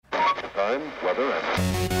time, weather,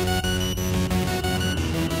 and...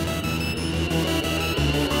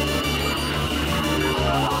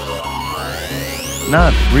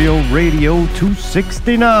 Not Real Radio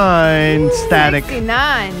 269. Ooh, Static.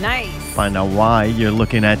 69, nice. Find out why you're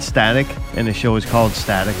looking at Static, and the show is called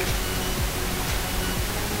Static.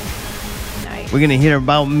 Nice. We're going to hear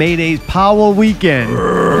about Mayday's Power Weekend.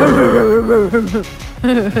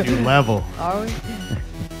 New level. Are we?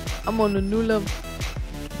 I'm on a new level.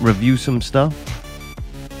 Review some stuff.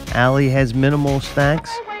 Allie has minimal snacks.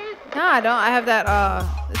 No, I don't. I have that,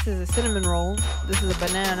 this is a cinnamon roll. This is a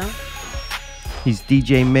banana. He's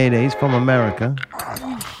DJ Maydays from America.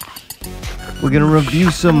 We're going to review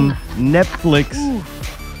some Netflix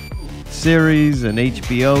series, an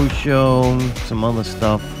HBO show, some other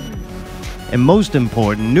stuff. And most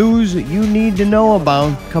important, news you need to know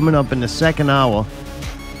about coming up in the second hour.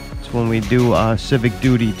 It's when we do our civic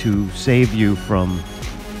duty to save you from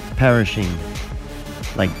perishing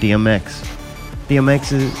like DMX. DMX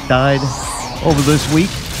has died over this week.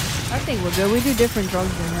 I think we're good. We do different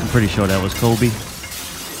drugs in I'm here. pretty sure that was Kobe.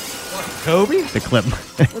 Kobe? The clip.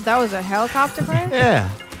 Well, that was a helicopter crash? Yeah.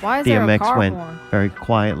 Why is there a DMX car went horn? very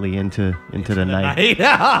quietly into the night.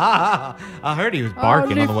 I heard he was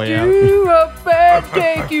barking on the way I'll out. lift you up and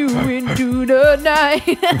take you into the night.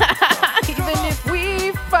 Even if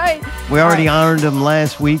we fight. We already honored him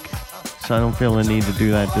last week, so I don't feel the need to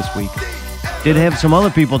do that this week. Did have some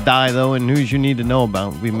other people die, though, and news you need to know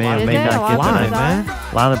about. We may or Did may there? not A get lot to of that. people man. died?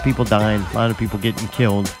 A lot of people dying, a lot of people getting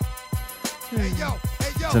killed.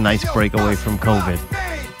 It's a nice break away from COVID.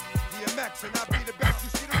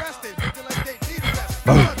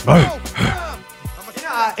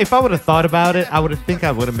 If I would have thought about it, I would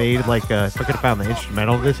have made like if I could have found the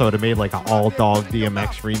instrumental of this, I would have made like an all dog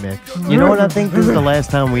DMX remix. You know what? I think this is the last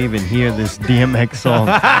time we even hear this DMX song.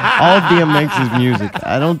 All DMX's music.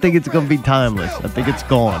 I don't think it's going to be timeless. I think it's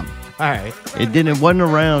gone. All right. It wasn't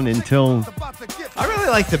around until I really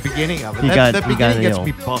like the beginning of it. He That got beginning gets ill.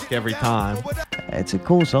 me bucked every time. it's a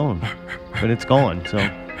cool song, but it's gone. So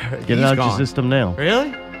get it He's out gone. your system now. Really?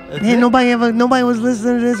 That's Yeah, it? nobody was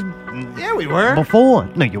listening to this Yeah, we were. before.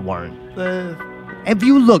 No, you weren't. The- If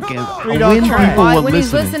you look at Three Dog when Track. people were When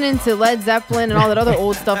he's listening, listening to Led Zeppelin and all that other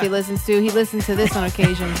old stuff he listens to, he listens to this on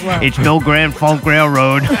occasion as well. it's no Grand Funk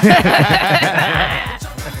Railroad.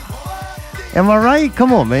 Am I right?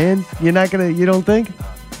 Come on, man. You don't think?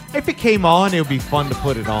 If it came on, it would be fun to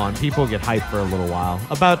put it on. People get hyped for a little while.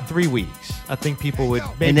 About 3 weeks. I think people would.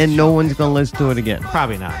 Maybe And then no one's gonna listen to it again.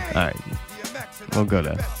 Probably not. All right, we'll go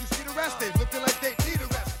there.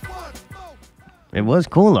 It was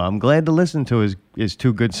cool though. I'm glad to listen to his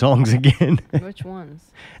two good songs again. Which ones?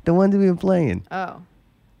 The ones we were playing. Oh.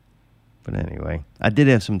 But anyway, I did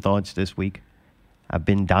have some thoughts this week. I've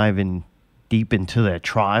been diving deep into their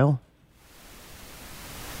trial.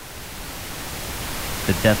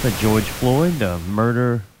 The death of George Floyd, the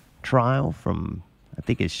murder trial from, I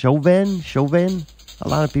think it's Chauvin. A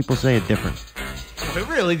lot of people say it different. We're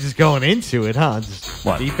really just going into it, huh? Just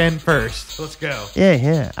What? deep end first. Let's go.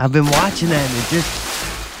 Yeah. I've been watching that and it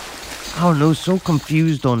just, I don't know, so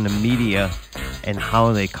confused on the media and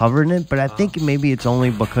how they covering it. But I think maybe it's only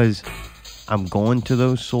because I'm going to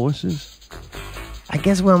those sources. I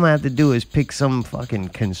guess what I'm going to have to do is pick some fucking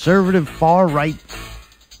conservative, far-right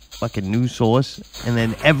fucking news source and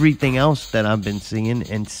then everything else that I've been seeing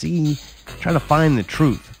and try to find the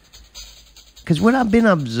truth. Because what I've been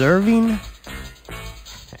observing,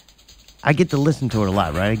 I get to listen to it a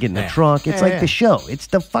lot, right? I get in the truck. It's like the show. It's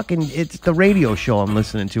the radio show I'm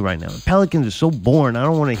listening to right now. Pelicans are so boring. I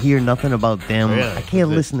don't want to hear nothing about them. Really? I can't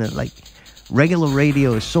listen to like regular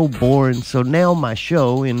radio is so boring. So now my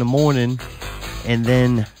show in the morning and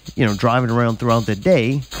then, driving around throughout the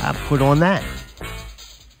day, I put on that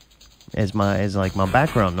as my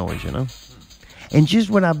background noise, And just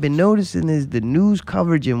what I've been noticing is the news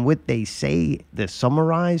coverage and what they say, the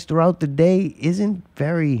summarized throughout the day isn't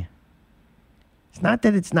very. It's not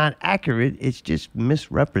that it's not accurate, it's just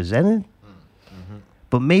misrepresented. Mm-hmm.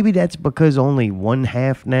 But maybe that's because only one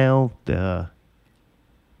half now,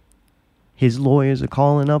 his lawyers are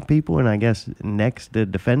calling up people, and I guess next the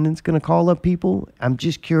defendant's going to call up people. I'm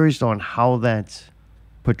just curious on how that's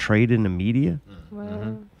portrayed in the media.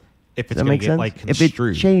 Well, If Does it's that going make to get sense? like If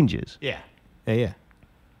construed. it changes. Yeah.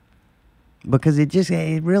 Because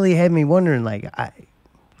it really had me wondering,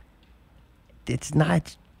 it's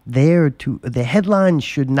not there the headline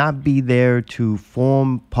should not be there to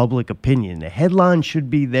form public opinion. The headline should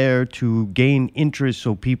be there to gain interest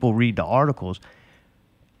so people read the articles.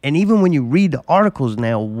 And even when you read the articles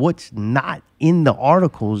now, what's not in the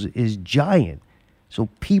articles is giant. So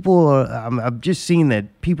people are, I've just seen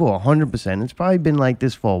that people are 100%. It's probably been like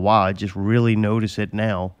this for a while. I just really notice it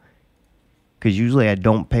now. Because usually I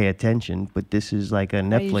don't pay attention, but this is like a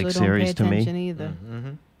Netflix series to me. Either.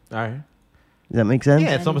 All right. Does that make sense?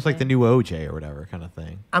 Yeah, it's almost like the new OJ or whatever kind of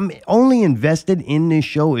thing. I'm only invested in this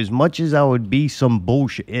show as much as I would be some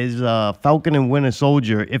bullshit as Falcon and Winter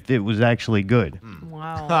Soldier if it was actually good.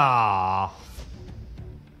 Wow. Ah.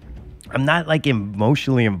 I'm not like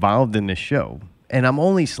emotionally involved in the show. And I'm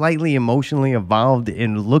only slightly emotionally involved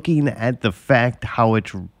in looking at the fact how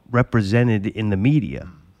it's represented in the media.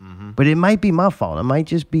 But it might be my fault. I might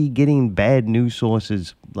just be getting bad news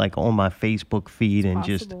sources like on my Facebook feed and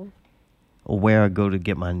just where I go to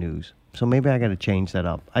get my news. So maybe I got to change that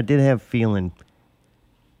up. I did have feeling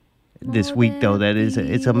this week though that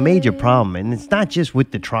it's a major problem, and it's not just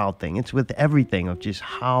with the trial thing. It's with everything of just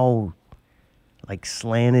how like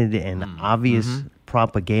slanted and obvious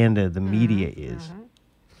propaganda the media is.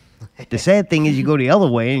 The sad thing is you go the other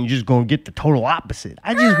way and you're just going to get the total opposite.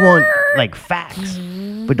 I just want like facts.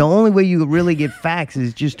 But the only way you really get facts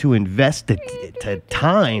is just to invest the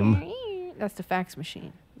time. That's the fax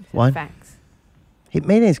machine. What? Fax. Hey,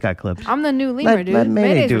 Mayday's got clips. I'm the new lemur, dude. let Mayday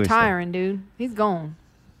Mayday's do his retiring, dude. He's gone.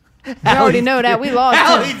 We already know that. We lost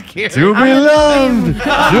him. To be loved,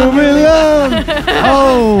 to be loved.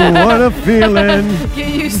 Oh, what a feeling.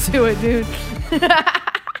 Get used to it, dude.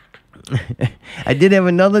 I did have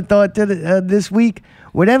another thought to this week.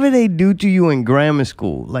 Whatever they do to you in grammar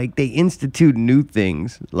school, like they institute new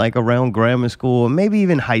things, like around grammar school or maybe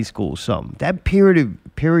even high school, some that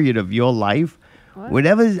period of your life,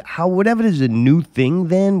 whatever is a new thing.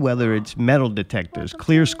 Then whether it's metal detectors,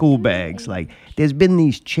 clear school bags, like there's been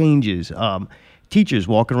these changes. Teachers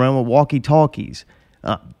walking around with walkie-talkies.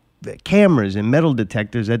 Cameras and metal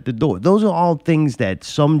detectors at the door. Those are all things that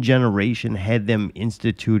some generation had them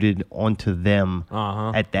instituted onto them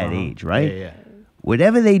at that age, right? Yeah.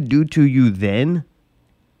 Whatever they do to you then,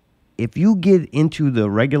 if you get into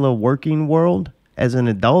the regular working world as an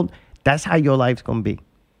adult, that's how your life's going to be.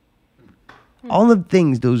 All the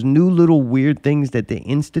things, those new little weird things that they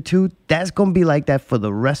institute, that's going to be like that for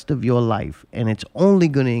the rest of your life. And it's only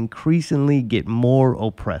going to increasingly get more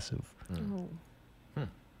oppressive.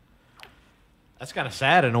 That's kind of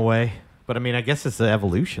sad in a way. But I mean, I guess it's the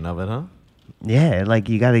evolution of it, huh? Yeah, like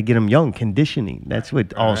you got to get them young, conditioning. That's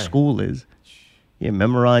what all school is. Yeah,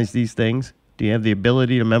 memorize these things. Do you have the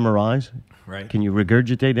ability to memorize? Right. Can you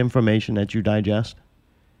regurgitate information that you digest?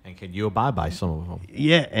 And can you abide by some of them?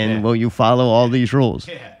 Yeah, and will you follow all these rules?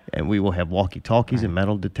 Yeah. And we will have walkie-talkies and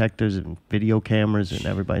metal detectors and video cameras, and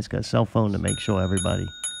everybody's got a cell phone to make sure everybody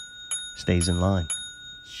stays in line.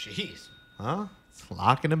 Jeez. Huh? It's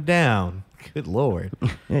locking them down. Good Lord.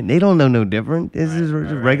 And they don't know no different. This is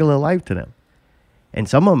regular life to them. And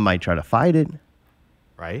some of them might try to fight it.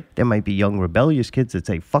 Right? There might be young rebellious kids that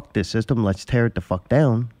say, fuck this system, let's tear it the fuck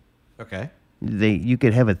down. Okay. You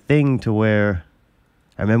could have a thing to where,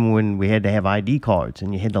 I remember when we had to have ID cards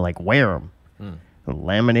and you had to like wear them.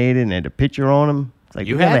 Laminated and had a picture on them. It's like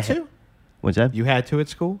You had to? What's that? You had to at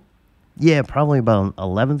school? Yeah, probably about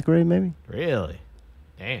 11th grade maybe. Really?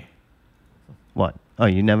 Damn. What? Oh,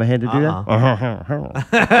 you never had to do that?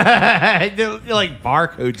 They're like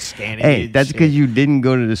barcode scanning. Hey, that's because you didn't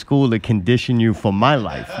go to the school to condition you for my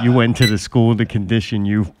life. You went to the school to condition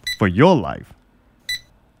you for your life.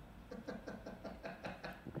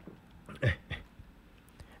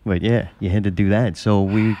 But yeah, you had to do that. So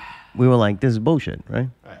we were like, this is bullshit, right?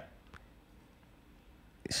 Right.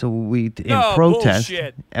 So in protest,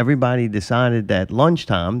 bullshit. everybody decided at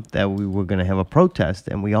lunchtime that we were going to have a protest,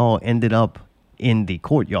 and we all ended up in the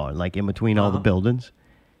courtyard, like in between all the buildings,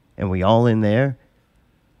 and we all in there,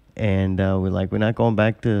 and we're like, we're not going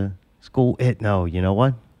back to school. No, you know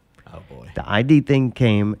what? Oh, boy. The ID thing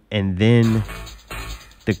came, and then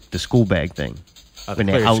the school bag thing. When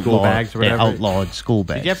they clear school bags or they whatever. outlawed school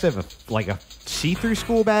bags. Did you have to have a see-through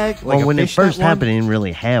school bag? Like Well, a when it fishnet first one? happened, they didn't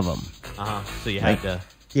really have them. So you had to...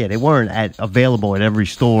 Yeah, they weren't available at every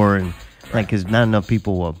store, and like, because not enough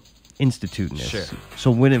people were instituting this. Sure.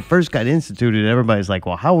 So when it first got instituted, everybody's like,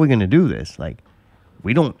 well, how are we going to do this? Like,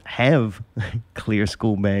 we don't have clear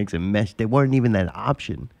school bags and mesh. They weren't even that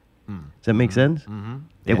option. Does that make sense? Mm-hmm.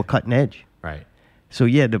 They were cutting edge. Right. So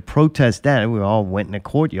yeah, to protest that, we all went in the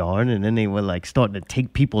courtyard, and then they were like starting to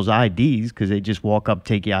take people's IDs because they just walk up,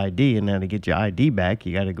 take your ID, and now to get your ID back,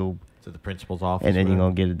 you got to go, To the principal's office. and then you're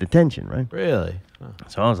whatever. going to get a detention, right? Really? Oh.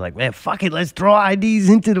 So I was like, man, fuck it, let's throw IDs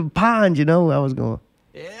into the pond, you know? I was going,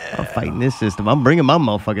 I'm fighting this system. I'm bringing my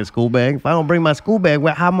motherfucking school bag. If I don't bring my school bag,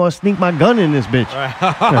 how am I going to sneak my gun in this bitch?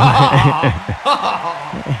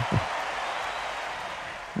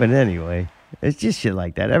 But anyway, It's just shit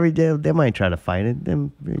like that. Every day they might try to fight it.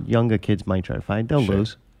 Them younger kids might try to fight it. They'll Sure.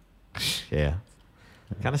 lose. Yeah.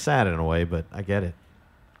 Kind of sad in a way, but I get it.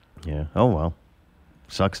 Yeah. Oh well.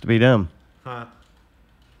 Sucks to be them. Huh.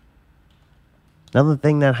 Another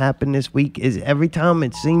thing that happened this week is every time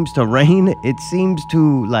it seems to rain, it seems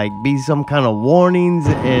to like be some kind of warnings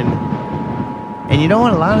and you know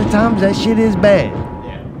what? A lot of times that shit is bad.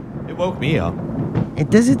 Yeah. It woke me up. It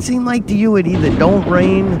doesn't seem like to you it either don't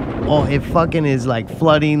rain or it fucking is like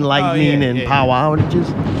flooding, lightning, and power outages.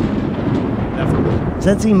 Definitely. Does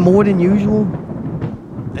that seem more than usual?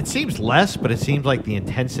 It seems less, but it seems like the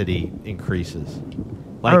intensity increases.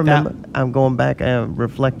 Like I remember. that. I'm going back,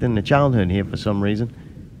 reflecting the childhood here for some reason.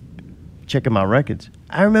 Checking my records.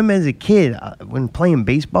 I remember as a kid when playing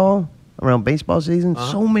baseball around baseball season,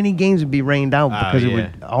 so many games would be rained out because it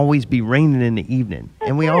would always be raining in the evening,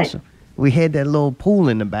 and we had that little pool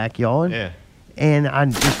in the backyard. Yeah. And I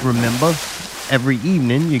just remember every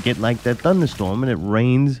evening you get like that thunderstorm and it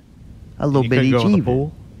rains a little You bit couldn't each go in the evening.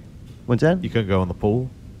 pool? What's that? You couldn't go in the pool?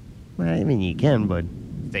 Well, I mean, you can, but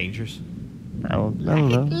Dangerous. I don't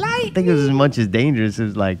know. I think it was as much as dangerous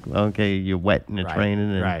as like, okay, you're wet and it's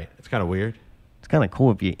raining. And Right. It's kind of weird. It's kind of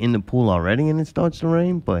cool if you're in the pool already and it starts to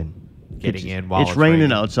rain, but Getting in while it's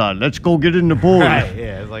raining outside. Let's go get in the pool. Right.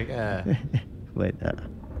 Yeah. It's like, But,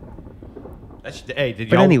 hey, did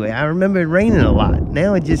but y'all? anyway, I remember it raining a lot.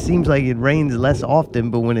 Now it just seems like it rains less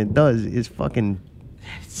often, but when it does, it's fucking,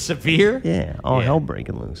 Severe? yeah, all Yeah. hell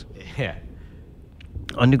breaking loose. Yeah.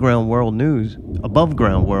 Underground World News, above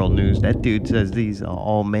ground world news, that dude says these are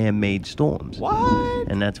all man-made storms. What?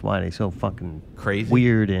 And that's why they're so fucking Crazy?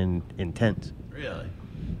 weird and intense. Really?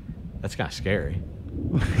 That's kind of scary.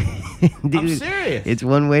 Dude, I'm serious. It's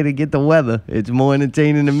one way to get the weather. It's more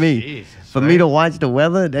entertaining to me. Jesus, For me to watch the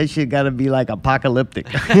weather, that shit got to be like apocalyptic.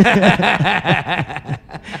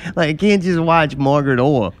 Like, I can't just watch Margaret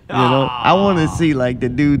Orr, you know? I want to see, like, the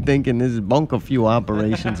dude thinking this is bunker fuel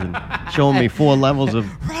operations and showing me 4 levels of...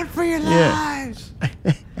 Run for your Yeah. lives.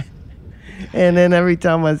 And then every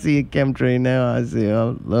time I see a chemtrail now, I see,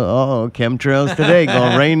 chemtrails today,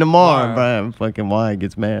 gonna rain tomorrow. Brian fucking Wyatt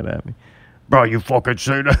gets mad at me. Bro, you fucking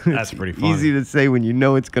say that. That's It's pretty funny. easy to say when you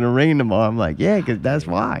know it's gonna rain tomorrow. I'm like, yeah, because that's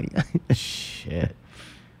why. Shit.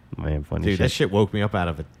 Man, funny Dude, shit. that shit woke me up out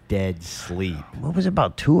of a dead sleep. What was it,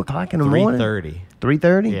 about 2 o'clock in the morning? 3:30.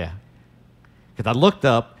 3:30? Yeah. Because I looked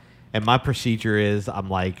up, and my procedure is, I'm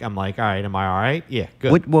like, all right, am I all right? Yeah,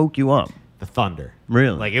 good. What woke you up? The thunder.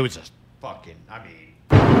 Really? Like, it was just fucking, I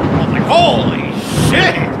was like, holy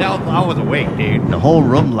shit! I was awake, dude. The whole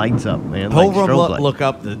room lights up, man. Whole like room strobe light. look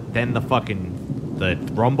up, then the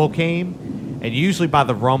rumble came, and usually by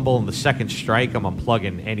the rumble and the second strike, I'm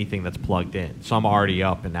unplugging anything that's plugged in. So I'm already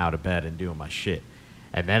up and out of bed and doing my shit.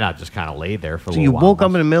 And then I just kind of laid there for a So little you while. woke up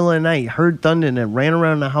in the middle of the night, heard thunder, and then ran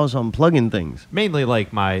around the house unplugging things. Mainly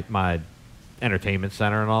like my entertainment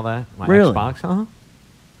center and all that. My Really? Xbox,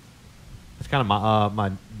 That's kind of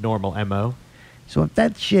my normal MO. So if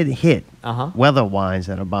that shit hit, Uh-huh. weather-wise,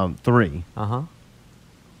 at about 3, Uh-huh.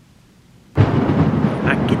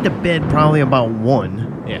 I get to bed probably about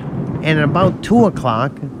 1, Yeah. and at about 2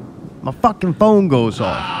 o'clock, my fucking phone goes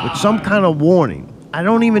off with some kind of warning. I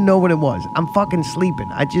don't even know what it was. I'm fucking sleeping.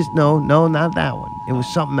 I just know, no, not that one. It was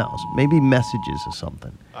something else. Maybe messages or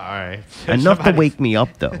something. All right. Enough to wake me up,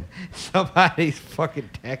 though. Somebody's fucking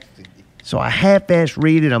texting you. So I half-ass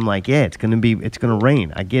read it. I'm like, yeah, it's gonna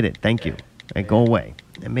rain. I get it. Thank you. And go away.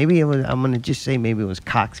 And maybe it was. I'm gonna just say maybe it was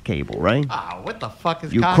Cox Cable, right? What the fuck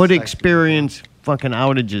is You Cox could texting? experience fucking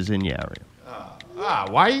outages in your area.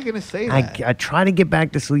 Why are you going to say that? I try to get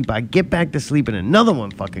back to sleep. I get back to sleep, and another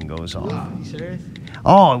one fucking goes off. Are you serious?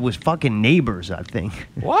 Oh, it was fucking neighbors, I think.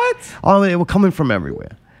 What? Oh, they were coming from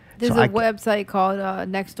everywhere. There's So a I- website called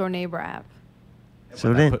Next Door Neighbor app. So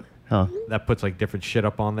Would that then, put- huh? That puts like different shit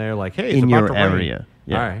up on there, like, hey, it's In about your to rain. area.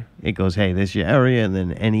 Yeah. All right. It goes, hey, this is your area, and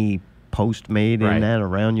then any post made Right. in that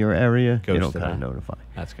around your area, Goes it'll to kind of that. notify.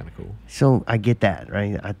 That's kind of cool. So I get that,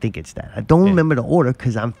 right? I think it's that. I don't remember the order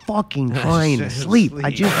because I'm fucking trying to sleep.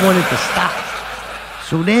 I just wanted to stop.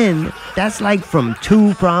 So then that's like from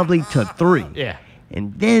 2 probably to 3. Yeah.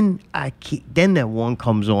 And then then that one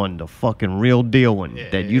comes on, the fucking real deal one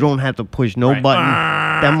that you don't have to push no Right. button.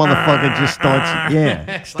 That motherfucker just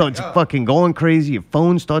starts fucking going crazy. Your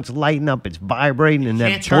phone starts lighting up, it's vibrating, and that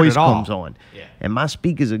can't turn voice it off. comes on. Yeah. And my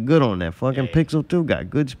speakers are good on that. Fucking Pixel 2 got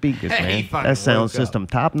good speakers, Hey, man. he fucking That sound woke up. system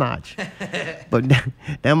top notch. But that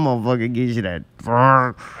motherfucker gives you that.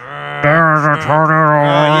 There's a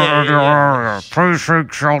tornado. Please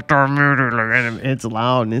seek shelter immediately. And it's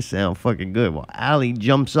loud and it sounds fucking good. Well, Allie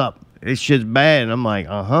jumps up. This shit's bad. And I'm like,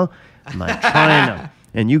 uh-huh. I'm like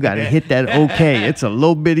And you got to hit that okay. It's a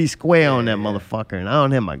little bitty square on that motherfucker. And I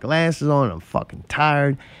don't have my glasses on. I'm fucking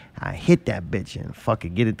tired. I hit that bitch and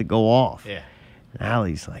fucking get it to go off. Yeah. And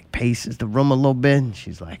Allie's like paces the room a little bit. And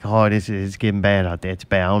she's like, oh, this is getting bad out there. It's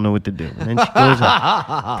bad. I don't know what to do. And then she goes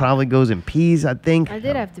probably goes and pees, I think. I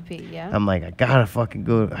did have to pee, yeah. I'm like, I gotta fucking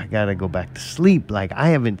go. I gotta go back to sleep. Like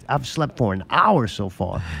I've slept for an hour so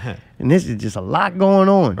far, and this is just a lot going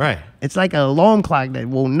on. Right. It's like an alarm clock that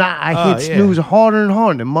will not. I hit yeah. snooze harder and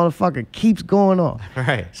harder. The motherfucker keeps going off.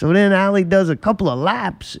 Right. So then Allie does a couple of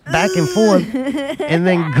laps back and forth, and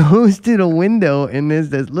then goes to the window, and there's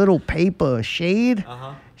this little paper shade.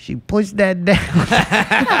 She pushed that down.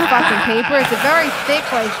 Fucking paper. It's a very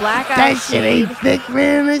thick, like blackout That shit ain't thick,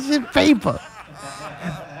 man. That shit paper.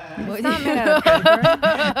 It's not made out of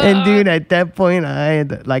paper. And dude, at that point, I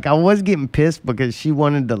was getting pissed because she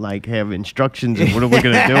wanted to like have instructions of what are we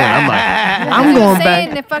gonna do. And I'm like, I'm going saying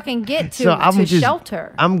back. to fucking get to, So I'm to just,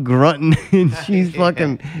 shelter. I'm grunting, and she's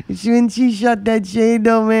fucking. When she shut that shade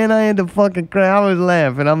though, man, I had to fucking cry. I was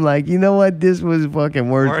laughing. I'm like, you know what? This was fucking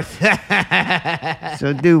worth it.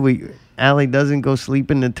 So, dude, Allie doesn't go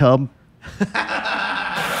sleep in the tub.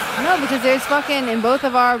 No, because there's fucking in both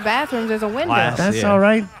of our bathrooms. There's a window. Glass. That's Yeah. all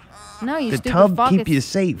right. No, you The stupid tub fuck. keep It's- you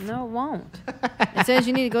safe. No, it won't. It says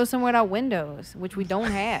you need to go somewhere without windows, which we don't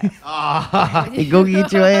have. You go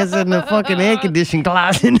get your ass in the fucking air conditioning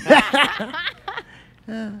closet.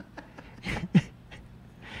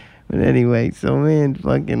 But anyway, so man,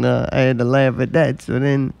 fucking, I had to laugh at that. So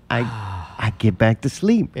then I get back to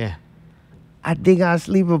sleep. Yeah. I think I was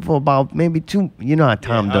sleeping for about maybe 2. You know how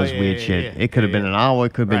Tom Yeah. does Oh, yeah, weird yeah, shit. yeah. It could have Yeah, been yeah. an hour.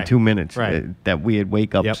 It could have been Right. 2 minutes. Right. That weird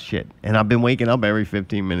wake up Yep. shit. And I've been waking up every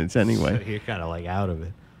 15 minutes anyway. So you're kind of like out of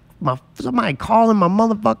it. Somebody calling my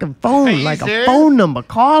motherfucking phone, Are you like serious? a phone number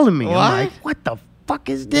calling me. What? I'm like, what the fuck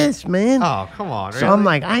is this, man? Oh, come on. So I'm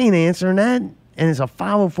like, I ain't answering that. And it's a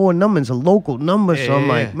 504 number. It's a local number. So I'm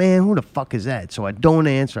Yeah. like, man, who the fuck is that? So I don't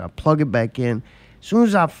answer. I plug it back in. As soon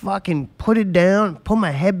as I fucking put it down, put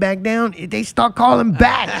my head back down, they start calling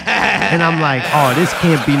back. And I'm like, oh, this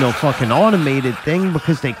can't be no fucking automated thing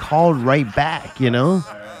because they called right back, you know?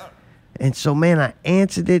 And so, man, I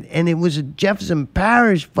answered it, and it was a Jefferson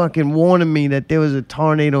Parish fucking warning me that there was a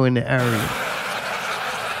tornado in the area.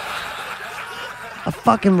 A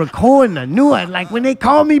fucking recording. I knew it. Like, when they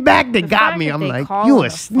called me back, they The got fact me. that I'm they like, call you on a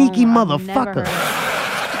the sneaky phone, I've never motherfucker. heard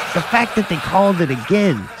of The fact that they called it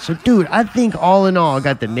again. So, dude, I think all in all, I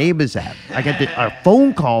got the Neighbors app. I got a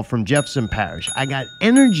phone call from Jefferson Parish. I got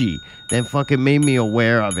Energy that fucking made me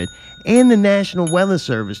aware of it. And the National Weather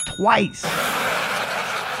Service twice.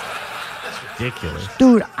 ridiculous.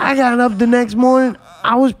 Dude, I got up the next morning.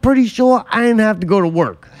 I was pretty sure I didn't have to go to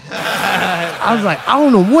work. I was like, I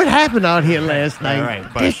don't know what happened out here last night. right,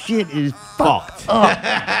 but this shit is fucked fucked. up.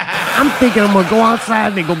 I'm thinking I'm gonna go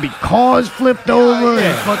outside. There's gonna be cars flipped over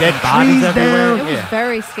and fucking Dead bodies trees everywhere. down. It was Yeah.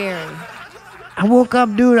 very scary. I woke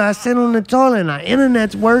up, dude. I sit on the toilet and our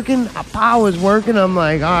internet's working. Our power's working. I'm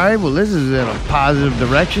like, all right, well, this is in a positive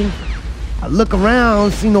direction. I look around, I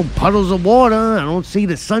don't see no puddles of water. I don't see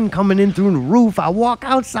the sun coming in through the roof. I walk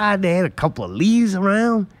outside, they had a couple of leaves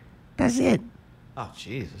around. That's it. Oh,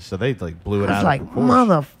 Jesus. So they like blew it I out was of like, proportion.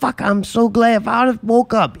 motherfucker, I'm so glad if I would have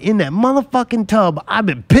woke up in that motherfucking tub, I've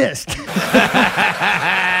been pissed.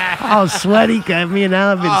 All sweaty, cause me and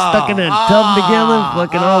Al have been stuck in that tub together,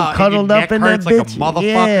 fucking all and cuddled your up neck in that hurts like a bitch.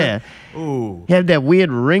 motherfucker. Yeah. Ooh. You have that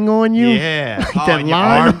weird ring on you. Yeah. Like Oh, that and your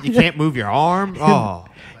line. arm, you can't move your arm. Oh.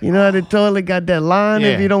 You know how the toilet got that line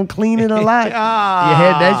if Yeah. you don't clean it a lot? Ah. You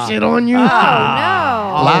had that shit on you? Oh, no.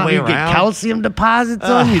 All the way You get around. calcium deposits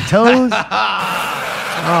on your toes?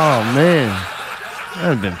 Oh, man. That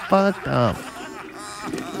would have been fucked up.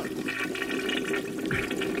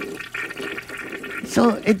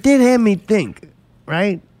 So it did have me think,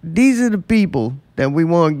 right? These are the people that we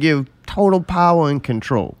want to give total power and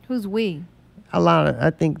control. Who's we? I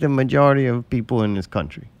think the majority of people in this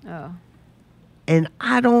country. Oh. And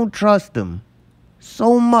I don't trust them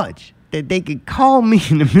so much that they could call me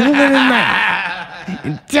in the middle of the night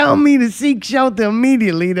and tell me to seek shelter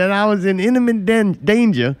immediately, that I was in imminent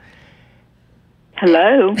danger,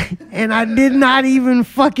 Hello. and I did not even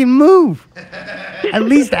fucking move. At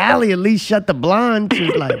least Allie shut the blind.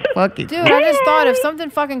 She's like, fuck it. Dude, I just thought if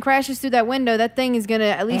something fucking crashes through that window, that thing is gonna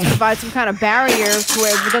at least provide some kind of barrier to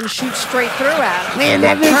where it doesn't shoot straight through at us. Man,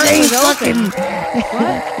 that The bitch curtain ain't was open. fucking...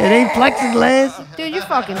 What? It ain't plexiglass. Dude, you're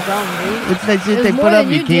fucking dumb, dude. What's that shit It was they more put up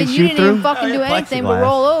than you you can't did. You shoot didn't through? even fucking Oh, do yeah, anything but plexiglass.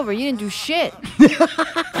 roll over. You didn't do shit. You didn't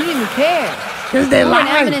even care. Because they You're in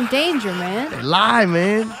lie. imminent danger, man. They lie,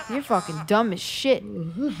 man. You're fucking dumb as shit.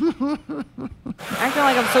 Acting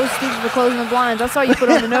like I'm so stupid for closing the blinds. I saw you put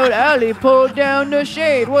on the note, Ali, pull down the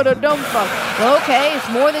shade. What a dumb fuck. Well, okay, it's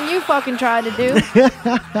more than you fucking tried to do.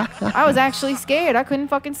 I was actually scared. I couldn't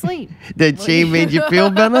fucking sleep. That shade made you feel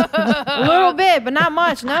better? A little bit, but not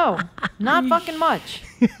much. No, not fucking much.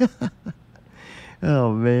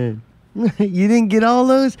 Oh, man. You didn't get all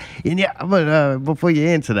those? And yeah, but before you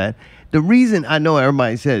answer that, the reason I know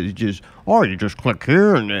everybody says is just, oh, you just click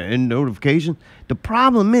here and notification. The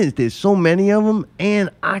problem is there's so many of them, and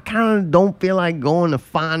I kind of don't feel like going to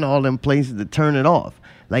find all them places to turn it off.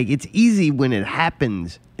 Like, it's easy when it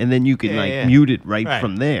happens, and then you can, mute it right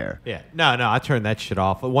from there. Yeah. No, I turned that shit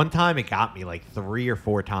off. One time it got me like 3 or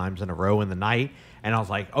 4 times in a row in the night. And I was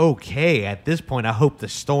like, okay, at this point, I hope the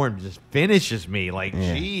storm just finishes me. Like,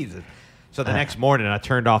 Jesus. So the next morning, I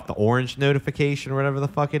turned off the orange notification or whatever the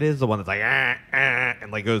fuck it is. The one that's like, and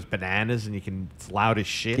like goes bananas and it's loud as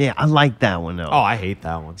shit. Yeah, I like that one, though. Oh, I hate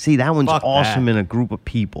that one. See, that one's Fuck awesome that. in a group of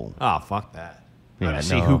people. Oh, fuck that. Yeah,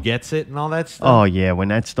 See no. who gets it and all that stuff. Oh, yeah, when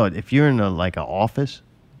that starts, if you're in an office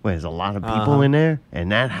where there's a lot of people in there,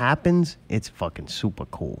 and that happens, it's fucking super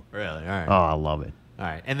cool. Really? All right. Oh, I love it. All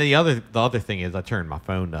right. And then the other thing is I turned my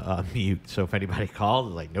phone to mute. So if anybody calls,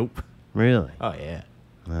 it's like, nope. Really? Oh, yeah.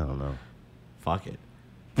 I don't know. Fuck it.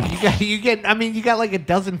 You got like a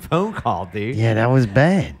dozen phone calls, dude. Yeah, that was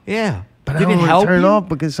bad. Yeah. But Did I it don't help turn you? off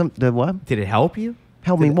because the what? Did it help you?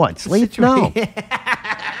 Help me what? Sleep? No.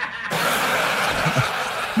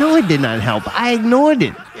 No, it did not help. I ignored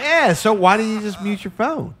it. Yeah, so why did you just mute your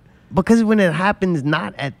phone? Because when it happens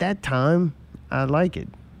not at that time, I like it.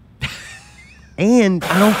 And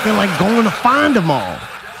I don't feel like going to find them all.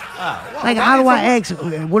 Like, how do I ask?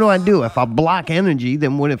 What do I do? If I block energy,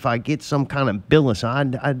 then what if I get some kind of bill or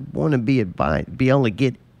something? I'd want to be able to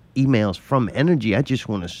get emails from energy. I just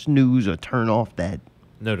want to snooze or turn off that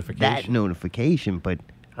notification, but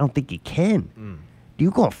I don't think you can. You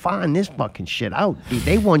gonna find this fucking shit out, dude.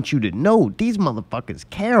 They want you to know these motherfuckers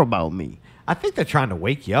care about me. I think they're trying to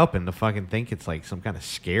wake you up and to fucking think it's like some kind of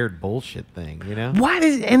scared bullshit thing, you know? Why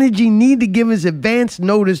does energy need to give us advance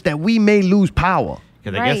notice that we may lose power?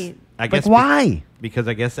 Because Right. I guess why? Because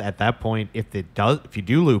I guess at that point, if you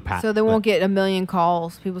do lose power, So they won't get a million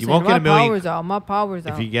calls. People You saying, won't get my a million- power's out, my power's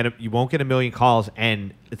out. you won't get a million calls,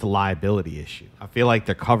 and it's a liability issue. I feel like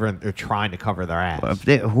they're trying to cover their ass.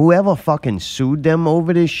 Whoever fucking sued them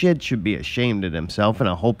over this shit should be ashamed of themselves, and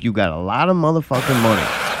I hope you got a lot of motherfucking money.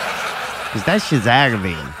 Because that shit's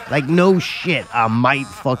aggravating. Like, no shit, I might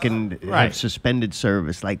fucking have Right. suspended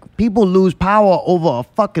service. Like, people lose power over a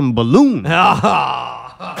fucking balloon.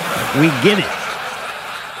 We get it.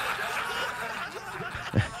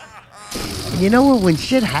 You know what? When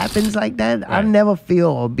shit happens like that, I Right. never feel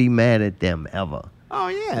or be mad at them ever. Oh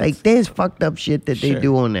yeah, Like, there's fucked up shit that they Sure.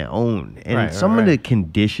 do on their own. And Right, some right, of the right.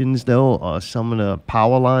 conditions, though, or some of the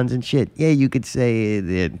power lines and shit, yeah, you could say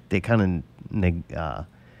they're kind of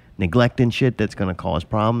neglecting shit that's going to cause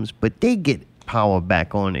problems, but they get power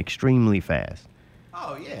back on extremely fast.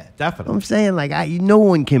 oh yeah, definitely. I'm saying, like, no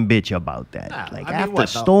one can bitch about that. Nah, Like, I mean, after what,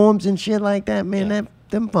 though? storms and shit like that, man, Yeah.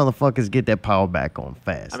 them motherfuckers get their power back on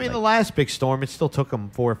fast. I mean, Like, the last big storm, it still took them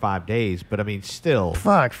 4 or 5 days, but I mean, still.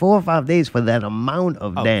 fuck, 4 or 5 days for that amount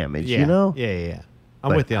of Oh, damage, yeah, you know? Yeah. I'm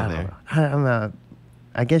But with you I on don't there. know.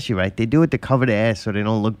 I guess you're right. They do it to cover their ass so they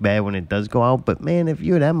don't look bad when it does go out. But, man, if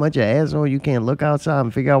you're that much of an asshole, you can't look outside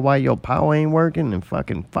and figure out why your power ain't working, and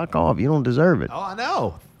fucking fuck off. You don't deserve it. Oh, I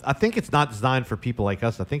know. I think it's not designed for people like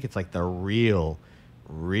us. I think it's like the real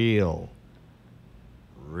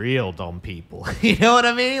dumb people. You know what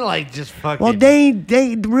I mean? Like, just fucking. Well, they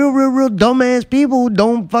real dumbass people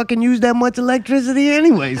don't fucking use that much electricity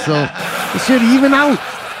anyway, so it should even out.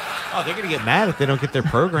 Oh, they're gonna get mad if they don't get their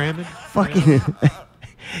programming. Fucking,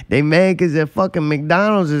 they mad because their fucking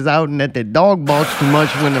McDonald's is out and that their dog barks too much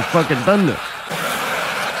when the fucking thunder.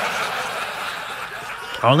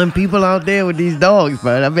 All them people out there with these dogs,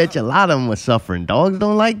 but I bet you a lot of them are suffering. Dogs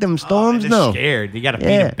don't like them storms, They're no. scared. You got to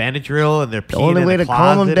Yeah. feed them Benadryl, and they're The peeing only in way the to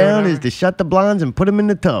calm them closet or down is whatever. to shut the blinds and put them in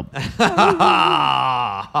the tub.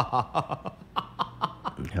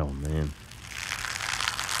 Oh, man.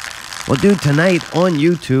 Well, dude, tonight on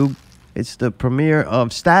YouTube, it's the premiere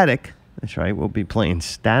of Static. That's right, we'll be playing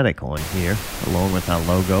Static on here, along with our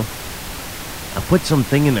logo. I put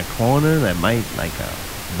something in the corner that might, like a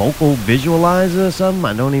vocal visualizer or something.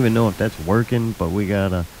 I don't even know if that's working, but we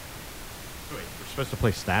got a... Wait, we're supposed to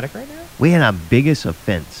play Static right now? We had our biggest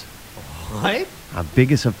offense. What? Our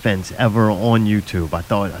biggest offense ever on YouTube. I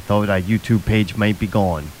thought our YouTube page might be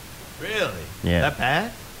gone. Really? Yeah. That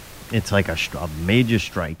bad? It's like a major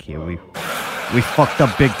strike here. We fucked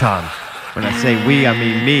up big time. When I say we, I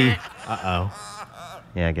mean me. Uh-oh.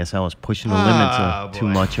 Yeah, I guess I was pushing the limits of too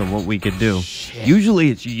boy. much of what we could do. Usually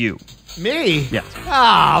it's you. Me? Yeah.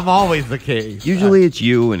 I'm always the case. Usually it's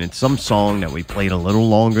you, and it's some song that we played a little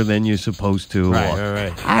longer than you're supposed to. Right, or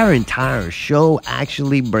right. Our entire show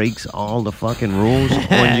actually breaks all the fucking rules on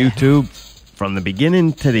YouTube from the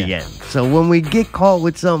beginning to the end. So when we get caught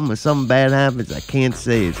with something or something bad happens, I can't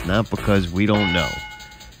say it's not because we don't know.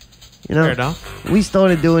 You know, Fair enough. we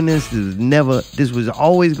started doing this. This was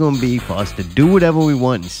always going to be for us to do whatever we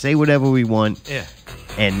want and say whatever we want. Yeah.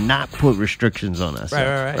 And not put restrictions on us.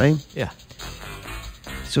 Right. Yeah.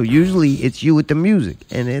 So usually it's you with the music.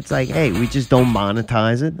 And it's like, hey, we just don't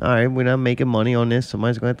monetize it. All right, we're not making money on this.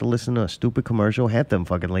 Somebody's going to have to listen to a stupid commercial. Half them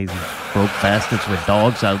fucking lazy broke bastards with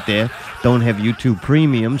dogs out there don't have YouTube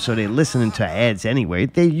Premium, so they're listening to ads anyway.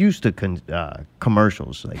 They're used to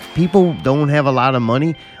commercials. Like, people don't have a lot of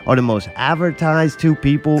money are the most advertised to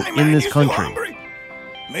people Hey, man, in this you still country. hungry?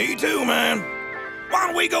 Me too, man. Why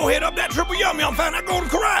don't we go hit up that Triple Yum Yum, find that Golden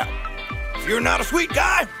Corral? If you're not a sweet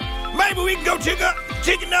guy, maybe we can go check out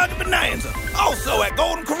Chicken Nugget Bonanza. Also at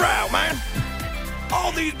Golden Corral, man.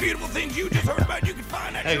 All these beautiful things you just heard about, you can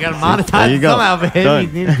find at Hey, you Triple gotta Yum. There you monetize go. somehow,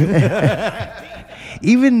 baby.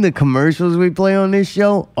 Even the commercials we play on this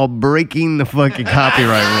show are breaking the fucking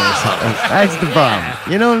copyright rules. That's the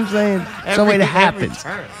problem. You know what I'm saying? So it Every happens.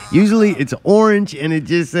 turn. Usually it's orange and it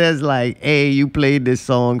just says like, hey, you played this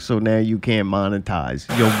song, so now you can't monetize.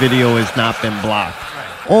 Your video has not been blocked.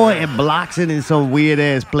 Or it blocks it in some weird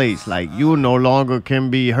ass place. Like, you no longer can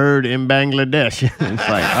be heard in Bangladesh. It's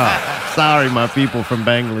like, oh, sorry, my people from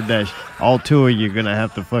Bangladesh. All two of you are going to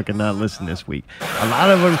have to fucking not listen this week. A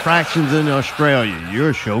lot of infractions in Australia.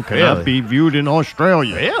 Your show cannot Really? be viewed in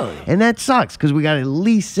Australia. Really? And that sucks because we got at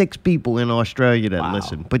least 6 people in Australia that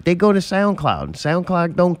listen. But they go to SoundCloud. And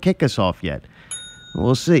SoundCloud don't kick us off yet.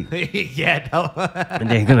 We'll see. Yeah, no. And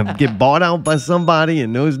they're going to get bought out by somebody,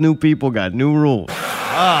 and those new people got new rules.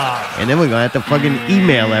 And then we're going to have to fucking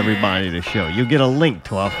email everybody the show. You'll get a link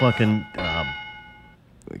to our fucking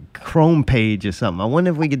Chrome page or something. I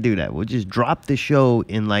wonder if we could do that. We'll just drop the show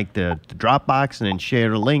in like the Dropbox and then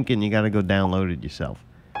share the link, and you got to go download it yourself.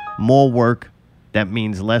 More work. That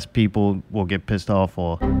means less people will get pissed off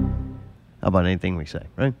or about anything we say,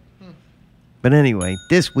 right? But anyway,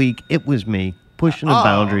 this week it was me pushing the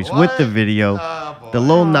boundaries with the video. The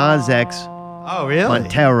Lil Nas X, Oh, really?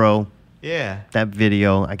 Montero, Yeah. that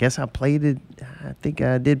video. I guess I played it. I think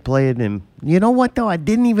I did play it. And you know what, though? I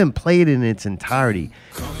didn't even play it in its entirety.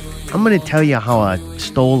 I'm going to tell you how I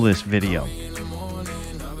stole this video.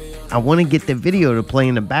 I want to get the video to play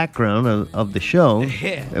in the background of the show.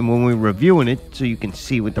 Yeah. And when we're reviewing it, so you can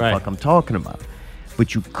see what the Right. fuck I'm talking about.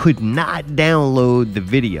 But you could not download the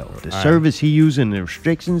video. The service he used and the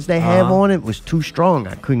restrictions they have on it was too strong.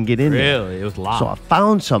 I couldn't get in there. Really? It was loud. So I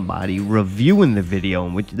found somebody reviewing the video,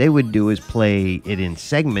 and what they would do is play it in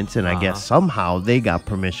segments, and I guess somehow they got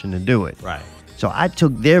permission to do it. Right. So I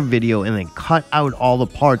took their video and then cut out all the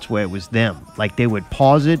parts where it was them. Like they would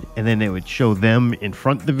pause it, and then they would show them in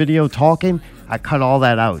front of the video talking. I cut all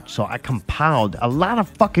that out. So I compiled a lot of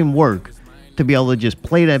fucking work to be able to just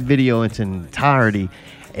play that video in its entirety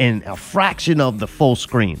and a fraction of the full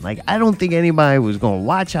screen. Like, I don't think anybody was going to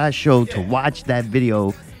watch our show to watch that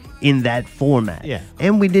video in that format. Yeah.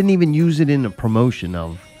 And we didn't even use it in the promotion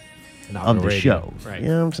of Not the real radio. show. Right. You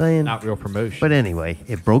know what I'm saying? Not real promotion. But anyway,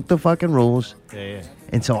 it broke the fucking rules. yeah.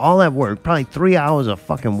 And so all that work, probably 3 hours of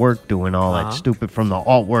fucking work doing all that Uh-huh. stupid, from the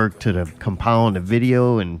artwork to the compiling the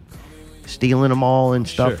video and stealing them all and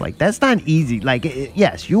stuff. Sure. Like, that's not easy. Like,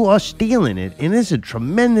 yes, you are stealing it, and it's a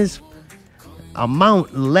tremendous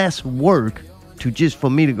amount less work to just for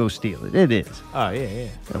me to go steal it. It is. Oh, yeah.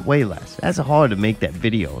 Way less. That's hard to make that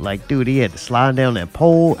video. Like, dude, he had to slide down that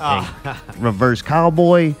pole and reverse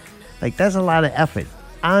cowboy. Like, that's a lot of effort.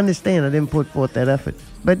 I understand I didn't put forth that effort.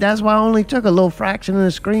 But that's why I only took a little fraction of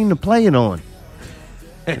the screen to play it on.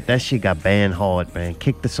 But that shit got banned hard, man.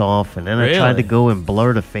 Kicked us off. And then I tried to Really? go and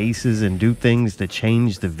blur the faces and do things to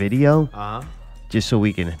change the video. Uh-huh. Just so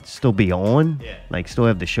we can still be on. Yeah. Like, still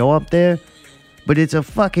have the show up there. But it's a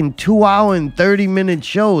fucking 2 hour and 30-minute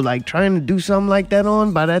show. Like, trying to do something like that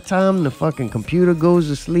on, by that time, the fucking computer goes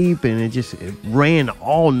to sleep, and it ran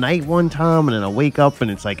all night one time, and then I wake up, and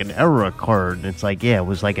it's like an error occurred, and it's like, yeah, it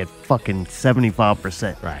was like at fucking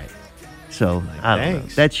 75%. Right. So, I don't know.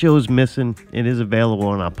 thanks. That show's missing. It is available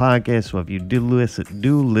on our podcast, so if you do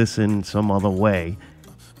listen some other way,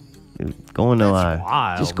 go into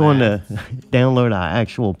wild, just go man. into download our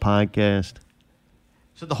actual podcast.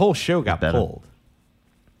 So the whole show got Better. pulled.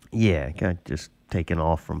 Yeah, it got just taken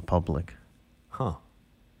off from public. Huh.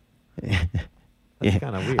 That's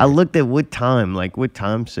kind of weird. I looked at what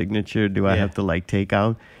time signature do I Yeah. have to like take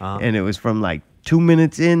out, Uh-huh. and it was from like 2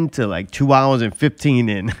 minutes in to like 2 hours and 15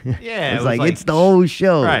 in. Yeah, it it's was like- it's the whole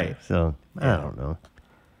show. Right. So I Yeah. don't know.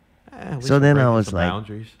 At least So we're then I breaking was some like,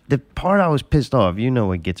 boundaries. the part I was pissed off. You know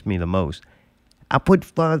what gets me the most? I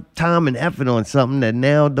put time and effort on something that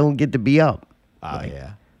now don't get to be up. Oh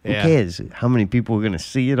yeah. Who Yeah. cares how many people were going to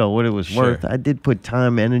see it or what it was Sure. worth? I did put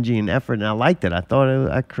time, energy, and effort, and I liked it. I thought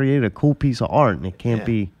I created a cool piece of art, and it can't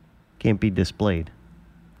be displayed.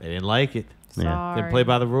 They didn't like it. Yeah. Sorry. Didn't play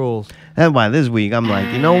by the rules. That's why this week I'm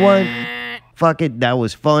like, you know what? Fuck it. That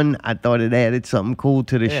was fun. I thought it added something cool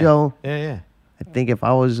to the Yeah. show. Yeah. I think if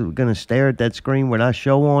I was going to stare at that screen with our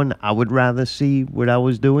show on, I would rather see what I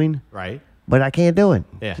was doing, Right. but I can't do it.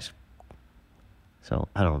 Yeah. So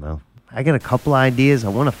I don't know. I got a couple ideas. I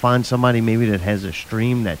want to find somebody maybe that has a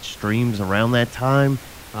stream that streams around that time,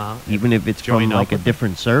 Uh-huh. even if it's Join from up like a with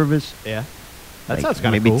different service. Yeah. That Like, sounds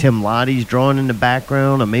kind of maybe cool. Tim Lottie's drawing in the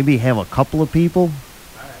background, or maybe have a couple of people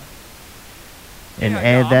and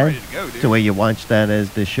add that to where you watch that as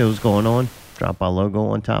the show's going on. Drop our logo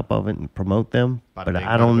on top of it and promote them. Bada But bing,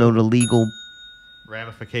 I don't bada know boom. the legal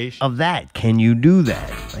Ramification. of that. Can you do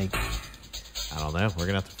that? Like, I don't know. We're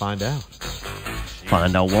gonna have to find out.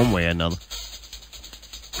 find out one way or another.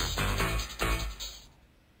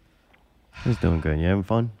 Who's doing good? You having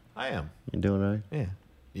fun? I am. You doing all right? Yeah.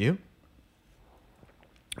 You?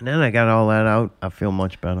 And then I got all that out. I feel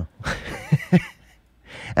much better.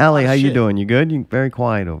 Allie, how you shit. doing? You good? You very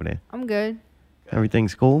quiet over there. I'm good.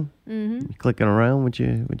 Everything's cool? Mm-hmm. You clicking around? What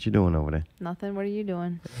you doing over there? Nothing. What are you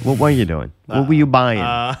doing? What were you doing? What were you buying?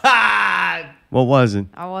 What was it?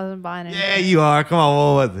 I wasn't buying anything. yeah, you are. Come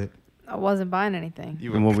on. What was it? I wasn't buying anything.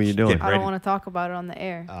 And what were you doing? getting I don't ready. want to talk about it on the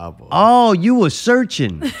air. Oh, boy. Oh, you were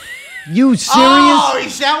searching. You serious? Oh,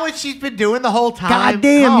 is that what she's been doing the whole time? God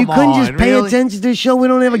damn, you Come couldn't on, just pay really? attention to the show. We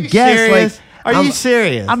don't have a Are you guest. serious? Like, Are I'm- you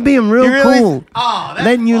serious? I'm being real You really- cool. Oh, that's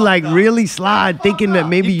letting you like fucked up. really slide, thinking that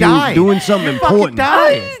maybe You you were dying. doing something You're fucking important. I was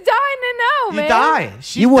dying. just dying to know, You man. dying.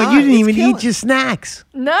 She's You what? You dying. didn't It's even killing- eat your snacks.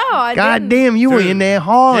 No, I God didn't. damn, you were Dude. in there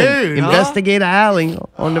hard. Dude, huh? Investigator Alley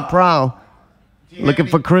on the prowl, looking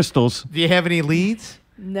for crystals. Do you have any leads?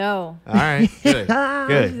 No. All right. Good.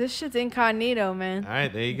 Good. This shit's incognito, man. All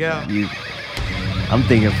right. There you go. I'm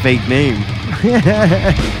thinking fake name.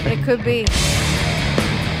 It could be.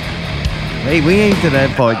 Hey, we ain't to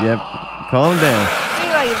that part yet. Calm down. See,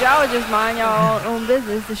 like, if y'all would just mind y'all own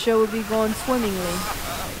business, the show would be going swimmingly.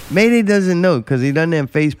 Mayday doesn't know because he doesn't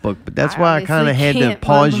have Facebook, but that's why I kind of obviously had to can't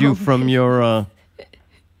pause mind you my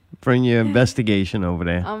from your investigation over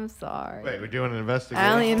there. I'm sorry. Wait, we're doing an investigation.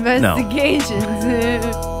 Alley investigations.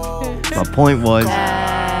 My point was,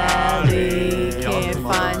 Alley can't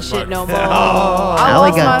find shit no more. Oh.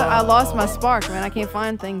 I lost my spark, man. I can't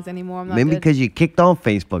find things anymore. I'm not maybe good. because you kicked off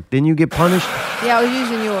Facebook. Didn't you get punished? Yeah, I was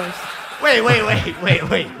using yours.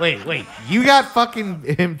 Wait. You got fucking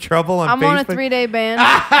in trouble on I'm Facebook? on a 3-day ban.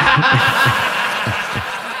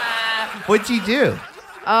 What'd you do?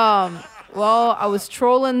 Well, I was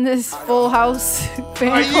trolling this Full House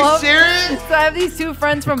fan Are you club. serious? So I have these two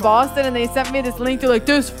friends from Boston, and they sent me this link to like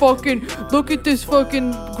look at this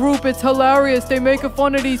fucking group. It's hilarious. They making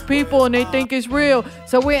fun of these people, and they think it's real.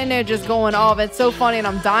 So we're in there just going off. It's so funny, and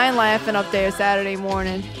I'm dying laughing up there Saturday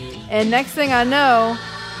morning. And next thing I know,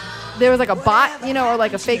 there was like a bot, or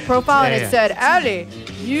like a fake profile, and Yeah, it said, "Allie,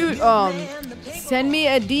 you send me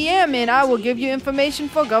a DM and I will give you information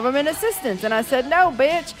for government assistance." And I said, "No,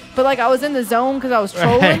 bitch." But like I was in the zone because I was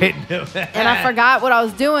trolling. And I forgot what I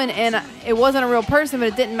was doing, and it wasn't a real person, but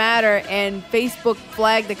it didn't matter. And Facebook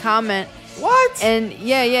flagged the comment. What? And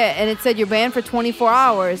yeah, and it said you're banned for 24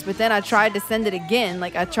 hours. But then I tried to send it again.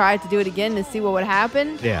 Like I tried to do it again to see what would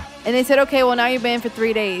happen. Yeah. And they said, okay, well now you're banned for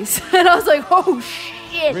 3 days. And I was like, oh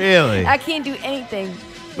shit. Really? I can't do anything.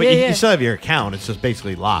 But yeah, you, yeah. you still have your account. It's just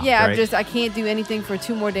basically locked. Yeah, right? I can't do anything for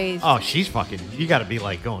 2 more days. Oh, she's fucking. You got to be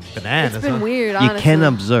like going bananas. It's been huh? weird, You honestly. can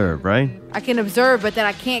observe, right? I can observe, but then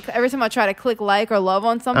I can't. Every time I try to click like or love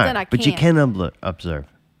on something, All right, I can't. but you can observe.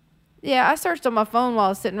 Yeah, I searched on my phone while I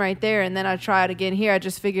was sitting right there, and then I tried again here. I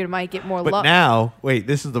just figured it might get more But luck. now, wait,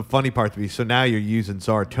 this is the funny part to me. So now you're using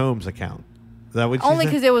Czar Tome's account. Is that what you Only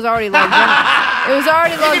said? because it was already logged in. It was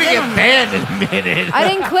already You're logged going to in. get banned in a minute. I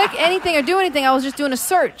didn't click anything or do anything. I was just doing a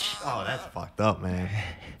search. Oh, that's fucked up, man.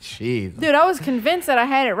 Jeez. Dude, I was convinced that I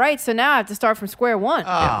had it right, so now I have to start from square one.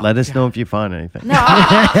 Let us know if you find anything. No,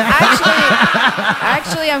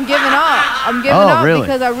 actually, I'm giving up. I'm giving Oh, up really?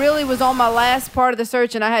 because I really was on my last part of the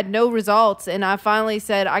search and I had no results. And I finally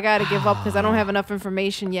said, I got to give up because I don't have enough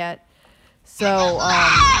information yet. So, All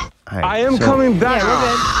right, I am so coming back.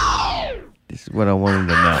 yeah, we're good. This is what I wanted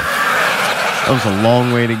to know. was a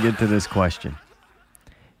long way to get to this question.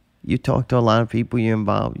 You talk to a lot of people you're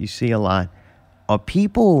involved. You see a lot. Are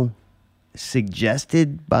people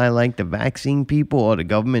suggested by like the vaccine people or the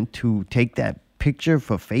government to take that picture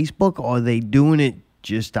for Facebook, or are they doing it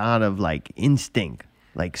just out of like instinct?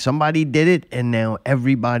 Like somebody did it and now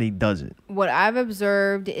everybody does it. What I've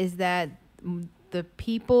observed is that the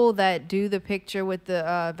people that do the picture with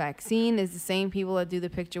the vaccine is the same people that do the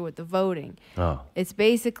picture with the voting. Oh. It's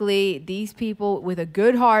basically these people with a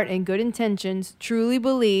good heart and good intentions truly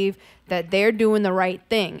believe that they're doing the right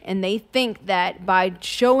thing. And they think that by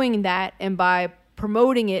showing that and by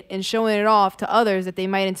promoting it and showing it off to others that they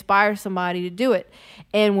might inspire somebody to do it.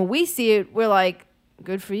 And when we see it, we're like,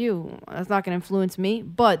 good for you. That's not going to influence me.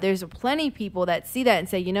 But there's plenty of people that see that and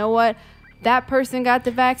say, you know what? That person got the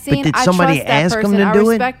vaccine. But did I somebody trust that ask person. them to I do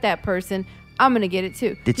it? respect that person. I'm going to get it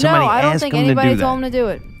too. Did somebody no, I don't ask think them to do anybody that? told them to do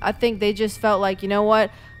it. I think they just felt like, you know what?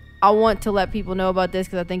 I want to let people know about this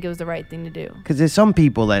because I think it was the right thing to do. Because there's some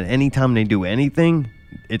people that anytime they do anything,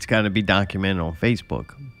 it's got to be documented on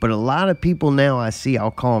Facebook. But a lot of people now I see, I'll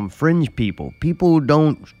call them fringe people. People who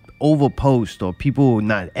don't overpost, or people who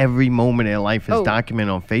not every moment of their life is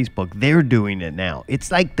documented on Facebook. They're doing it now.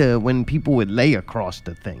 It's like when people would lay across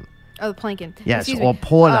the thing. Oh, the planking. Yes, Excuse or me.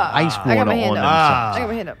 pour the ice I water got my hand on up. themselves. I got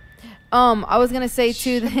my hand up. I was going to say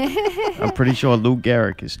too, I'm pretty sure Lou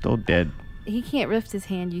Gehrig is still dead. he can't lift his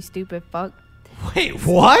hand, you stupid fuck. Wait,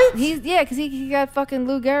 what? Because he got fucking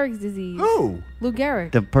Lou Gehrig's disease. Who? Lou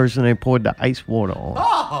Gehrig. The person they poured the ice water on.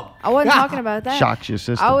 Oh, I wasn't talking about that. Shocks your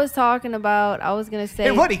system. I was talking about, I was going to say.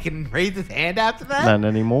 Hey, what? He can raise his hand after that? Not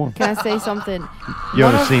anymore. Can I say something? You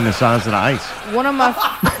One ever of- seen the size of the ice? One of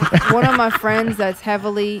my friends that's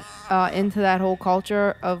heavily into that whole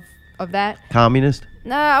culture of that. Communist?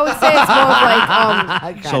 Nah, I would say it's more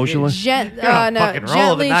of like Socialist? You're on fucking roll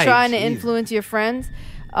gently tonight. trying to Jeez. influence your friends.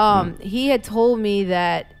 He had told me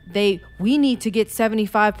that we need to get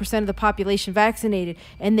 75% of the population vaccinated,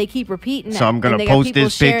 and they keep repeating that. So I'm gonna And they got post people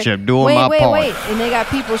this picture doing wait, my wait, part. Wait, and they got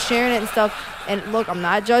people sharing it and stuff. And look, I'm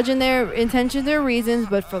not judging their intentions or reasons,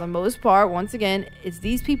 but for the most part, once again, it's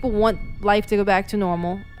these people want life to go back to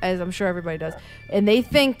normal, as I'm sure everybody does, and they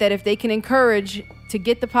think that if they can encourage to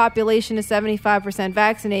get the population to 75%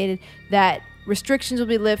 vaccinated, that restrictions will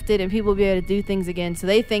be lifted and people will be able to do things again. So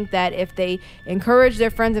they think that if they encourage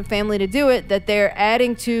their friends and family to do it, that they're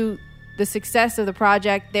adding to the success of the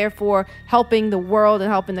project, therefore helping the world and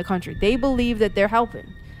helping the country. They believe that they're helping.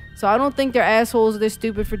 So I don't think they're assholes or they're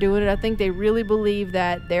stupid for doing it. I think they really believe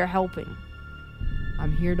that they're helping.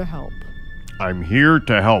 I'm here to help. I'm here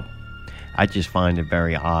to help. I just find it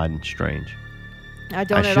very odd and strange. I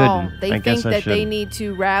don't I at all. shouldn't. They I guess think I that they shouldn't. need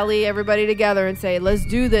to rally everybody together and say, let's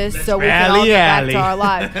do this so we can all rally, get back rally. to our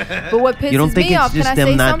lives. But what pisses You don't think me it's off, can just I them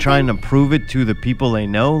say not something? trying to prove it to the people they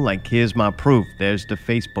know? Like, here's my proof. There's the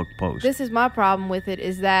Facebook post. This is my problem with it,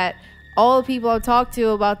 is that all the people I've talked to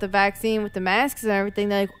about the vaccine with the masks and everything,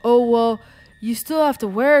 they're like, oh, well, you still have to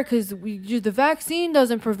wear it because the vaccine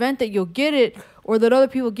doesn't prevent that you'll get it or that other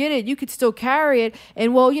people get it. You could still carry it.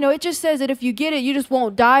 And, well, it just says that if you get it, you just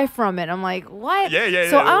won't die from it. I'm like, what?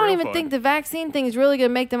 So I don't even think the vaccine thing is really going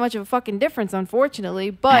to make that much of a fucking difference, unfortunately.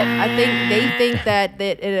 But I think they think that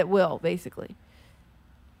it will, basically.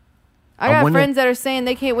 I got wonder- friends that are saying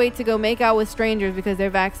they can't wait to go make out with strangers because they're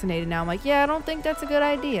vaccinated now. I'm like, yeah, I don't think that's a good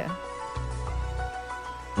idea.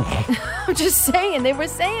 I'm just saying. They were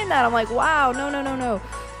saying that. I'm like, wow, no.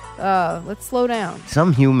 Let's slow down.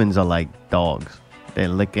 Some humans are like dogs. They're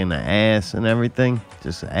licking the ass and everything.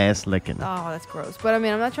 Just ass licking. Oh, that's gross. But I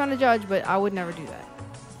mean, I'm not trying to judge, but I would never do that.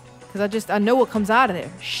 Because I know what comes out of there.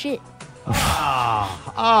 Shit.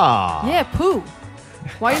 Yeah, poo.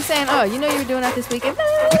 Why are you saying, oh, you know you were doing that this weekend?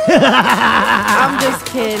 I'm just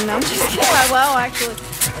kidding. Well, actually,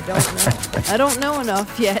 I don't know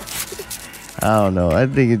enough yet. I don't know. I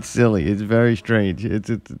think it's silly. It's very strange. It's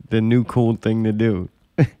the new cool thing to do.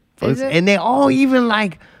 Is it? And they all even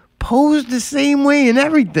like pose the same way and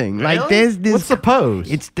everything. Like Really? there's this. What's the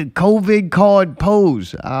pose? It's the COVID card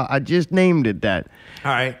pose. I just named it that.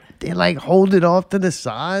 All right. They like hold it off to the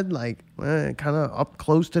side, like kind of up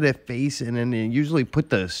close to their face, and then they usually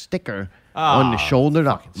put the sticker on the shoulder.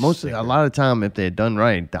 A lot of time, if they're done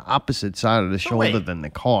right, the opposite side of the shoulder wait. than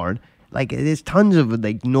the card. Like there's tons of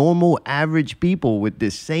like normal, average people with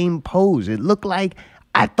this same pose. It looked like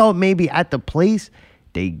I thought maybe at the place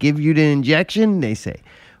they give you the injection. They say,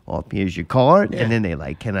 "Well, here's your card," and then they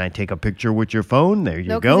like, "Can I take a picture with your phone?" There you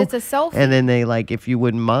No, 'cause go. it's a selfie. And then they like, if you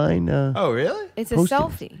wouldn't mind. Oh, really? It's a Posting.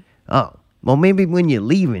 selfie. Oh, Well, maybe when you're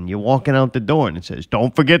leaving, you're walking out the door and it says,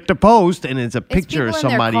 "Don't forget to post," and it's a picture of It's people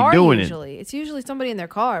in their somebody car doing usually. It's usually somebody in their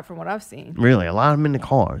car, from what I've seen. it. Really, a lot of them in the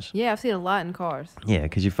cars. Yeah, I've seen a lot in cars. Yeah,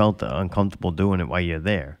 because you felt uncomfortable doing it while you're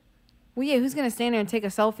there. Well, yeah, who's gonna stand there and take a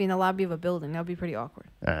selfie in the lobby of a building? That would be pretty awkward.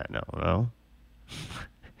 No.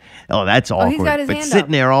 Oh, that's awkward. he's got his but hand sitting up.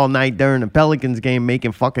 there all night during the Pelicans game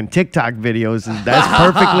making fucking TikTok videos, that's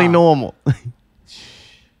perfectly normal.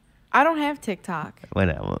 I don't have TikTok.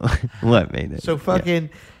 Whatever. What made it? So fucking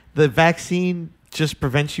the vaccine just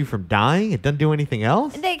prevents you from dying? It doesn't do anything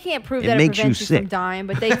else? They can't prove It that it makes you prevents you from sick. dying,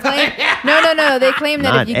 but they claim no. They claim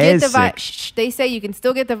that Not if you get as the sick. virus, they say you can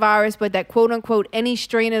still get the virus, but that quote unquote any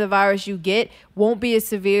strain of the virus you get won't be as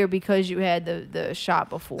severe because you had the shot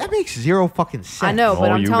before. That makes zero fucking sense. I know,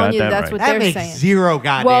 but Oh, I'm you telling got you that that's right. what That they're makes saying. zero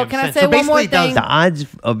goddamn Well, can I sense. say so one more basically it thing? The odds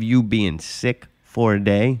of you being sick for a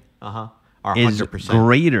day are is 100%.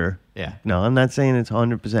 greater. Yeah. No, I'm not saying it's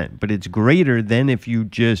 100%, but it's greater than if you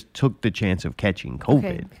just took the chance of catching COVID.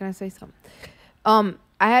 Okay, can I say something?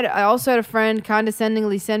 I also had a friend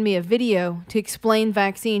condescendingly send me a video to explain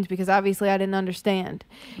vaccines because obviously I didn't understand.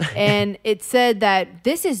 And it said that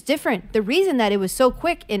this is different. The reason that it was so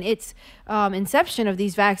quick in its inception of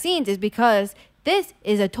these vaccines is because this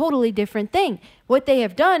is a totally different thing. What they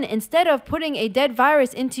have done, instead of putting a dead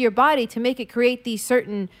virus into your body to make it create these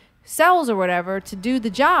certain cells or whatever to do the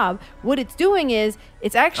job, what it's doing is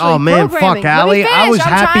it's actually Oh, man, programming. fuck, Let me Allie. I finish. was I'm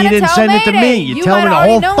happy trying you to didn't tell send it to Mayday. me. You You tell me had the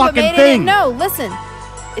already whole known, but fucking Mayday thing. didn't know. Listen,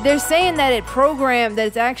 they're saying that that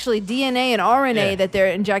it's actually DNA and RNA that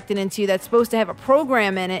they're injecting into you that's supposed to have a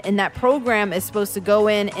program in it, and that program is supposed to go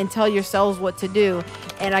in and tell your cells what to do.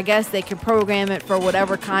 And I guess they could program it for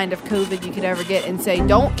whatever kind of COVID you could ever get and say,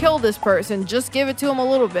 don't kill this person, just give it to them a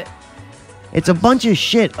little bit. It's a bunch of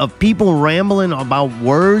shit of people rambling about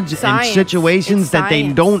words Science. and situations It's that they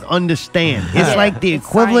science. don't understand. It's Yeah, like the it's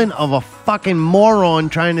equivalent science. of a fucking moron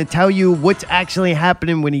trying to tell you what's actually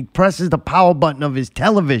happening when he presses the power button of his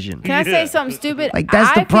television. Can I say something stupid? Like,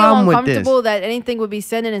 that's the problem I with feel this. uncomfortable that anything would be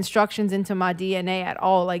sending instructions into my DNA at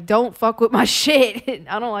all. Like, don't fuck with my shit.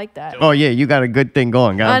 I don't like that. Oh, yeah, you got a good thing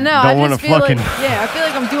going. I know. I Don't want just to feel fucking... like, I feel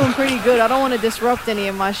like I'm doing pretty good. I don't want to disrupt any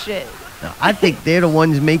of my shit. I think they're the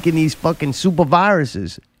ones making these fucking super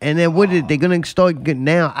viruses. And then what they're going to start getting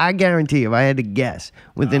now, I guarantee if I had to guess,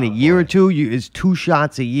 within a year or two, it's 2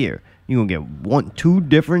 shots a year. You're going to get 2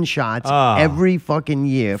 different shots every fucking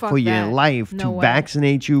year Fuck for your that. life No to way.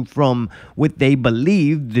 vaccinate you from what they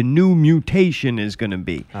believe the new mutation is going to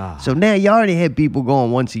be. So now you already had people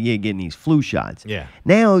going once a year getting these flu shots. Yeah.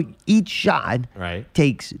 Now each shot Right.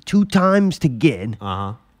 takes 2 times to get,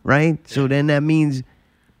 right? So then that means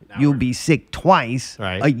you'll be sick twice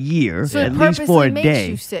Right. a year, So at it least for purposely a makes day.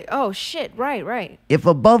 you sick. Oh, shit. Right. If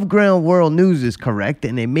Above Ground World News is correct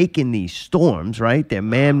and they're making these storms, right? They're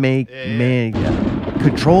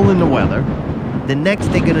controlling the weather. The next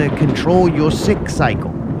they're going to control your sick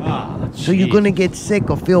cycle. So you're going to get sick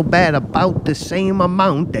or feel bad about the same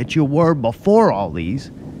amount that you were before all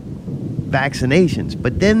these vaccinations.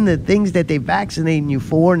 But then the things that they're vaccinating you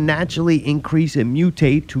for naturally increase and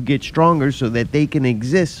mutate to get stronger so that they can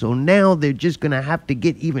exist. So now they're just going to have to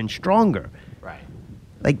get even stronger. Right.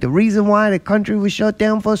 Like the reason why the country was shut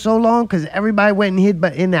down for so long, because everybody went and hid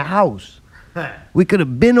in their house. We could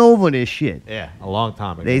have been over this shit. Yeah, a long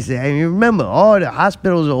time ago. They say, and you remember, all the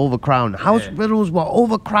hospitals are overcrowded. Hospitals were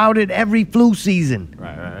overcrowded every flu season.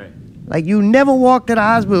 Right. Like you never walked to the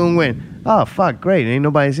hospital and went, oh, fuck, great, ain't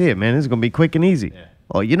nobody's here, man. This is going to be quick and easy. Yeah.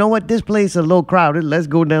 Oh, you know what? This place is a little crowded. Let's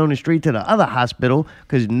go down the street to the other hospital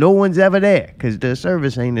because no one's ever there because the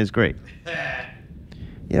service ain't as great.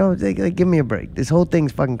 You know, give me a break. This whole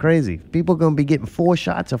thing's fucking crazy. People going to be getting 4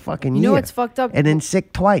 shots a fucking year. You know what's fucked up? And then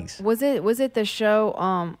sick twice. Was it the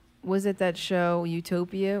show, was it that show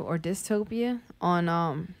Utopia or Dystopia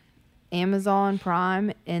on Amazon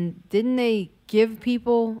Prime? And didn't they give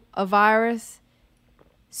people a virus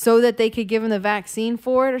so that they could give them the vaccine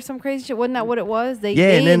for it or some crazy shit? Wasn't that what it was? They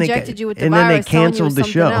and then injected you with the and then they virus, telling you canceled it the was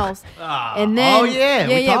show. something else. And then,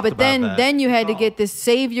 we talked but about that. then you had to get this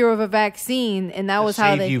savior of a vaccine, and that was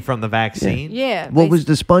how Save they. you from the vaccine. Yeah. What was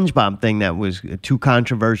the SpongeBob thing that was too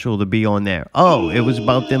controversial to be on there? Oh, it was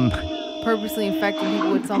about them purposely infecting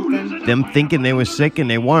people with something? them thinking they were sick and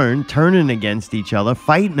they weren't, turning against each other,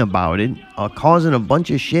 fighting about it, or causing a bunch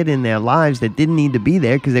of shit in their lives that didn't need to be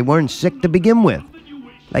there because they weren't sick to begin with.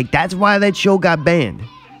 Like, that's why that show got banned.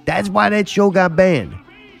 That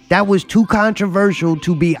was too controversial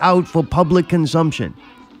to be out for public consumption.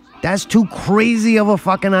 That's too crazy of a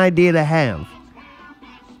fucking idea to have.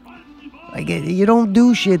 Like, you don't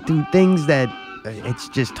do shit through things that... It's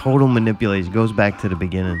just total manipulation. It goes back to the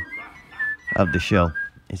beginning of the show.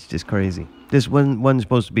 It's just crazy. This wasn't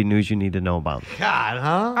supposed to be news you need to know about. God,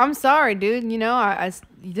 huh? I'm sorry, dude. You know,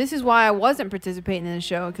 this is why I wasn't participating in the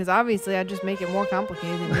show, because obviously I just make it more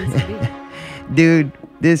complicated than it needs to be. Dude,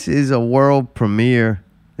 this is a world premiere.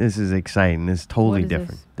 This is exciting. This is totally What is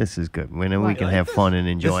different. This is good. Then we What? can have fun and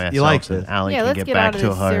enjoy ourselves. You like and this? Allie Yeah, can let's get get back out of to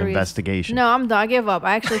this her serious. investigation. No, I'm done. I give up.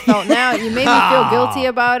 I actually felt now you made me feel guilty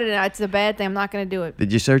about it, and it's a bad thing. I'm not going to do it.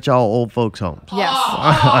 Did you search all old folks' homes? Yes. All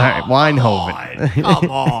right, Weinhoven. Come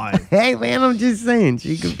on. Hey, man, I'm just saying.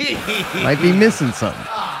 She might be missing something.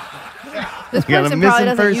 This You got a person missing probably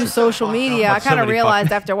doesn't person. use social media. I kind of Somebody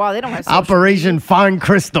realized after a while they don't have social Operation Find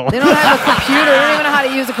Crystal. They don't have a computer. They don't even know how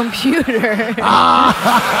to use a computer.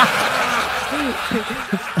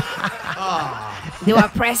 Do I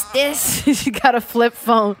press this? She got a flip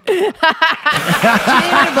phone.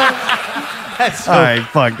 That's so All right,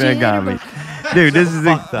 fuck, that got me. Dude, this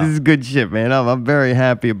is good shit, man. I'm very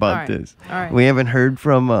happy about All right, this. all right. We haven't heard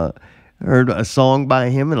a song by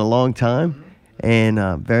him in a long time, and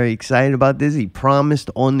very excited about this. He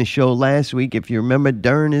promised on the show last week, if you remember,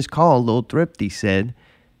 during his call, Lil Thrifty said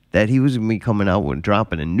that he was going to be coming out with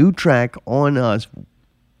dropping a new track on us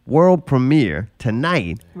world premiere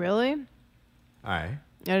tonight, Really? All right.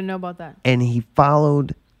 I didn't know about that. and he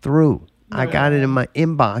followed through. I got it in my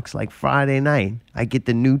inbox like Friday night. I get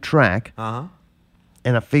the new track. Uh-huh.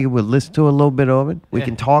 And I figured we'll listen to a little bit of it. We Yeah.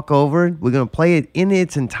 can talk over it. We're going to play it in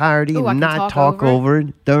its entirety Ooh, I and can not talk talk over over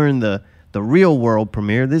it during the real world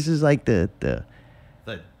premiere. This is like the The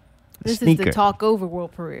This sneaker. is the talk over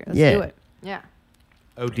world premiere. Let's Yeah. do it. Yeah.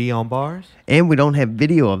 OD on bars? And we don't have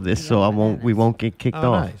video of this, so we won't get kicked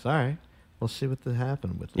Oh, off. nice. All right. We'll see what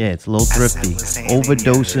happened with Yeah, it's a little thrifty.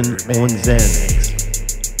 Overdosing on Xanax.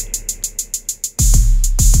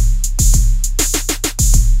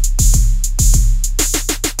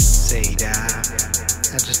 Say, Dad,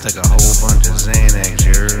 I just took a whole bunch of Xanax,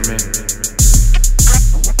 you heard me?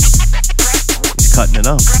 He's cutting it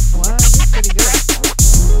up. What? That's pretty good.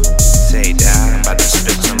 Say, Dad, I'm about to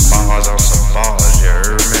spit some bars on some bars, you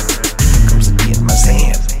heard me? Comes to get my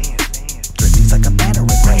Xan. Thrifty's like a battering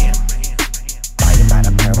ram. Buy it by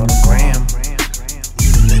the parallelogram.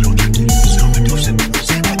 Get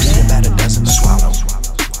about a dozen to swallow.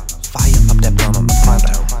 Fire up that blunt on the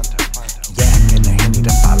pronto. Yak and the handy to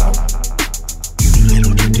follow.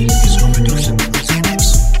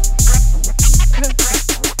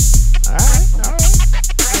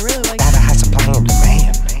 I really like Got a high supply and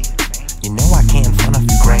demand. You know I can't front a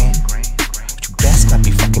few grand. But you best not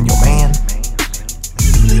be fucking your man.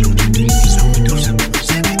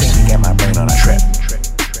 Daddy got my brain on a trip.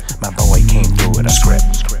 My boy came through with a script.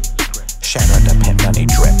 Shout out to Pimp Money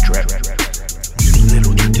Drip Drip.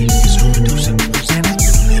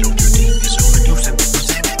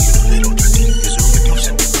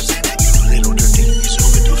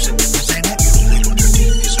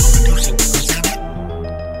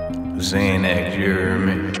 Xanax, you hear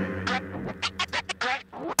me?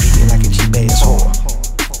 Eating like a cheap ass whore.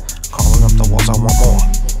 Calling up the walls, I want more.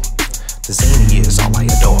 The zany is all I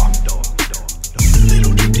adore. Really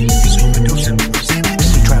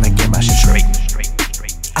trying to get my shit straight.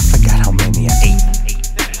 I forgot how many I ate.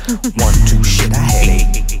 1, 2, shit, I had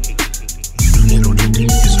 8.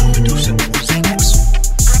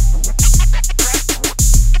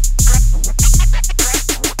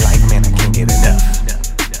 Like, man, I can't get enough.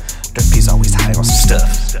 Thrifty's always high on some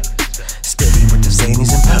stuff. Steady with the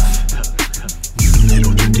zanies and puff.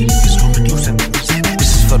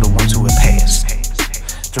 This is for the ones who have passed.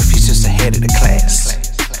 Thrifty's just ahead of the class.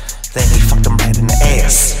 Then he fucked them right in the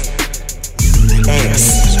ass.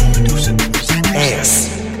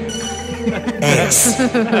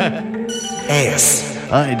 Ass.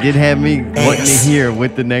 It did have me wanting to hear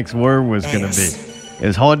what the next word was going to be. It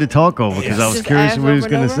was hard to talk over because I was Just curious ass what he was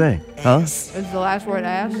over and going to say. Huh? Is the last word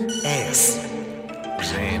ass? Ass.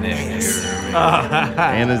 Anna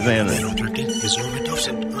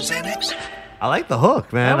Xanax. I like the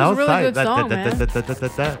hook, man. That was a really tight. good song, man.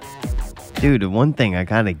 That. Dude, the one thing I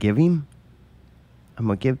got to give him, I'm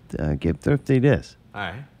going to give Thrifty this. All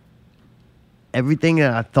right. Everything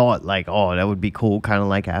that I thought, like, oh, that would be cool, kind of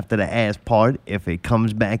like after the ass part, if it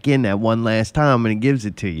comes back in that one last time and it gives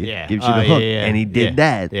it to you, Yeah. gives you Oh, the yeah, hook, yeah, and he did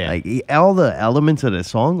yeah, that. yeah. Like, all the elements of the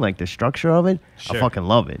song, like the structure of it, Sure. I fucking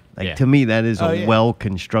love it. Like, Yeah. to me, that is Oh, a yeah.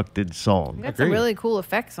 well-constructed song. Got some Agreed. really cool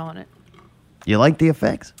effects on it. You like the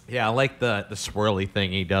effects? Yeah, I like the swirly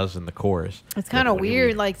thing he does in the chorus. It's kind of When he-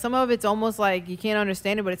 weird. Like some of it's almost like you can't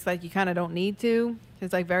understand it, but it's like you kind of don't need to.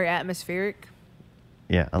 It's like very atmospheric.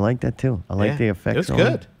 Yeah, I like that too. I like Yeah, the effects. it was on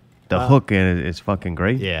good. The hook in it is fucking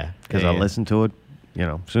great. Yeah, because yeah, I yeah. listened to it you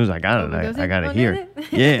know, as soon as I got it, Overdose I got to on hear it?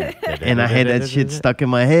 it. Yeah. And I had that shit stuck in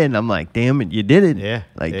my head. And I'm like, damn it, you did it. Yeah.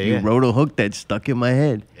 Like, Yeah, you yeah. wrote a hook that stuck in my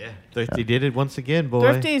head. Yeah. Thrifty did it once again, boy.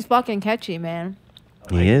 Thrifty's fucking catchy, man.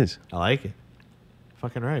 He is. I like it.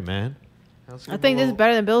 Fucking right, man. I think this is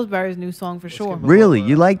better than Pillsbury's new song for sure. give him Really?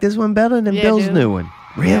 You like this one better than Yeah, Bill's dude. new one?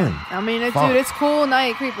 Really? I mean, Fuck. dude, it's cool.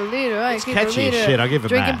 Night creeper leader, night It's creeper catchy as leader. shit, I'll give it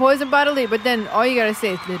Drinking that. poison by the lead, but then all you gotta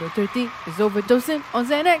say is Little Thrifty is overdosing on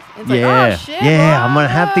Xanax. It's like, Yeah. oh shit, Yeah, bro. I'm going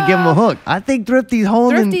to have to give him a hook. I think Thrifty's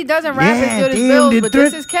holding. Thrifty doesn't rap as good as damn, Bill's, did but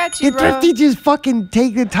this is catchy, Did bro. Thrifty just fucking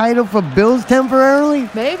take the title for Bill's temporarily?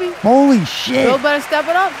 Maybe. Holy shit. Bill better step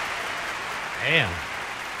it up. Damn.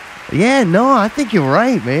 Yeah, no, I think you're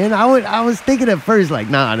right, man. I was thinking at first, like,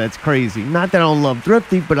 nah, that's crazy. Not that I don't love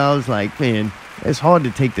Thrifty, but I was like, man, it's hard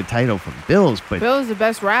to take the title from Bill's. But Bill's the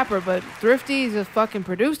best rapper, but Thrifty's a fucking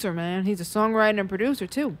producer, man. He's a songwriter and producer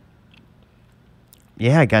too.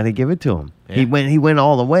 yeah, I got to give it to him. Yeah. He went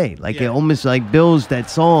all the way. Like, it Yeah. almost like Bill's that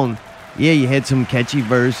song. Yeah, you had some catchy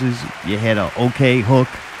verses. You had a okay hook,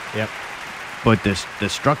 Yep. but the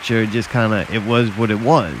structure just kind of, it was what it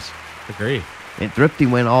was. Agree. And Thrifty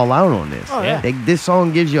went all out on this. Oh, yeah. This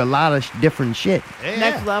song gives you a lot of different shit. Yeah.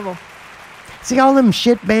 Next level. See all them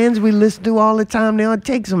shit bands we listen to all the time now?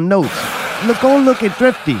 Take some notes. Go look at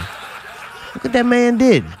Thrifty. Look what that man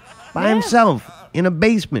did by Yeah. himself in a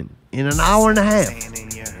basement in an hour and a half.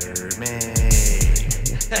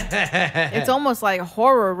 It's almost like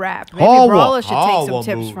horror rap. Maybe Horror. Brawler should take some Horror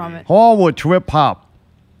tips movie. from it. Horror trip hop.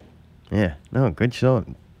 Yeah, no, good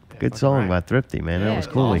song. Good fucking song right. by Thrifty, man. That Yeah, was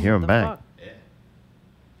it's cool to awesome. hear him The back. fuck?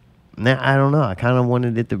 Now, I don't know. I kind of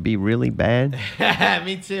wanted it to be really bad.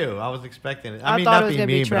 Me too. I was expecting it. I mean, thought not it was being gonna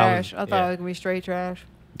be mean, but I was. trash. I thought it was gonna be straight trash.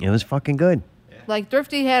 It was fucking good. Like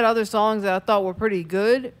Thrifty had other songs that I thought were pretty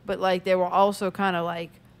good, but like they were also kind of like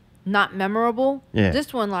not memorable. Yeah.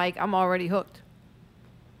 This one, like I'm already hooked.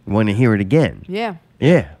 Want to hear it again? Yeah.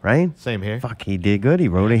 Yeah, right? Same here. Fuck, he did good. He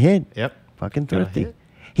wrote a hit. Yep. Fucking Got a Thrifty. hit.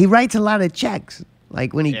 He writes a lot of checks.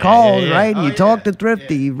 Like when he Yeah, calls, yeah, yeah. right? Oh, You talk yeah, to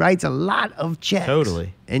Thrifty, yeah. he writes a lot of checks.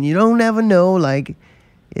 Totally. And you don't ever know, like,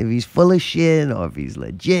 if he's full of shit or if he's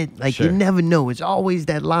legit. Like, you Sure. never know. It's always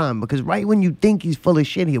that line because right when you think he's full of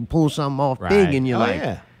shit, he'll pull something off big Right. and you're Oh, like,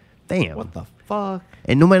 yeah. damn. What the fuck?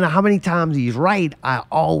 And no matter how many times he's right, I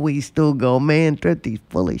always still go, man, Thrifty's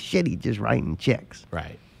full of shit. He's just writing checks.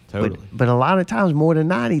 Right. Totally. But a lot of times, more than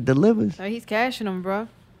not, he delivers. So he's cashing them, bro.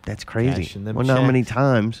 That's crazy. Cashing them Wonder how many checks.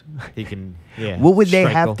 times. He can. Yeah. What would they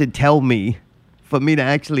strike have to tell me for me to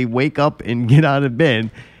actually wake up and get out of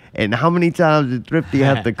bed? And how many times did Thrifty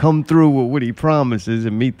have to come through with what he promises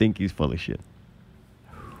and me think he's full of shit?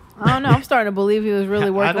 I don't know. I'm starting to believe he was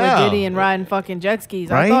really working with know. Diddy and riding fucking jet skis.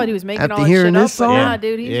 Right? I thought he was making After all this hearing shit this up, song? but nah,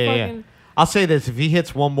 dude, he's fucking. I'll say this: if he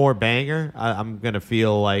hits one more banger, I'm gonna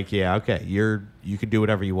feel like, yeah, okay, you can do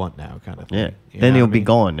whatever you want now, kind of thing. Yeah. You Then know he'll what I be mean?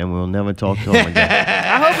 gone and we'll never talk to him again.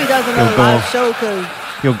 I hope he does another He'll go- live show because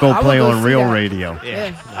He'll go I would play go on see real that. radio.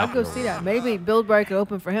 yeah, I'd go see that. Maybe Pillsbury could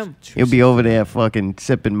open for him. He'll be over there fucking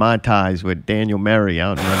sipping Mai Tais with Daniel Murray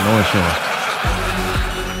out in the North Shore.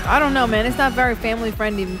 I don't know, man. It's not very family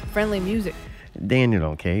friendly music. Daniel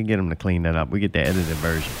don't care. You get him to clean that up. We get the edited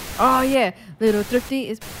version. Oh yeah, Little Thrifty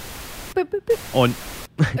is. On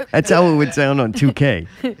That's how it would sound on 2K.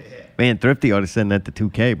 Man, Thrifty ought to send that to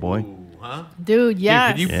 2K, boy. Ooh, huh? Dude,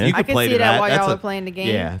 yes. Dude, Yeah. you I could can play see to that while That's y'all a- were playing the game.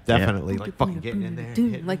 Yeah, definitely. Like fucking getting in there.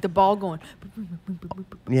 Dude, like the ball going.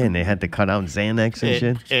 Yeah, and they had to cut out Xanax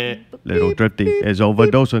and shit. Eh. Little Thrifty is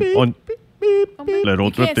overdosing on Little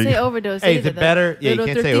You can't Thrifty. say overdose. Hey, either, is it though. better? Yeah, you Little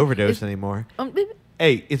can't say Thrifty overdose is- anymore.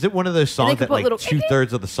 Hey, is it one of those they songs could that put like little-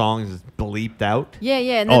 2/3 of the songs is bleeped out? Yeah,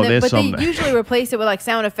 yeah. And Oh, then there's but they some- usually replace it with like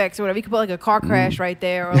sound effects or whatever. You could put like a car crash right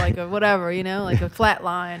there or like a whatever, you know, like a flat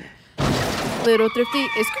line. Little Thrifty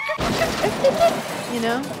is, you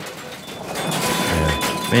know.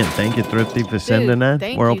 Man, thank you, Thrifty, for sending Dude, that.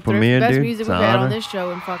 thank World you, premiere, Best dude. music It's we've an had on honor. this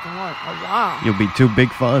show in fucking what? A while. You'll be too big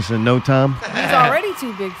for us in no time. He's already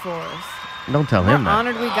too big for us. Don't tell We're him that.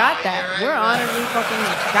 honored we got that. We're honored we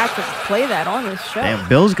fucking got to play that on this show. Damn,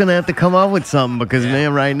 Bill's gonna have to come up with something because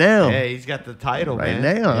man, right now, Yeah, he's got the title, right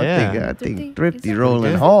man. now, yeah. I think Thrifty Thrifty's is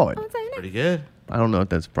rolling good. hard. Pretty good. I don't know if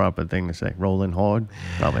that's the proper thing to say. Rolling hard?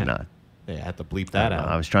 Probably not. Yeah, I have to bleep that out.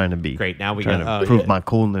 I was trying to be Great, now we trying got- to oh, prove yeah. my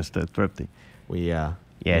coolness to Thrifty. We Yeah,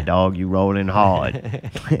 dog, you rolling hard.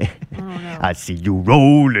 know. I see you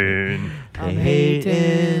rolling. I'm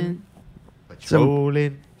hating. Some-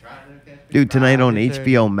 rolling. Dude, tonight on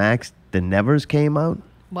HBO Max, The Nevers came out.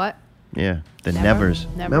 What? Yeah, The Never? Nevers.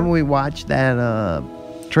 Never? Remember we watched that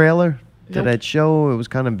trailer to Nope. that show? It was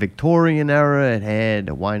kind of Victorian era. It had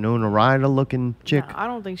a Winona Ryder looking chick. No, I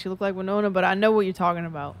don't think she looked like Winona, but I know what you're talking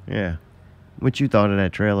about. Yeah. What you thought of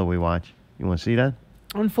that trailer we watched? You want to see that?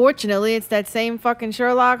 Unfortunately, it's that same fucking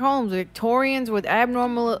Sherlock Holmes. Victorians with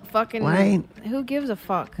abnormal fucking... Right. Who gives a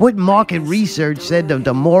fuck? What market research said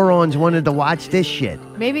the morons wanted to watch this shit?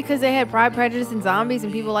 Maybe because they had Pride, Prejudice, and Zombies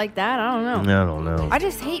and people like that. I don't know. I don't know. I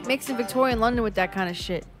just hate mixing Victorian London with that kind of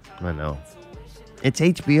shit. I know. It's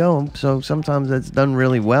HBO, so sometimes that's done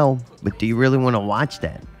really well. But do you really want to watch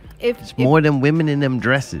that? It's more than women in them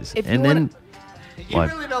dresses. If And you then... You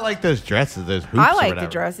really don't like those dresses, those hoops I or like whatever.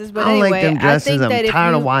 the dresses, but I don't anyway, like them dresses. I think that I'm if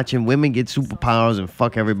tired you, of watching women get superpowers and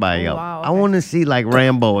fuck everybody Oh, up. wow, I okay. want to see like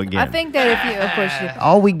Rambo again. I think that if you, of course, you,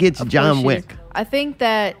 all we get's of course John you- Wick. I think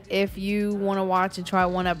that if you want to watch and try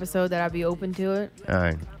one episode, that I'd be open to it. All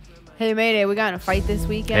right. Hey Mayday, we got in a fight this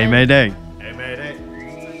weekend. Hey, Mayday. Hey,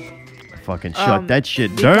 Mayday. Fucking shut that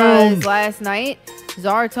shit because down. last night,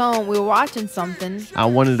 Zartone, we were watching something. I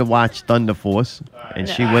wanted to watch Thunder Force, and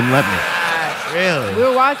she wouldn't let me. Really? We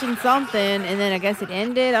were watching something, and then I guess it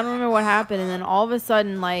ended. I don't remember what happened. And then all of a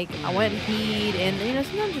sudden, like, I went and peed, and, you know,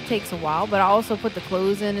 sometimes it takes a while, but I also put the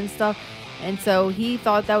clothes in and stuff. And so he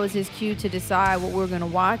thought that was his cue to decide what we were going to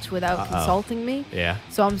watch without consulting me. Yeah.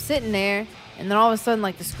 So I'm sitting there, and then all of a sudden,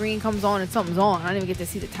 like, the screen comes on and something's on. I didn't even get to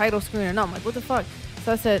see the title screen or nothing. I'm like, what the fuck?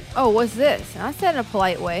 So I said, oh, what's this? And I said in a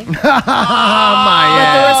polite way. But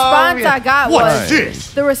the response I got What's was,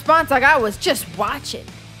 this? the response I got was, just watch it.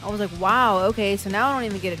 I was like, wow, okay, so now I don't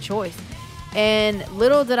even get a choice. And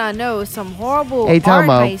little did I know, some horrible Hey, time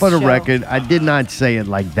art out. heist For the show. record, I did not say it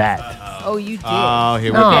like that. Oh, you did. Oh,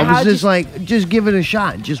 here we No, go. I was how'd just you- like, just give it a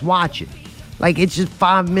shot. Just watch it. Like, it's just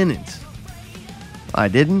 5 minutes. I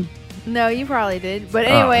didn't? No, you probably did. But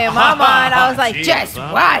anyway, in my mind, I was like, Jeez, just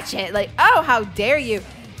huh? watch it. Like, oh, how dare you?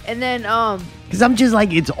 And then, Because I'm just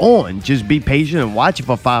like, it's on. Just be patient and watch it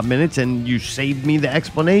for 5 minutes, and you saved me the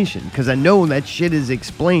explanation. Because I know that shit is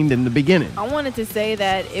explained in the beginning. I wanted to say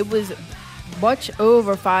that it was much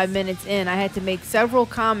over 5 minutes in. I had to make several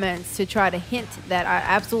comments to try to hint that I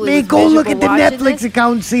absolutely Man, was go look miserable at the watching Netflix this.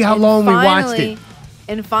 account and see how And long we watched finally- it.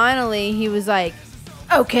 And finally, he was like,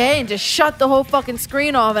 okay, and just shut the whole fucking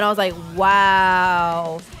screen off. And I was like,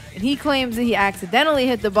 wow. And he claims that he accidentally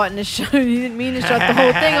hit the button to shut it. He didn't mean to shut the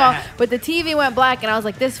whole thing off. But the TV went black, and I was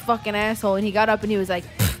like, this fucking asshole. And he got up and he was like,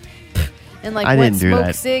 and like I went didn't do smoke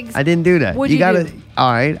that. cigs. I didn't do that. What'd you gotta. do?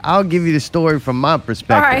 All right, I'll give you the story from my All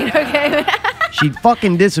perspective. right, okay. She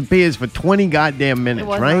fucking disappears for 20 goddamn minutes,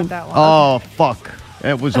 was right? not that long. Oh, fuck.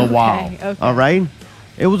 It was a while. okay. All right?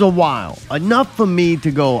 It was a while. Enough for me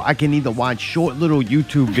to go, I can either watch short little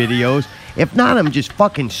YouTube videos. If not, I'm just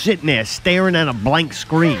fucking sitting there staring at a blank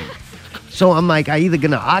screen. So I'm like, I either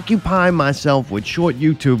gonna occupy myself with short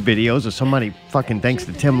YouTube videos or somebody fucking, thanks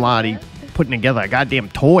to Tim Lottie, putting together a goddamn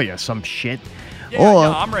toy or some shit. or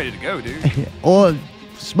I'm ready to go, dude. or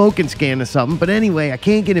smoking scan or something. But anyway, I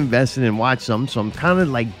can't get invested and watch something, so I'm kind of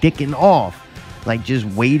like dicking off, like just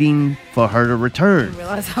waiting for her to return. Didn't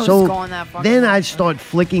realize I was so going that fucking then long. I start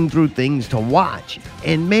flicking through things to watch,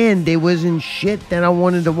 and man, there wasn't shit that I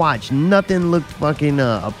wanted to watch. Nothing looked fucking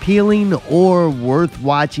appealing or worth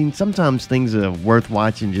watching. Sometimes things are worth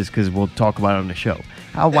watching just because we'll talk about it on the show.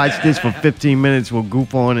 I'll watch this for 15 minutes, we'll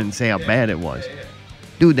goof on it and say how bad it was.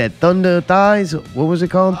 Dude, that Thunder Thighs, what was it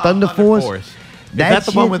called? Thunder Force? Is that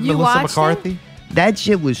the one with You Melissa watched it? McCarthy? That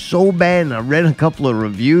shit was so bad, and I read a couple of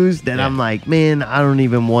reviews that Yeah. I'm like, man, I don't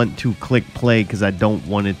even want to click play because I don't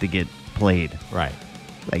want it to get played. Right.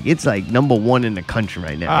 Like, it's like #1 in the country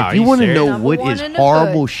right now. Oh, if you are you want to serious? know what #1 is in the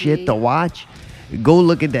horrible country. shit to watch, go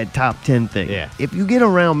look at that top 10 thing. Yeah. If you get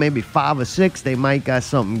around maybe 5 or 6, they might got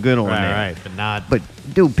something good on there. Right, but not. But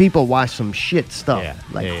dude, people watch some shit stuff, Yeah,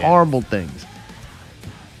 like yeah, yeah. horrible things.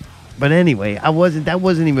 But anyway, that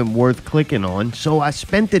wasn't even worth clicking on. So I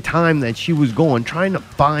spent the time that she was going trying to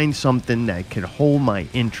find something that could hold my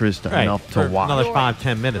interest right, enough for to watch. another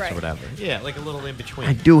 5-10 minutes Right. or whatever. Yeah, like a little in I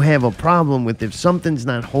between. do have a problem with if something's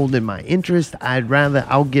not holding my interest,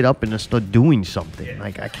 I'll get up and start doing something.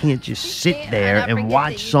 Like I can't just sit can't there not and forget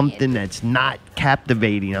watch that you something that's not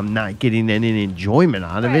captivating. I'm not getting any enjoyment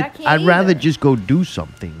out of Right, it. I can't I'd rather either. just go do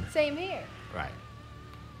something. Same here. Right.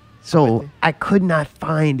 So I could not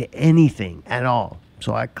find anything at all.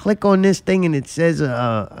 So I click on this thing and it says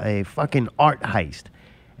a fucking art heist.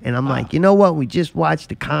 And I'm like, you know what? We just watched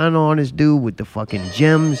the con artist dude with the fucking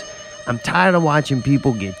gems. I'm tired of watching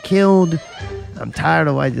people get killed. I'm tired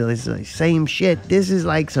of watching this like, same shit. This is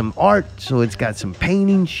like some art, so it's got some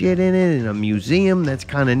painting shit in it and a museum that's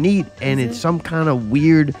kind of neat. And it's some kind of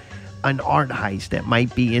weird, an art heist that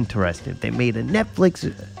might be interesting. If they made a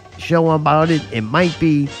Netflix show about it, it might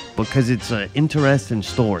be because it's an interesting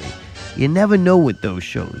story. You never know with those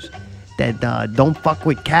shows. Don't Fuck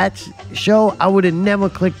With Cats show, I would have never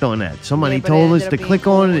clicked on that. Somebody Yeah, but told it us ended to up being click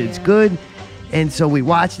on it. cool, It's yeah. good. And so we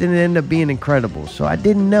watched it and it ended up being incredible. So I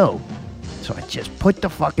didn't know. So I just put the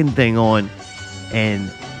fucking thing on,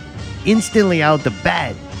 and instantly out the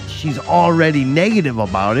bat, she's already negative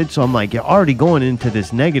about it. So I'm like, you're already going into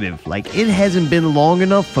this negative. Like, it hasn't been long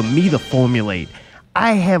enough for me to formulate.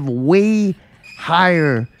 I have way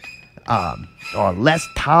higher or less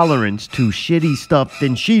tolerance to shitty stuff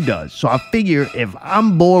than she does. So I figure if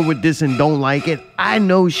I'm bored with this and don't like it, I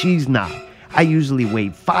know she's not. I usually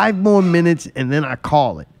wait 5 more minutes and then I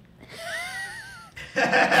call it.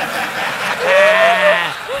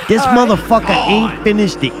 This motherfucker ain't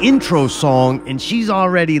finished the intro song and she's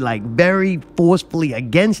already like very forcefully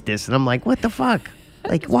against this. And I'm like, what the fuck?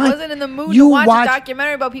 Like, I what? wasn't in the mood You to watch watch- a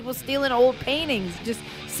documentary about people stealing old paintings. Just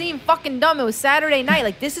seemed fucking dumb. It was Saturday night.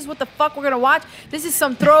 Like, this is what the fuck we're gonna watch? This is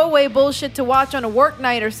some throwaway bullshit to watch on a work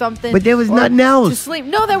night or something. But there was or nothing to else. sleep.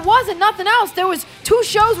 No, there wasn't nothing else. There was 2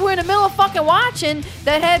 shows we're in the middle of fucking watching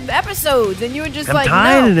that had episodes, and you were just I'm like,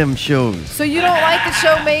 tired no. of them shows. So you don't like the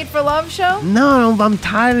show Made for Love show? No, I'm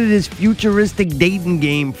tired of this futuristic dating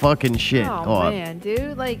game fucking shit. Oh man,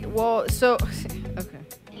 dude. Like, well, so okay.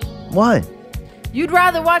 What? You'd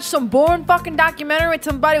rather watch some boring fucking documentary with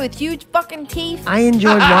somebody with huge fucking teeth? I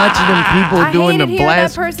enjoyed watching them people I doing hated the hearing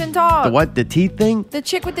blast. that person talk. The what? The teeth thing? The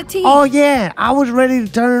chick with the teeth. Oh yeah, I was ready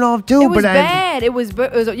to turn it off too, It was but bad. It was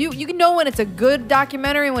you can know when it's a good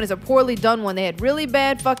documentary and when it's a poorly done one. They had really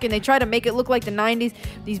bad fucking. They tried to make it look like the '90s.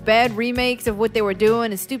 These bad remakes of what they were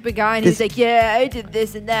doing. A stupid guy, and he was This- like, "Yeah, I did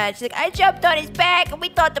this and that." She's like, "I jumped on his back, and we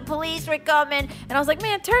thought the police were coming." And I was like,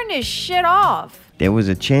 "Man, turn this shit off." there was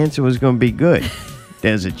a chance it was gonna be good.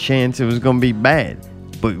 There's a chance it was gonna be bad.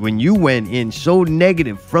 But when you went in so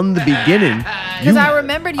negative from the beginning, Because I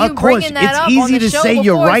remembered you of course, bringing that it's up easy on the to show say before,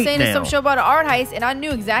 you're right saying it's now. some show about an art heist, and I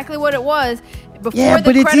knew exactly what it was. Before Yeah, the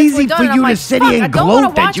but it's credits were easy done, for and I'm you to like, sit fuck, here and I don't wanna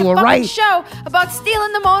gloat that watch you a were fucking right. show about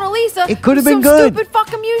stealing the Mona Lisa. It could have from been good. Some stupid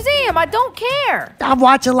fucking museum. I don't care. I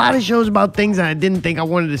watch a lot of shows about things that I didn't think I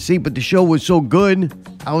wanted to see, but the show was so good.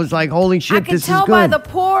 I was like, holy shit, I could this is tell good. by the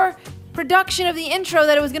poor production of the intro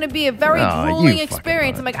that it was going to be a very Oh, you grueling fucking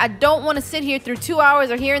experience. lied. I'm like, I don't want to sit here through 2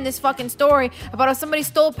 hours or hearing this fucking story about how somebody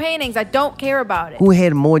stole paintings. I don't care about it. Who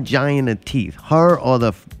had more giant of teeth, her or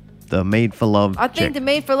the Made for Love I chick? think the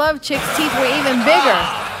Made for Love chick's teeth were even bigger.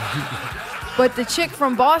 But the chick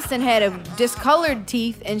from Boston had a discolored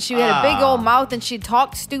teeth, and she had a big old mouth, and she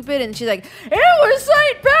talked stupid, and she's like, "It was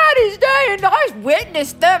St. Patty's Day, and I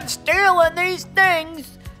witnessed them stealing these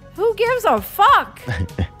things." Who gives a fuck?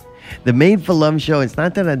 The Made for Love show, it's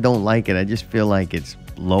not that I don't like it. I just feel like it's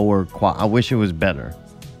lower quality. I wish it was better.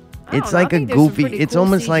 I It's don't know. I like a think there's some goofy, pretty it's cool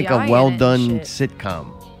almost like CGI a in well it and done shit. sitcom.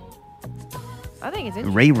 I think it's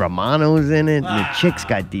interesting. Ray Romano's in it, and the chick's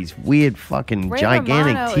got these weird fucking Ray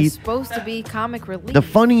gigantic Romano is teeth. supposed to be comic relief. The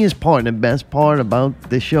funniest part and the best part about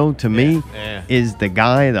the show to me yeah. is the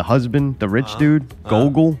guy, the husband, the rich dude,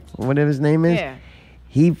 Gogol, or whatever his name is. Yeah.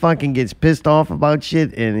 He fucking gets pissed off about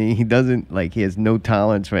shit, and he doesn't, like, he has no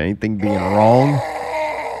tolerance for anything being wrong.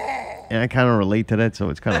 And I kind of relate to that, so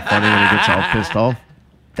it's kind of funny when he gets all pissed off.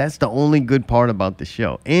 That's the only good part about the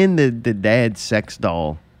show. And the dad's sex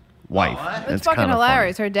doll wife. It's That's fucking kinda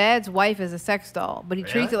hilarious. Her dad's wife is a sex doll, but he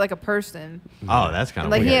treats it like a person. Oh, that's kind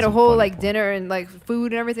of Like, he weird. had a some whole, funny like, part. dinner and, like,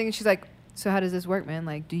 food and everything, and she's like, "So how does this work, man?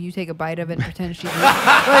 Like, do you take a bite of it and pretend she's..."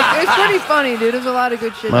 Like, it's pretty funny, dude. There's a lot of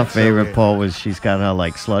good shit. My in it. favorite part was she's got her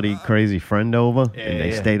like slutty crazy friend over, and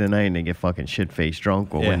they yeah. stay the night and they get fucking shit faced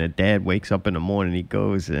drunk. Or when Yeah. the dad wakes up in the morning, he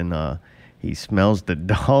goes and he smells the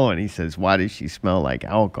doll and he says, "Why does she smell like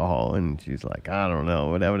alcohol?" And she's like, "I don't know,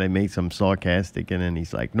 whatever." They make some sarcastic, and then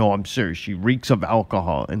he's like, "No, I'm serious. She reeks of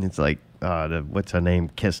alcohol." And it's like, what's her name?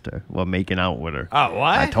 Kissed her while making out with her. Oh,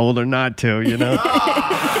 what? I told her not to, you know.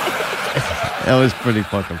 That was pretty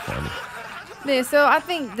fucking funny. Yeah, so I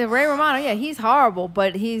think the Ray Romano, yeah, he's horrible,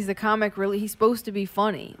 but he's the comic really. He's supposed to be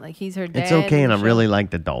funny. Like, he's her dad. It's okay, in and the I show. really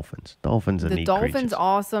like the dolphins. Dolphins are The neat dolphin's creatures.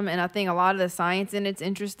 awesome, and I think a lot of the science in it's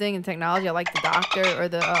interesting and technology. I like the doctor or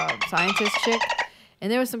the scientist chick,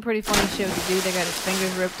 and there was some pretty funny shit with the dude that got his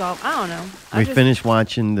fingers ripped off. I don't know. We finished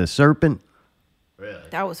watching The Serpent.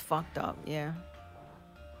 That was fucked up. Yeah.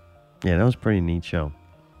 Yeah, that was a pretty neat show.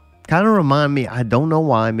 Kind of remind me, I don't know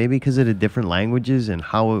why, maybe because of the different languages and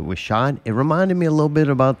how it was shot. It reminded me a little bit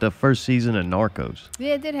about the first season of Narcos,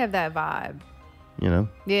 Yeah, it did have that vibe. you know?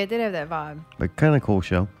 Yeah, it did have that vibe. But kind of cool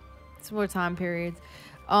show. Similar time periods.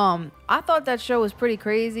 I thought that show was pretty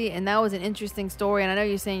crazy, and that was an interesting story. And I know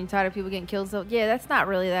you're saying you're tired of people getting killed. So yeah, that's not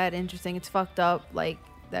really that interesting. It's fucked up, like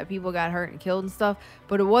that people got hurt and killed and stuff.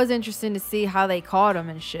 But it was interesting to see how they caught them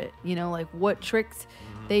and shit. You know, like what tricks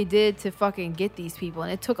they did to fucking get these people,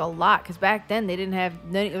 and it took a lot because back then they didn't have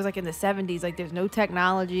none. It was like in the 70s, like there's no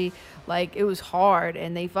technology, like it was hard,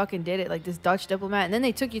 and they fucking did it. Like this Dutch diplomat, and then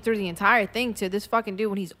they took you through the entire thing to this fucking dude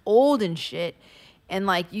when he's old and shit, and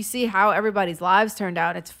like you see how everybody's lives turned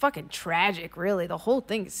out. It's fucking tragic, really. The whole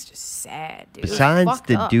thing is just sad, dude. Besides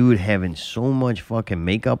the dude having so much fucking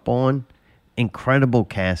makeup on, incredible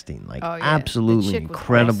casting, like Oh, yeah. The absolutely chick was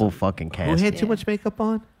incredible awesome. fucking Who casting. had too much makeup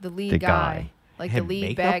on? The lead The guy. guy. Like Had the lead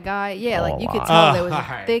makeup? bad guy. Yeah, Oh, like you could wow. tell there was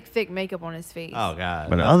alright. thick makeup on his face. Oh god.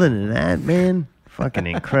 But other than that, man, fucking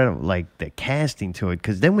incredible. Like the casting to it,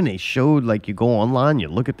 because then when they showed, like you go online, you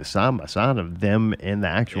look at the side by side of them and the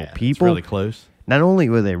actual yeah, people. It's really close. Not only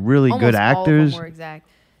were they really Almost good all of actors them were exact.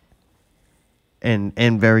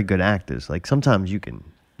 and very good actors, like sometimes you can,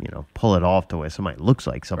 you know, pull it off to where somebody looks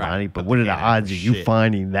like somebody, Right, but but what are they the can't act odds for of you shit.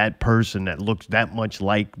 finding that person that looks that much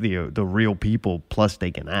like the real people plus they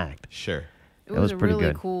can act? Sure. It That was was a pretty really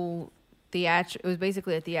good. cool it was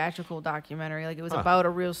basically a theatrical documentary. Like it was Huh. about a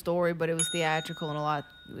real story, but it was theatrical and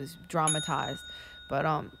it was dramatized. But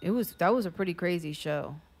that was a pretty crazy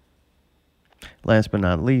show. Last but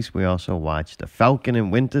not least, we also watched the Falcon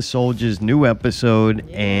and Winter Soldier's new episode,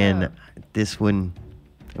 Yeah. and this one,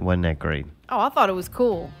 it wasn't that great. Oh, I thought it was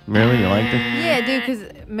cool. Really, you liked it? Yeah, dude,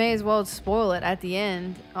 because may as well spoil it at the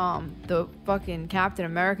end. The fucking Captain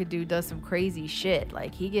America dude does some crazy shit.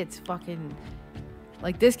 Like, he gets fucking...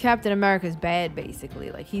 Like, this Captain America's bad, basically.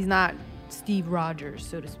 Like, he's not Steve Rogers,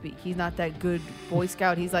 so to speak. He's not that good Boy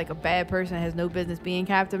Scout. He's like a bad person that has no business being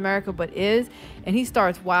Captain America, but is. And he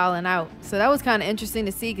starts wilding out. So that was kind of interesting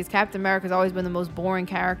to see, because Captain America's always been the most boring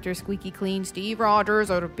character, squeaky clean. Steve Rogers,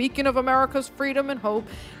 or the beacon of America's freedom and hope.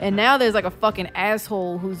 And now there's like a fucking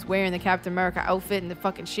asshole who's wearing the Captain America outfit and the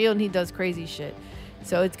fucking shield, and he does crazy shit.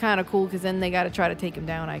 So it's kind of cool, because then they got to try to take him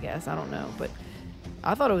down, I guess. I don't know. But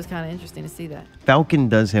I thought it was kind of interesting to see that. Falcon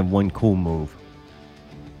does have one cool move.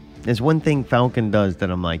 There's one thing Falcon does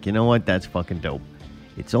that I'm like, you know what? That's fucking dope.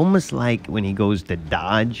 It's almost like when he goes to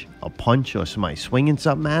dodge a punch or somebody swinging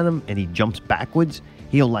something at him and he jumps backwards,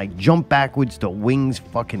 he'll like jump backwards, the wings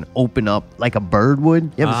fucking open up like a bird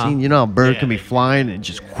would. You ever seen, you know how a bird can be flying and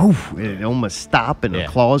just whoof, and it almost stop and the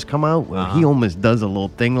claws come out? Well, he almost does a little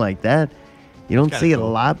thing like that. You don't see it a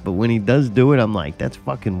lot, but when he does do it, I'm like, that's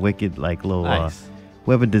fucking wicked. Like little, Nice.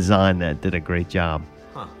 whoever designed that did a great job.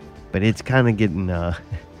 Huh. But it's kind of getting,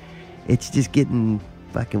 it's just getting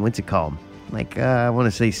fucking, what's it called? Like, I want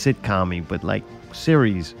to say sitcom-y, but like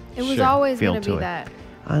series. It was Sure. always Feel going to to be it. that.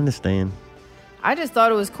 I understand. I just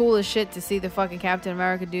thought it was cool as shit to see the fucking Captain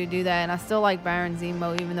America dude do that. And I still like Baron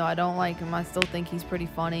Zemo, even though I don't like him. I still think he's pretty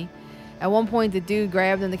funny. At one point, the dude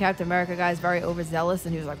grabbed him. The Captain America guy is very overzealous,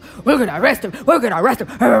 and he was like, "We're gonna arrest him. We're gonna arrest him."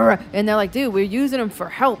 And they're like, "Dude, we're using him for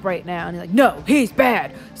help right now." And he's like, "No, he's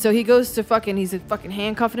bad." So he goes to he's fucking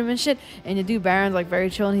handcuffing him and shit. And the dude Baron's like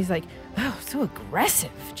very chill, and he's like, "Oh, so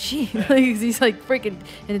aggressive." Gee, like, he's like freaking,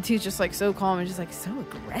 and the dude's just like so calm and just like so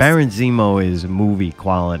aggressive. Baron Zemo is movie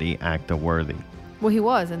quality actor worthy. Well, he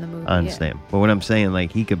was in the movie. I understand. But what I'm saying,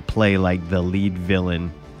 like, he could play like the lead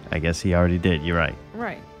villain. I guess he already did. You're right. Yeah.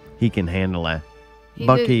 Right. He can handle that. He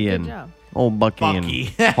Bucky did a good and job. old Bucky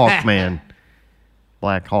Bucky. and Hawkman,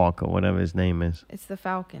 Black Hawk or whatever his name is. It's the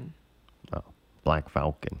Falcon. Oh, Black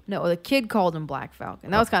Falcon. No, the kid called him Black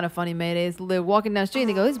Falcon. That was kind of funny, Mayday. They're walking down the street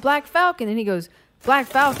and they go, "It's Black Falcon." And he goes, "Black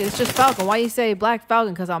Falcon? It's just Falcon. Why you say Black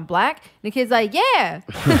Falcon? Because I'm black?" And the kid's like, "Yeah."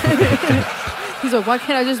 He's like, "Why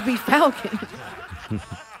can't I just be Falcon?"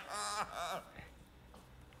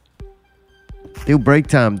 Do break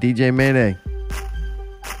time, DJ Mayday.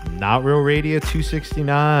 Not Real Radio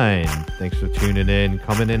 269. Thanks for tuning in.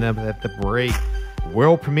 Coming in up at the break.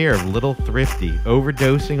 World premiere of Little Thrifty,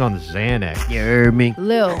 overdosing on Xanax. You heard me.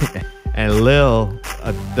 Lil. And Lil,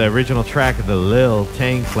 the original track of the Lil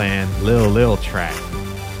Tang Clan, Lil track.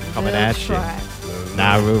 Coming Lil at track. you.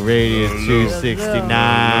 Not Real Radio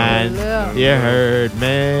 269. Lil. You heard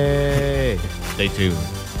me. Stay tuned.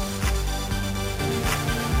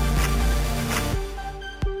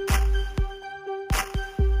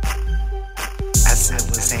 I said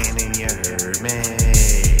what's happening, you heard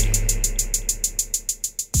me.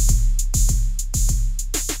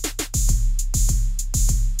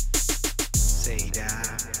 Say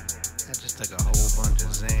that, I just took a whole bunch of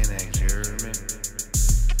Xanax, you heard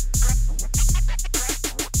me.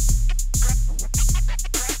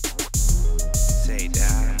 Say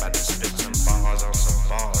that, I'm about to spit some bars on some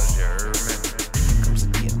bars, you heard me. Comes to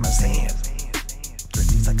get my Xan.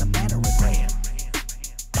 Thrifty's like a battering ram.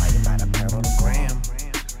 By the parallelogram.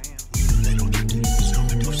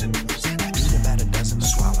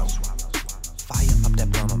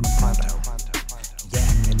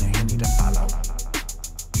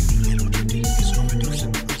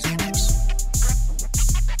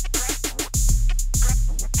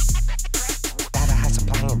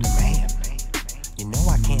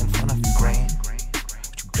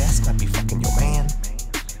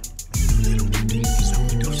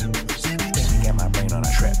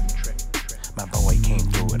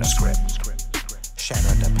 Shout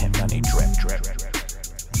out to Pimp Money Drip Drip.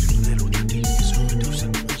 Little drippy is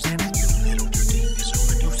overdosing. Little drippy is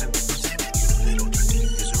overdosing. Little drippy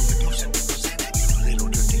is overdosing. Little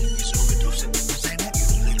drippy is overdosing.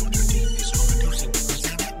 Little drippy is overdosing.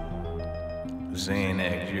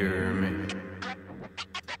 Xanax, you hear me?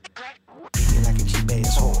 Eating like a cheap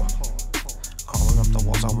ass whore. Calling up the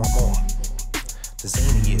walls, I want more. The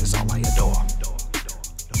zany is all I adore.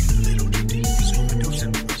 Little drippy is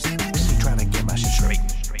overdosing. Let me try to get my shit straight.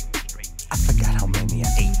 I forgot how many I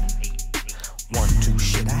ate. 1, 2,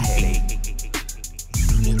 shit, I had 8.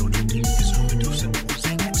 Little drippy is overdosing.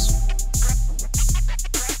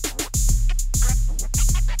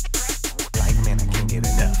 Like, man, I can't get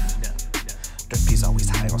enough. Drippy's always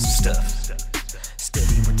high on some stuff.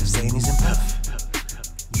 Steady with the zanies and puff.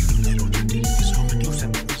 Little drippy is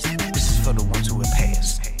overdosing. This is for the ones who have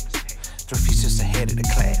passed. Drippy's just ahead of the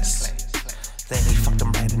class. Then he fucked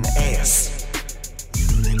them right in the ass.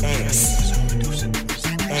 Ass.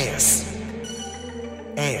 Ass.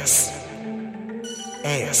 Ass.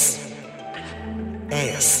 Ass.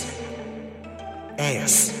 Ass.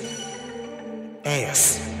 Ass.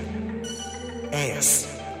 Ass. Ass.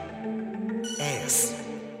 Ass.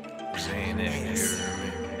 Xanax, you hear me?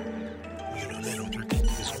 Little drippy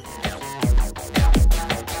is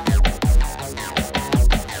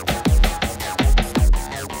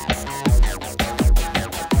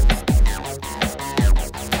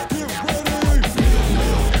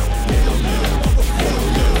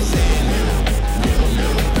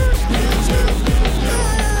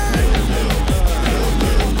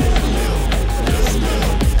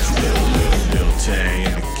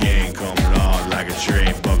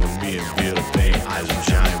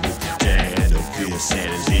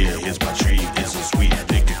Santa's here, here's my treat, it's so sweet.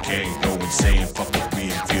 Think the king go insane, fuck with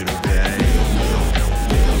me and feel the pain.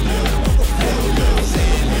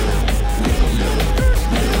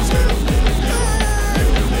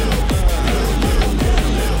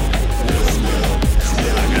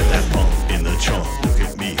 I got that pump in the trunk, look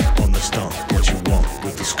at me on the stump. What you want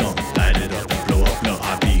with the skunk? Light it up, blow up, no,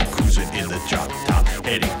 I be cruising in the drop top,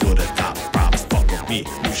 heading for the top. Props, fuck with me,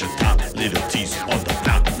 who's your top? Little T's on the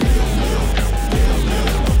block.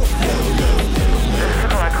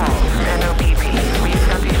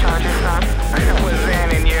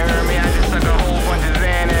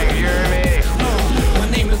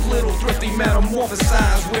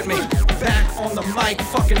 Metamorphosize with me. Back on the mic,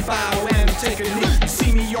 fucking bow and take a knee.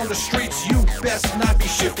 See me on the streets, you best not be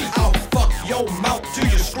shifty. I'll fuck your mouth till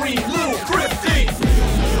you scream, little thrifty.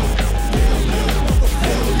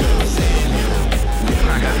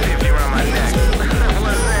 I got 50 around my neck.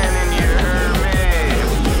 What's that in you, heard me?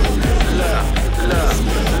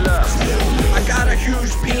 Look. I got a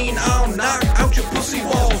huge peen, I'll knock out your pussy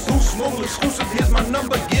walls. Loose, smooth, exclusive, here's my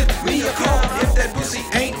number, give me a call. If that pussy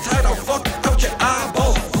ain't tight, I'll fuck out your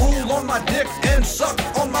eyeballs. Rule on my dick and suck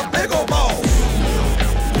on my big ol' balls.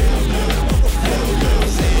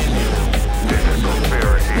 This is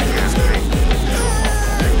conspiracy against me.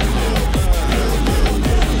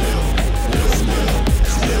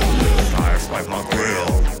 Fire like my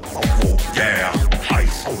grill. Oh, yeah.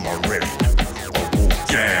 Ice on my wrist. Oh,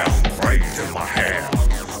 yeah. Braids in my hair.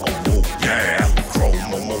 Oh, yeah.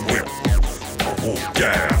 Chrome on my whip. Oh,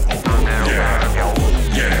 yeah.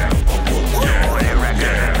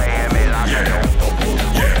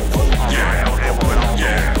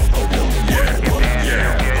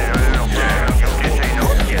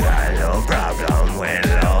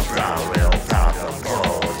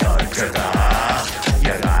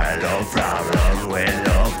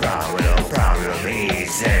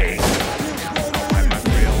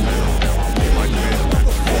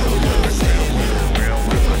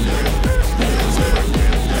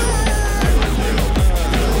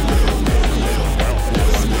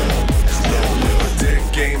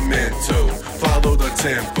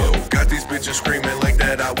 Tempo. Got these bitches screaming like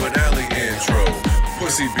that Outward Alley intro.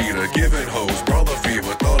 Pussy beater, giving hoes, brawler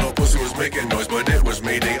fever. Thought a pussy was making noise, but it was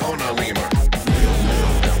Mayday on a lemur.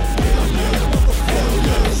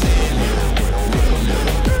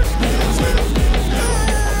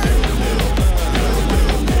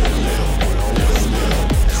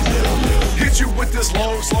 Hit you with this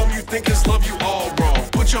long song, you think it's love, you all wrong.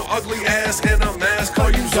 Put your ugly ass in a mask, call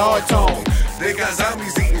you Zartone. They got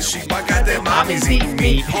zombies eating sheep, I got their mommies eating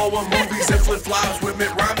meat. Horror movies and flip-flops with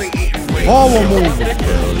Mitt Romney eating weight. Horror movie.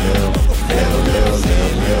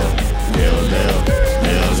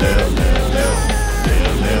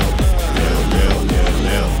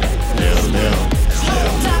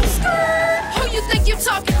 Who you think you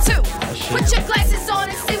talking to? Put your glasses on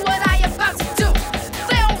and see what I about to do.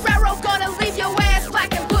 Phil Raro gonna leave your ass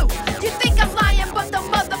black and blue. You think I'm lying, but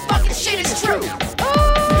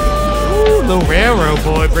Little railroad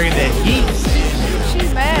boy bringing that heat.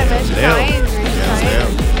 She's mad, man. She's Yeah. angry. She's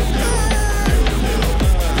angry.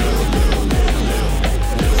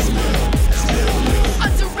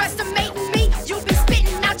 Underestimating me, you've been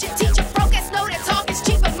spitting out your teacher. Broke ass know that talk is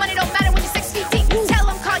cheap, but money don't matter when you're 6 feet deep. Tell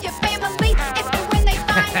them call your family if and when they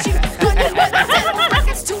find you. Couldn't put the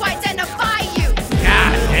records to identify you.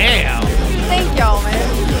 God damn. Thank y'all,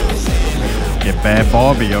 man. Get Bad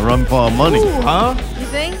Barbie a run for our money. Huh? You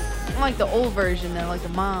think? I like the old version though, like the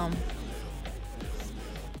mom.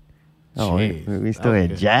 Oh, Jeez. we still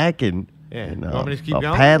had Okay. Jack and, Yeah. and You want me to keep a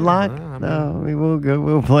going? Padlock. I mean- No, we will go.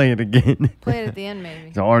 We'll play it again. Play it at the end, maybe.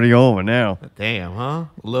 It's already over now. Damn, huh?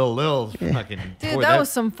 Lil's fucking. Dude, boy, that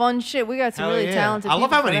was some fun shit. We got some hell really yeah. talented I people.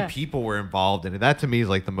 love how for many that. people were involved in it. That to me is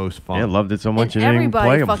like the most fun. Yeah, loved it so much And you didn't even play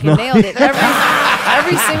everybody 'em. fucking nailed it.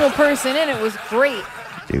 Every single person in it was great.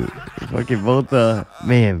 Dude, fucking both the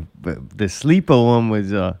sleeper one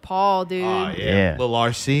was Paul, dude. Oh, Yeah. Little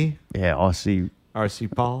RC. RC.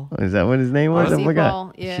 Paul. Is that what his name was? RC I forgot.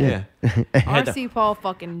 Paul, yeah. Shit. RC Paul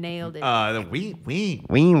fucking nailed it. The ween. Ween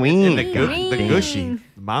And ween. the gushy.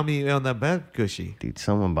 Mommy on the bed gushy. Dude,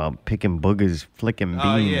 something about picking boogers, flicking beans.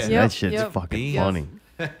 Oh, yeah. That Yep, shit's yep. fucking Beans. funny.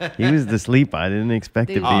 He was the sleeper. I didn't expect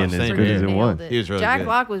Dude, it being as same good here. as it nailed was. He was really Jack good.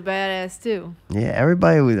 Locke was badass too. Yeah,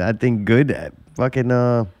 everybody was, I think, good at fucking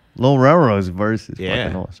Lil Railroad's verse is Yeah.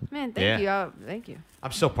 fucking awesome. Man, Yeah. thank you. Thank you.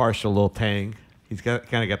 I'm so partial to Lil Tang. He's got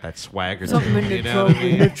kind of got that swagger. to Something him, in the you know trunk, what I in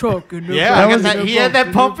mean? the trunk, in the Yeah, trunk. I got was- that, he had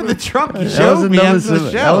that pump in the trunk. He That was showed me another after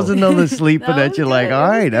the show. that was another sleeper That that was you're like, good. all It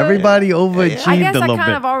was right, good. everybody overachieved I guess a I little kind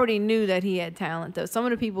bit. of already knew that he had talent though. Some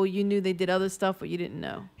of the people you knew they did other stuff, but you didn't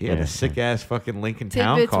know. He had Yeah. a sick ass fucking Lincoln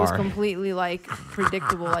Town Tidbits was car. completely like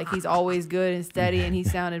predictable. Like he's always good and steady, and he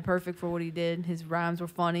sounded perfect for what he did. His rhymes were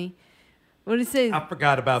funny. What did he say? I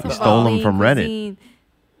forgot about Something the. Stole about them lean from Reddit. cuisine.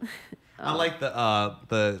 I like the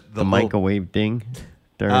the little- microwave thing.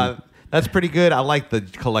 That's pretty good. I like the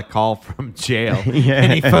collect call from jail. Yeah.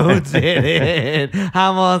 And he phones it in.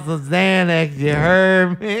 I'm on some Xanax, you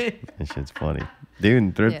heard me? That shit's funny.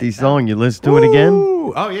 Dude, Thrifty Yeah, song, you listen to it again?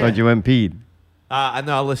 Ooh, oh, yeah. Or did you MP'd? I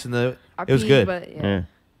know, I listened to it. I It was peed, good. But, yeah. Yeah.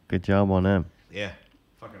 Good job on that. Yeah.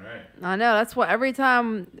 Fucking right. I know. That's what every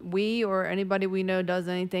time we or anybody we know does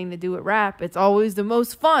anything to do with rap, it's always the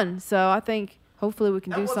most fun. So I think hopefully we can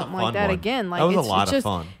That do was a something fun like that one. again. Like That was a it's, lot it's of just,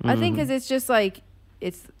 fun. I think because it's just like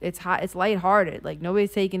it's hot, it's lighthearted. Like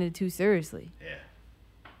nobody's taking it too seriously. Yeah.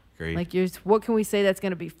 Great. Like you're just, what can we say that's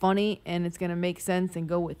gonna be funny and it's gonna make sense and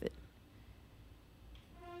go with it.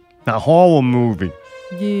 A horror movie.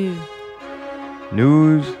 Yeah.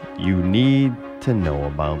 News you need to know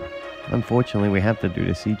about. Unfortunately, we have to do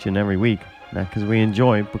this each and every week. Not because we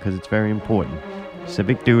enjoy it, because it's very important.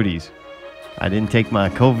 Civic duties. I didn't take my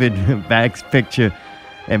COVID vax picture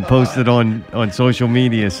and post it on social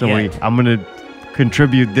media, so Yeah. I'm going to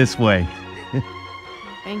contribute this way.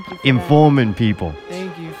 Thank you. For Informing people. That.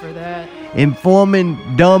 Thank you for that. Informing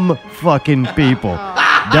dumb fucking people.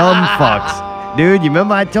 Dumb fucks. Dude, you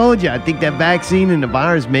remember I told you, I think that vaccine and the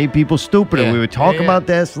virus made people stupider. Yeah. We were talking Yeah. about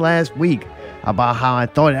this last week, about how I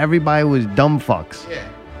thought everybody was dumb fucks. Yeah.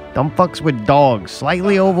 Dumb fucks with dogs.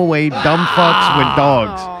 Slightly overweight, dumb fucks with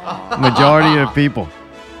dogs. Majority of the people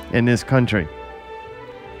in this country.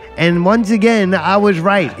 And once again, I was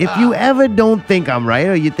right. If you ever don't think I'm right,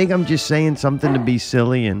 or you think I'm just saying something to be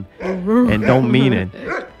silly and don't mean it,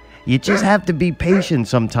 you just have to be patient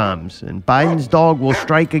sometimes. And Biden's dog will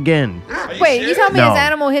strike again. Wait, you tell me No. his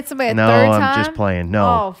animal hit somebody a No, third I'm time? just playing. No.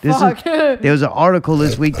 Oh, This fuck. there was an article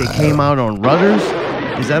this week that came out on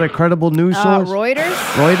Reuters. Is that a credible news source? Reuters?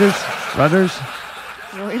 Reuters?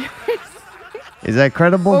 Reuters? Is that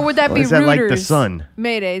credible? Or would that be is that Reuters? like the Sun?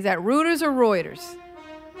 Mayday, is that Reuters or Reuters?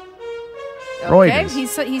 Reuters. Okay,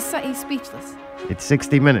 he's speechless. It's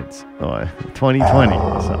 60 Minutes or 2020.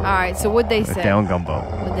 All right, so what'd they say? Down gumbo.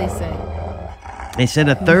 What'd they say? They said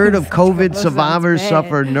a third of COVID That sounds survivors bad.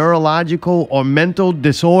 suffer neurological or mental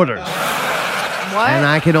disorders. What? And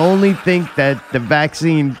I can only think that the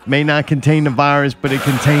vaccine may not contain the virus, but it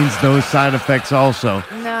contains those side effects also.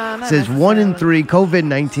 No, not It says 1 in necessarily. 3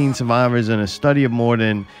 COVID-19 survivors in a study of more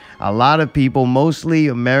than a lot of people, mostly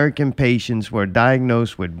American patients, were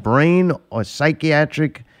diagnosed with brain or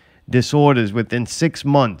psychiatric disorders within 6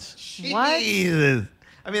 months. What? Jesus.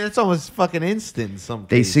 I mean, that's almost fucking instant in some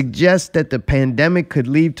They cases. suggest that the pandemic could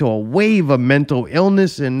lead to a wave of mental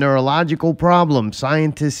illness and neurological problems,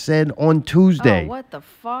 scientists said on Tuesday. Oh, what the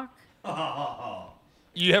fuck?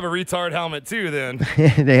 You have a retard helmet too, then.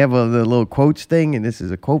 They have the little quotes thing, and this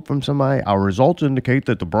is a quote from somebody. Our results indicate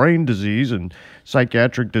that the brain disease and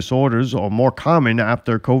psychiatric disorders are more common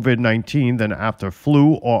after COVID-19 than after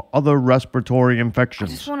flu or other respiratory I infections.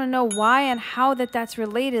 just want to know why and how that's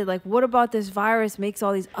related. Like, what about this virus makes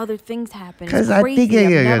all these other things happen? It's Because I crazy. think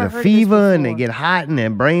they I've got never a heard this fever and they before. get hot and their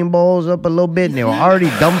brain balls up a little bit and they were already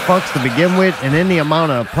dumb fucks to begin with, and then the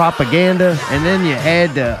amount of propaganda, and then you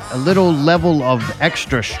add a little level of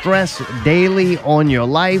extra stress daily on your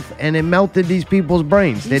life, and it melted these people's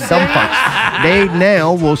brains. They're dumb fucks. They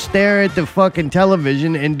now will stare at the fucking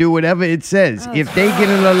television and do whatever it says. If they get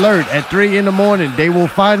an alert at 3 in the morning, they will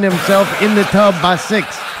find themselves in the tub by 6.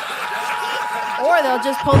 Or they'll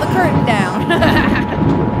just pull the curtain down.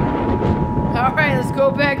 All right, let's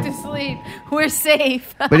go back to sleep. We're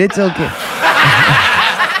safe. But it's okay.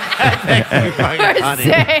 We're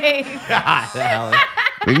safe.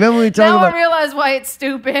 Remember we talked Now I about... realize why it's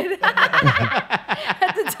stupid.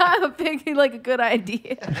 At the time, I'm thinking like a good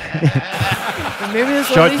idea. Maybe this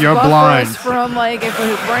will Shut at least your buffer blinds. us from like if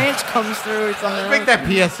a branch comes through or something. Make that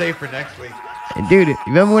PSA for next week. And dude,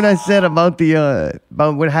 remember what I said about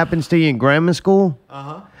about what happens to you in grammar school?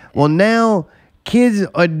 Uh-huh. Well, now kids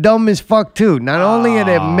are dumb as fuck too. Not only are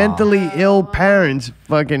their mentally ill parents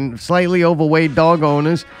fucking slightly overweight dog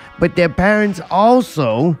owners, but their parents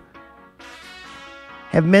also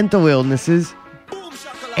have mental illnesses.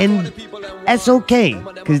 And that's okay,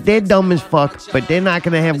 because they're dumb as fuck, but they're not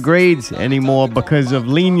going to have grades anymore because of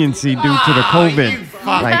leniency due to the COVID.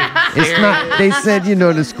 Like, it's not, they said,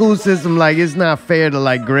 the school system, like, it's not fair to,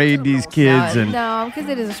 like, grade these kids. And No, because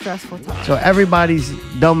it is a stressful time. so everybody's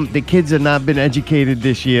dumb. The kids have not been educated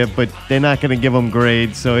this year, but they're not going to give them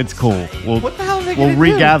grades, so it's cool. What the hell are they We'll gonna do?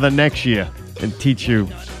 regather next year and teach you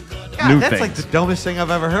God, new that's things. like the dumbest thing I've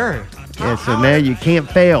ever heard. Yeah, so now you can't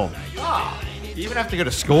fail. You even have to go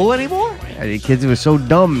to school anymore? Yeah, the kids were so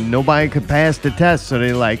dumb, nobody could pass the test, so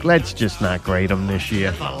they're like, let's just not grade them this year.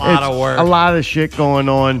 That's a lot of work. A lot of shit going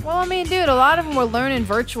on. Well, I mean, dude, a lot of them were learning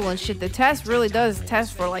virtual and shit. The test really does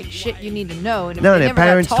test for like shit you need to know. And if No, they their never got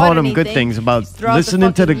parents taught them good anything things about throughout the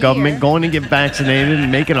listening to the fucking government, year. going to get vaccinated,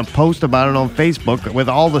 and making a post about it on Facebook with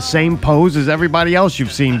all the same pose as everybody else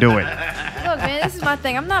you've seen do it. Look, man, this is my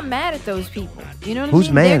thing. I'm not mad at those people. You know what Who's I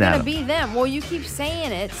mean? mad They're at gonna 'em? be them. Well, you keep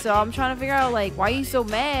saying it, so I'm trying to figure out like why you so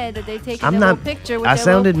mad that they taking I'm their not- little picture with I their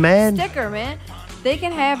sounded little mad. sticker, man. They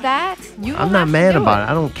can have that. You don't I'm not have to mad do about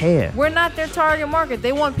it. I don't care. We're not their target market.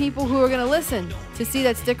 They want people who are gonna listen to see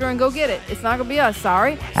that sticker and go get it. It's not gonna be us.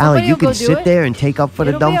 Sorry. Allie, Somebody you will go can do sit it. there and take up for the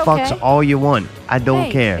It'll dumb be fucks okay. all you want. I don't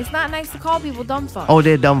Hey, care. It's not nice to call people dumb fucks. Oh,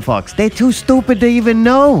 they're dumb fucks. They're too stupid to even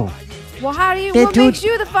know. Well, how do you? They're What too- makes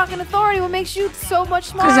you the fucking authority? What makes you so much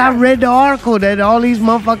smarter? Because I read the article that all these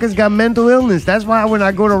motherfuckers got mental illness. That's why when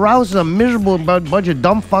I go to Rouse's, I'm miserable about a bunch of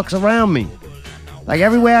dumb fucks around me. Like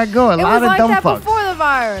everywhere I go, a It lot was of like dumb that fucks. before the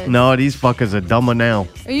virus. No, these fuckers are dumber now.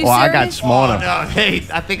 Are you Or I got serious? smarter. No, hey,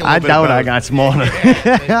 I think a I little bit doubt of I both. got smarter.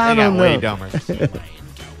 They I got don't way know. dumber.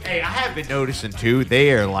 Hey, I have been noticing too.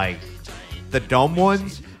 They are like the dumb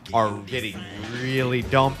ones are getting really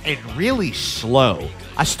dumb and really slow.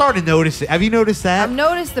 I started noticing. Have you noticed that? I've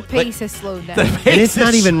noticed the pace has slowed down. The And pace it's not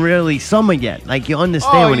is- even really summer yet. Like you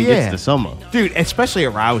understand Oh, when it yeah. gets to summer. Dude, especially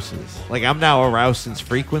at Rouse's. Like I'm now a Rouse's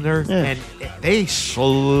frequenter, Yeah. and they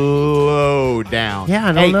slow down. Yeah,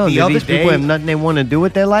 I don't Hey, know. The Do other these people day, have nothing they want to do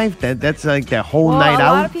with their life? That's like their whole Well, night a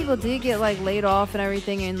lot out. of people did get like laid off and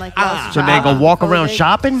everything, and like Ah. lost So they go jobs walk before around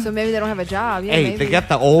shopping? So maybe they don't have a job. Yeah, hey, maybe. they got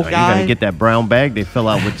the old You guy. gotta get that brown bag they fill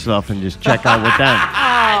out with stuff and just check out with that.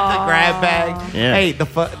 the grab bag. Yeah. Hey,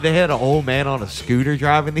 they had an old man on a scooter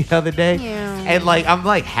driving the other day, Yeah. and like I'm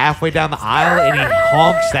like halfway down the aisle, and he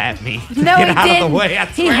honks at me to No, get he out of didn't. the way. I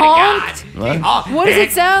He swear to honked? God. He honked. What does it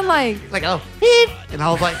And- sound like? Like oh, beep. And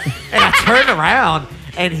I was like, and I turned around,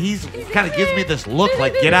 and he's kind of gives me this look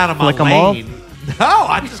like get out of my Flick 'em off? lane. No,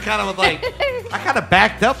 I just kind of was like, I kind of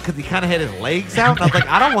backed up because he kind of had his legs out, and I was like,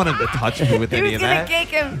 I don't want him to touch me with He any was of gonna that. kick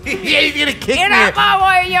him. Yeah, he's gonna kick Get me. out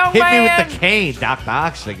my way, young Hit man. me with the cane. Doc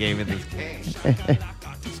Oxley gave me this cane.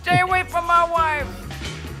 Stay away from my wife.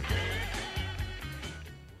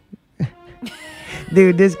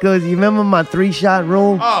 Dude, this goes, you remember my 3-shot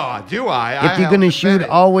rule? Oh, do I? If you're gonna shoot,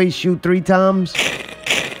 always shoot 3 times.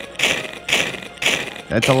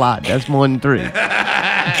 That's a lot. That's more than 3.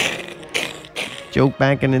 Joke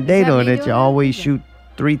back in the day, Is that though, me that doing you that? always shoot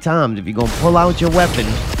 3 times. If you're gonna pull out your weapon,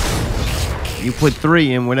 you put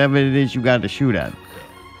 3 in whatever it is you got to shoot at.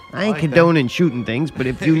 I ain't like that. condoning shooting things, but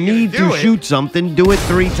if you You're gonna need do to it. shoot something, do it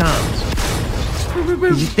 3 times.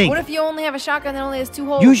 'Cause you think, What if you only have a shotgun that only has 2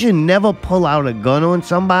 holes? you should never pull out a gun on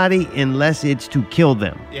somebody unless it's to kill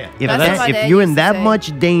them. Yeah. If, That's what my if dad you're used in to that say.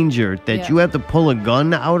 much danger that Yeah. you have to pull a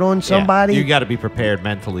gun out on somebody, you got to be prepared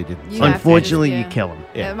mentally to. You have to unfortunately, just- you yeah. kill them.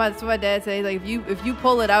 Yeah. That's what my dad says. Like if you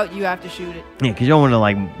pull it out, you have to shoot it. Yeah, because you don't want to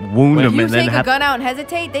like wound When them You and then take a have gun out and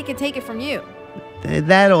hesitate, they can take it from you.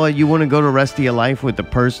 that, or you want to go the rest of your life with the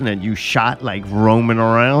person that you shot like roaming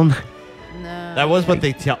around. No. That was what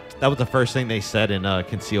they tell. That was the first thing they said in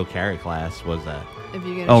concealed carry class. Was that? If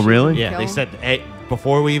you're gonna Oh, shoot really? and Yeah, kill they 'em. said, hey,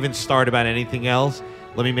 before we even start about anything else,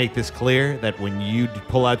 let me make this clear that when you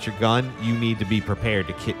pull out your gun, you need to be prepared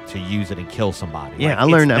to use it and kill somebody. Yeah, Like, I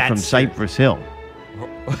learned it's that from serious. Cypress Hill.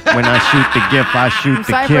 When I shoot the gift, I shoot From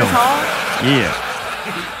the Cypress kill. Hall. Yeah.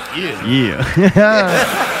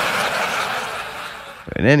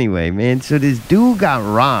 But anyway, man, so this dude got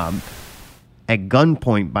robbed at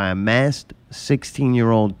gunpoint by a masked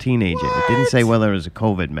 16-year-old teenager. It didn't say whether it was a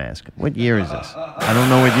COVID mask. What year is this? I don't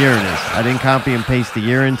know what year it is. I didn't copy and paste the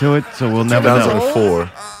year into it, so we'll never know.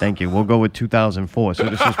 2004. Thank you. We'll go with 2004. So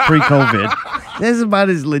this was pre-COVID. This is about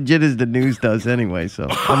as legit as the news does anyway, so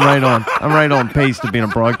I'm right on pace to being a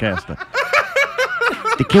broadcaster.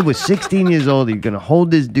 The kid was 16 years old. He's going to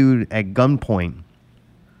hold this dude at gunpoint.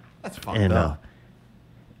 That's fucked And up.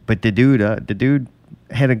 but the dude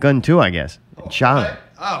had a gun too, I guess. And shot him.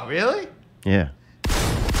 Oh, really? Yeah.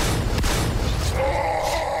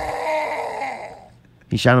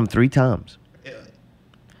 He shot him 3 times.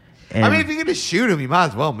 And I mean, if you're gonna shoot him, you might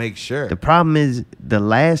as well make sure. the problem is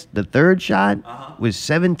the third shot was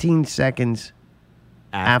 17 seconds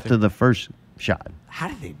after the first shot. How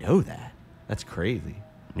did they know that? That's crazy.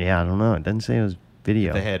 Yeah, I don't know. It doesn't say it was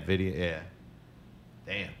video. They had video. Yeah.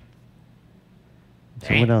 Damn.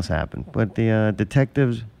 So what else happened? But the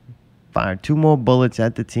detectives fired 2 more bullets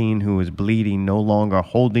at the teen who was bleeding, no longer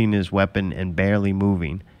holding his weapon and barely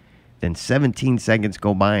moving. Then 17 seconds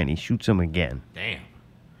go by and he shoots him again. Damn.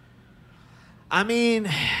 I mean,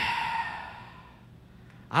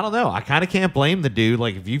 I don't know. I kind of can't blame the dude.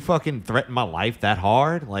 Like, if you fucking threaten my life that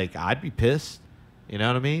hard, like, I'd be pissed. You know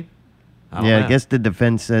what I mean? I I guess the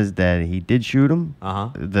defense says that he did shoot him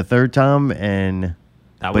the third time, and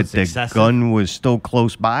That but was the excessive. gun was still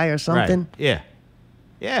close by or something. Right. Yeah.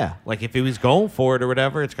 Yeah. Like, if he was going for it or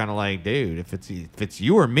whatever, it's kind of like, dude, if it's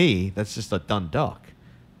you or me, that's just a done duck.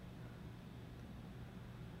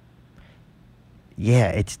 Yeah,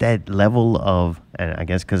 it's that level of, and I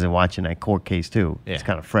guess because I'm watching that court case too, it's Yeah.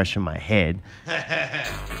 kind of fresh in my head,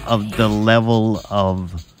 of the level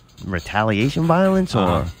of retaliation violence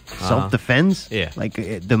or self-defense. Yeah. Like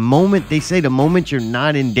the moment you're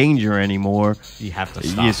not in danger anymore, You have to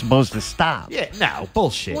stop. you're supposed to stop. Yeah, no,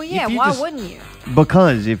 bullshit. Well, If yeah. you Why just- wouldn't you?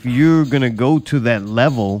 Because if you're going to go to that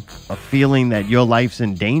level of feeling that your life's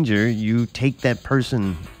in danger, you take that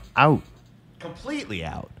person out. Completely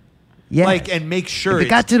out. Yeah. Like, and make sure If it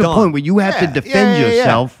got it's to the done. point where you have to Yeah, defend yeah, yeah,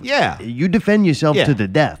 yourself, Yeah. you defend yourself Yeah. to the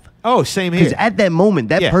death. Oh, same Because here. at that moment,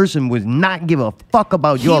 that Yeah. person was not give a fuck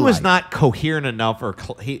about He your was life. not coherent enough, or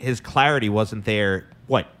his clarity wasn't there.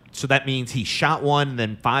 What? So that means he shot one,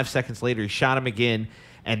 then 5 seconds later he shot him again,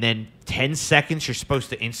 and then 10 seconds you're supposed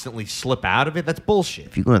to instantly slip out of it? That's bullshit.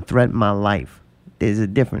 If you're going to threaten my life, there's a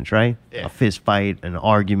difference, right? Yeah. A fist fight, an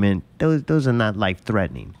argument, those are not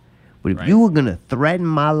life-threatening. But if Right. you were going to threaten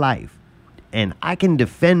my life, and I can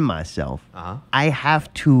defend myself, Uh-huh. I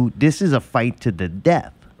have to, this is a fight to the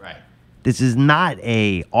death. Right. This is not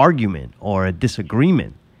a argument or a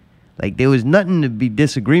disagreement. Like, there was nothing to be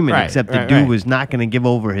disagreement Right, except the right, dude right. was not going to give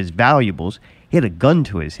over his valuables. He had a gun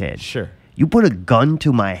to his head. Sure. You put a gun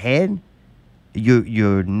to my head,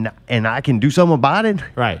 you're not, and I can do something about it.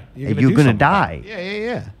 Right. And do you're gonna something about die. it. Yeah, yeah,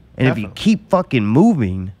 yeah. And if you keep fucking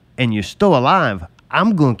moving and you're still alive,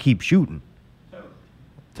 I'm gonna keep shooting.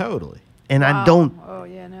 Totally. And I Wow. don't. Oh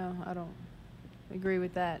yeah, no, I don't agree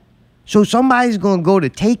with that. So somebody's gonna go to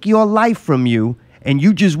take your life from you, and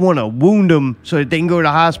you just want to wound them so that they can go to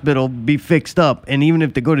the hospital, be fixed up, and even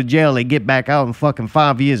if they go to jail, they get back out in fucking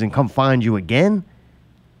 5 years and come find you again?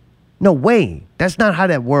 No way. That's not how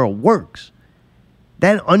that world works.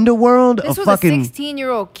 That underworld This of was fucking. a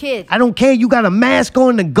 16-year-old kid. I don't care. You got a mask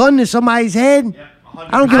on, the gun to somebody's head.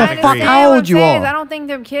 I don't give I a fuck understand how what old you I'm saying is I are. don't think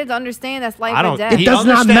them kids understand that's life I or don't. death. It does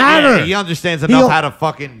not matter. Yeah, he understands enough He'll- how to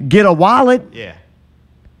fucking. Get a wallet. Yeah.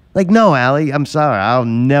 Like, no, Allie, I'm sorry. I'll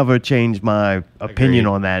never change my opinion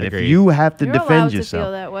Agreed. on that. Agreed. If you have to You're allowed defend to yourself,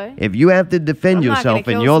 feel that way. if you have to defend I'm not gonna yourself and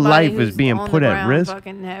kill your somebody life is who's being on the put at ground risk,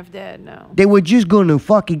 fucking half dead. No, they were just going to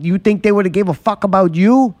fucking. You think they would have gave a fuck about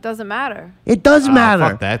you? doesn't matter. It does Ah, matter.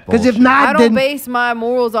 fuck that Because if bullshit. not, I don't then. base my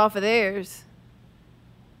morals off of theirs.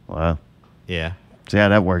 Well, Yeah. see how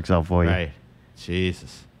that works out for you. Right.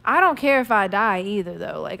 Jesus. I don't care if I die either,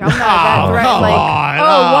 though. Like, I'm not that threat. Like,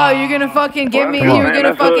 wow, you're gonna fucking give me, Well, you're man, gonna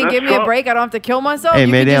that's fucking that's give me a Trump. break. I don't have to kill myself. Hey,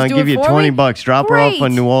 You maybe can I'll just do give it you for $20. me? Drop her off on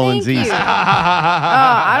Great. New Orleans Thank East. you.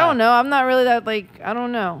 I don't know. I'm not really that, like, I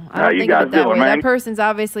don't know. I How don't you think of guys it that doing, way. man? That person's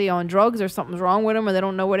obviously on drugs or something's wrong with them, or they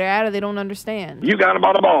don't know where they're at, or they don't understand. You got him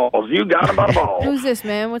by the balls. You got him by the balls. Who's this,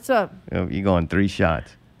 man? What's up? Oh, you going 3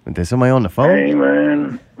 shots. There's somebody on the phone? Hey,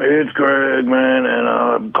 man. It's Greg, man,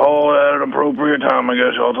 and call at an appropriate time. I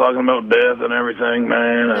guess y'all talking about death and everything,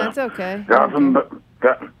 man. That's okay. Got some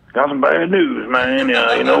bad news, man.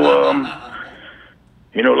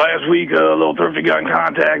 Last week, Little Thrifty got in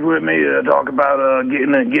contact with me to talk about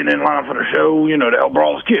getting in line for the show, to help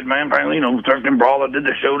Brawler's kid, man. Apparently, Thrifty and Brawler did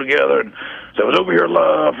the show together. And so I was over here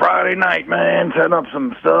Friday night, man, setting up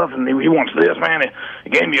some stuff, and he wants this, man. He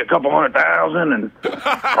gave me a couple $100,000, and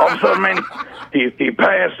all of a sudden, man, he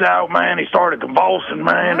passed out, man. He started convulsing,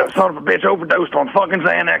 man. The son of a bitch overdosed on fucking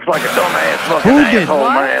Xanax like a dumbass fucking Who did? asshole,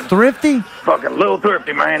 man. Thrifty? Fucking Little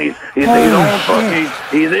Thrifty, man. He's in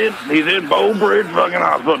Bow Bridge fucking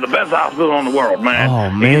hospital, the best hospital in the world, man. Oh,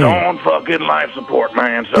 man. He's on fucking life support,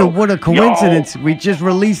 man. So Dude, what a coincidence. We just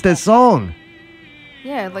released a song.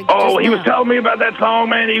 Yeah, like. Oh, just he was now. telling me about that song,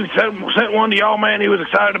 man. He sent one to y'all, man. He was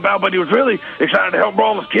excited about, but he was really excited to help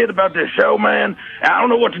Brawler's kid about this show, man. I don't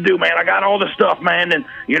know what to do, man. I got all this stuff, man, and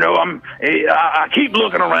I keep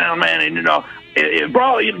looking around, man, and if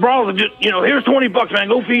Brawler just here's $20, man.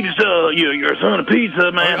 Go feed your son a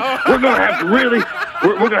pizza, man. We're gonna have to we're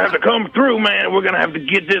gonna have to come through, man. We're gonna have to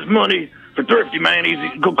get this money for Thrifty, man. He's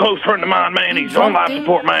a close friend of mine, man. He's on life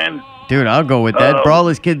support, man. Dude, I'll go with that.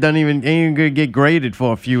 Brawler's kid ain't even gonna get graded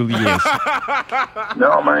for a few years.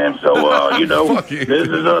 No, man. So this is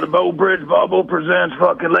the Bow Bridge Bubble presents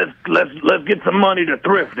fucking let's get some money to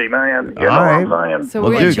Thrifty, man. You know All right. what I'm saying? So Well,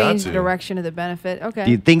 we're gonna dude, change the direction of the benefit. Okay.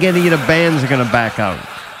 Do you think any of the bands are gonna back out?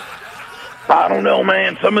 I don't know,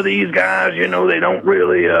 man. Some of these guys, they don't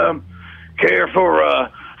really care for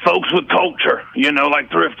folks with culture, like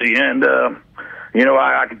Thrifty, and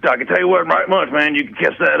I can tell you what, right much, man. You can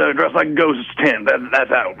kiss that dress like a ghost's tent.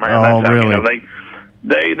 That's out, man. Oh, that's out. really?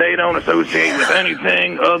 They don't associate with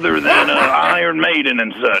anything other than Iron Maiden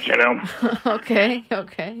and such, Okay. Oh,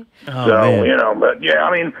 So, man. but yeah, I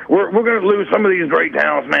mean, we're going to lose some of these great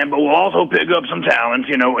talents, man, but we'll also pick up some talents,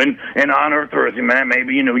 in honor of Thrifty, man.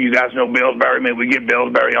 Maybe, you guys know Billsbury. Maybe we get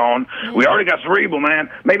Billsbury on. We already got Cerebral, man.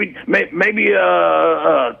 Maybe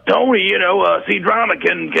Tony, C-Drama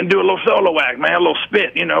can do a little solo act, man, a little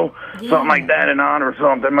spit, something like that in honor of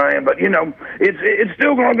something, man. But, it's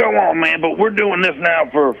still going to go on, man, but we're doing this now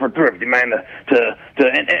for Thrifty, man,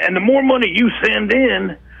 and the more money you send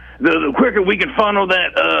in, the quicker we can funnel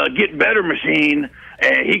that Get Better machine,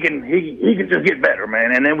 and he can just get better,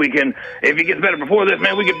 man. And then we can, if he gets better before this,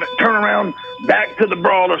 man, we can turn around back to the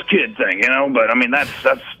Brawler's kid thing, But I mean, that's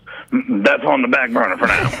on the back burner for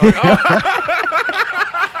now.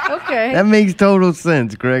 Okay. That makes total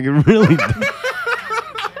sense, Greg. It really does.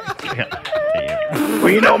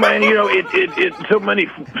 Well, man, it so many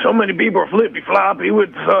people are flippy floppy with,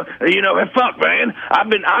 and fuck, man. I've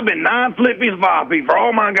been non-flippy floppy for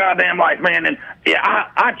all my goddamn life, man, and yeah,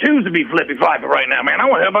 I choose to be flippy floppy right now, man. I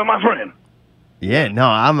want to help out my friend. Yeah, no,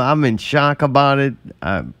 I'm in shock about it.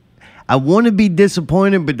 I want to be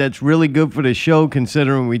disappointed, but that's really good for the show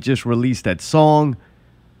considering we just released that song.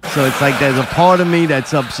 So it's like there's a part of me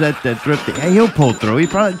that's upset that Thrifty, hey, he'll pull through.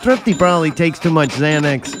 Thrifty probably takes too much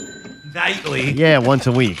Xanax. Nightly. Yeah, once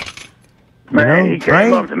a week. Man, he came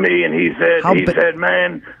right? up to me and he said,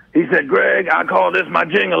 man, Greg, I call this my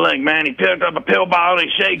jingling, man. He picked up a pill bottle, he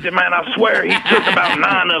shaked it, man. I swear he took about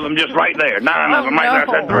 9 of them just right there. 9 of them right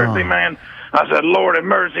there. I said, Thrifty, man. I said, Lord have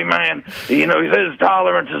mercy, man. He says his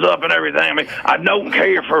tolerance is up and everything. I mean, I don't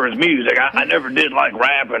care for his music. I never did like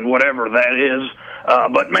rap and whatever that is.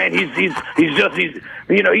 But man, he's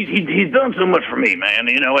done so much for me, man.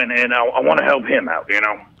 And I want to help him out.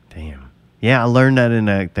 Damn. Yeah, I learned that in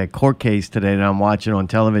that court case today that I'm watching on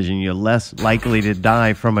television. You're less likely to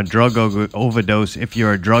die from a drug overdose if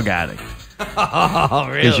you're a drug addict. Oh,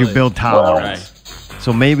 really? Because you build tolerance.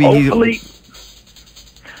 So maybe hopefully,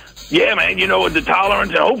 yeah, man, the tolerance,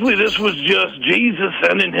 and hopefully this was just Jesus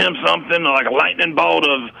sending him something like a lightning bolt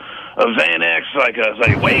of Xanax,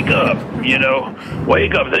 say, wake up,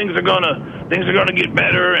 wake up. Things are gonna get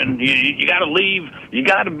better, and you gotta leave. You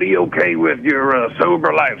gotta be okay with your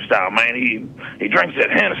sober lifestyle, man. He drinks that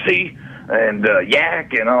Hennessy and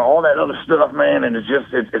yak and all that other stuff, man, and it's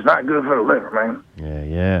not good for the liver, man.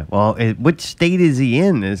 Yeah. Well, what state is he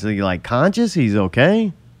in? Is he like conscious? He's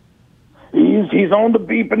okay? He's on the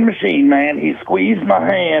beeping machine, man. He squeezed my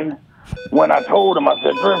hand when I told him. I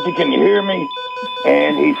said, Thrifty, can you hear me?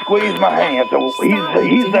 and he squeezed my hand. So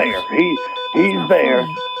he's there. He's there,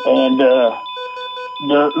 and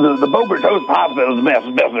the Beaufort Host Hospital is the best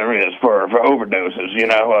there is for overdoses. You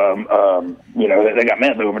know, they got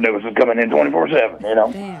meth overdoses coming in 24/7. You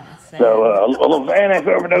know. Damn. So a little Xanax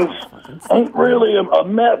overdose ain't really a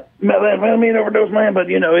methamphetamine overdose, man. But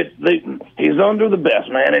you know, he's under the best,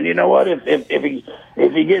 man. And you know what? If he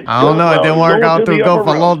gets, I don't know. It didn't work out to go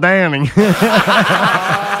for Lil Danny.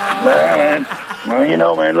 man. Well, you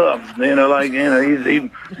know, man. Look, you know, like you know,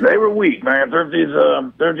 they were weak, man. Thrifty's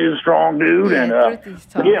a strong dude, and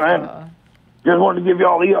yeah, man. Just wanted to give you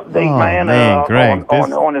all the update, man, Greg,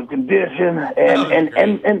 on his condition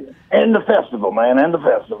and the festival, man, and the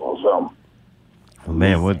festival. So, well,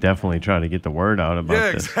 man, we'll definitely try to get the word out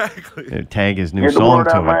about this. Exactly. Tag his new Get the song word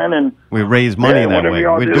to out, it. man, and we raise money that way.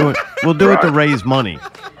 We'll do it to raise money.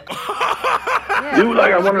 Do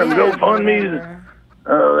like one of them GoFundMe's,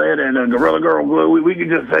 and Gorilla Girl glue. We could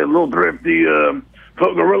just say Little Thrifty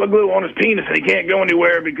put Gorilla Glue on his penis, and he can't go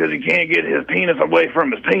anywhere because he can't get his penis away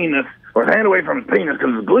from his penis, or his hand away from his penis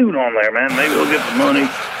because it's glued on there, man. Maybe he'll get some money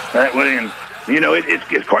that way. And you know,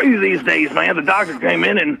 it's crazy these days, man. The doctor came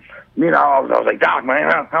in and, you know, I was like, Doc,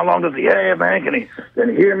 man, how long does he have, man? Can he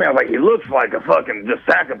hear me? I was like, he looks like a fucking just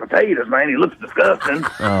sack of potatoes, man. He looks disgusting.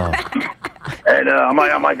 Oh. And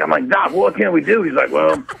I'm like, Doc, what can we do? He's like,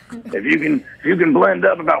 well, if you can blend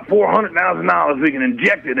up about $400,000, we can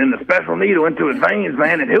inject it in the special needle into his veins,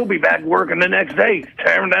 man, and he'll be back working the next day,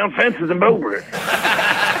 tearing down fences in Beaufort.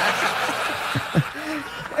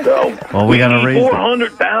 So, well, we gotta raise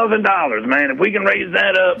 $400,000, man. If we can raise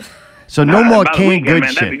that up. So no more about a canned weekend, goods man,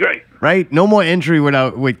 shit, that'd be great. right? No more entry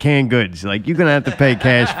with canned goods. Like you're gonna have to pay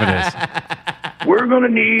cash for this. We're gonna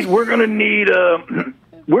need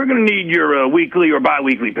your weekly or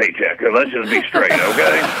bi-weekly paycheck. Let's just be straight,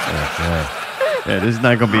 okay? Yeah, this is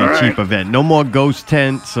not gonna be a All cheap right. event. No more ghost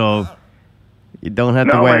tent, so you don't have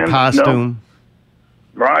to No, wear man, a no. costume.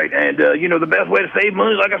 Right, and you know, the best way to save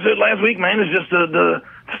money, like I said last week, man, is just to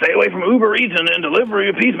stay away from Uber Eats and delivery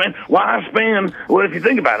a piece, man. Why spend? Well, if you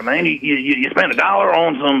think about it, man, you spend $1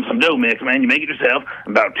 on some dough mix, man. You make it yourself.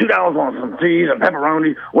 About $2 on some cheese and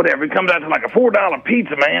pepperoni, whatever. It comes out to like a $4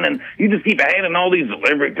 pizza, man, and you just keep adding all these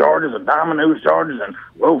delivery charges and Domino's charges and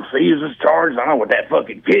Little Caesars charges. I don't know what that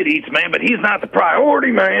fucking kid eats, man, but he's not the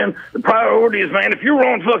priority, man. The priority is, man, if you're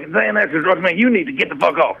on fucking Xanax or drugs, man, you need to get the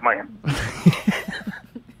fuck off, man.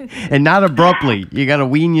 And not abruptly. You got to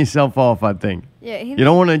wean yourself off, I think. Yeah, you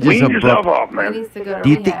don't want to just wean yourself abrupt. off, man. He needs to go to Do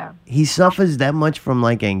you think rehab. he suffers that much from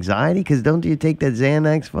like anxiety? Because don't you take that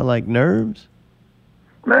Xanax for like nerves?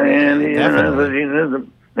 Man, Definitely.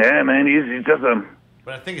 yeah, man, he's just a.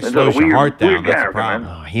 But I think it It's slows a your weird- heart down. weird That's the character, man.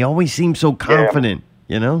 problem. Oh, he always seems so confident,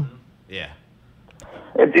 you know? Yeah.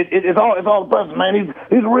 It's all the person, man.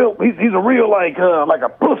 He's a real like a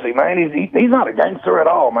pussy, man. He's not a gangster at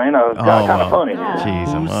all, man. Kind of funny. Jeez,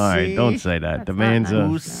 all right, don't say that. The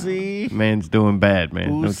man's doing bad,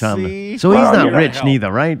 man. No time. So he's Well, not you know, rich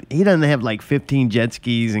neither, right? He doesn't have like 15 jet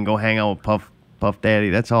skis and go hang out with Puff Daddy.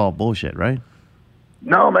 That's all bullshit, right?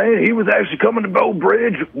 No, man. He was actually coming to Bow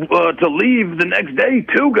Bridge to leave the next day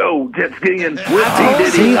to go jet skiing with P. Diddy.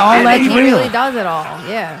 See, all And that's He real. really does it all.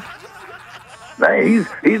 Yeah. Man,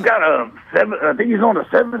 he's got I think he's on the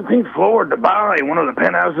 17th floor of Dubai, one of the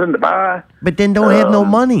penthouses in Dubai. But then don't have no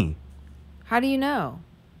money How do you know?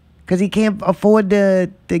 because he can't afford to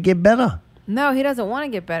get better. No, he doesn't want to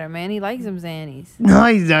get better, man. He likes them Xannies. No,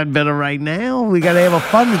 he's not better right now. We got to have a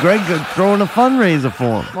fund. Greg throwing a fundraiser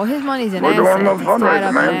for him. Well, his money's an We're doing asset. no It's tied fundraiser, up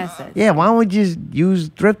in man. assets. Yeah, why don't we just use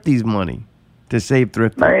Thrifty's money to save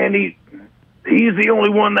Thrifty? Man, he's the only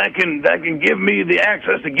one that can give me the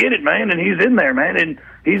access to get it, man. And he's in there, man, and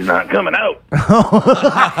he's not coming out. Oh,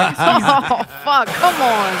 fuck. Come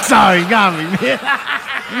on. Sorry, got me, man.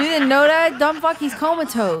 You didn't know that? Dumb fuck, he's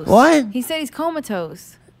comatose. What? He said he's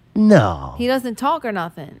comatose. No. He doesn't talk or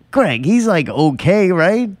nothing. Greg, he's like okay,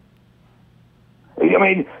 right? I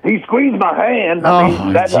mean, he squeezed my hand. Oh, I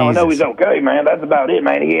mean, that's how I know Jesus. he's okay, man. That's about it,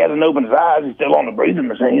 man. He hasn't opened his eyes. He's still on the breathing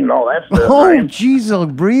machine and all that stuff, Oh, man. jeez, a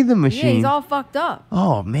breathing Yeah, machine. he's all fucked up.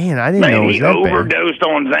 Oh, man, I didn't know Man, it was he that bad. overdosed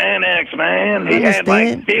on Xanax, man. He had Understand.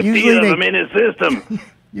 like 50 Usually of they- them in his system.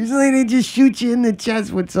 Usually they just shoot you in the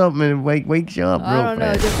chest with something and wakes you up I real don't know.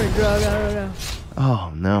 fast. Different drug. I don't know.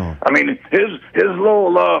 Oh, no. I mean, his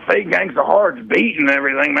little fake gangster heart's beating and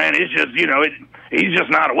everything, man. It's just, you know, he's just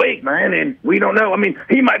not awake, man, and we don't know. I mean,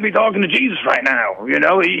 he might be talking to Jesus right now. You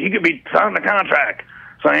know, he could be signing a contract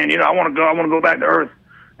saying, you know, I want to go back to Earth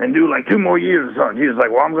and do like 2 more years or something. Jesus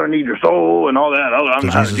like, well, I'm going to need your soul and all that. I don't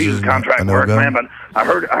know how Jesus Jesus is contract a works, no-go? man, but I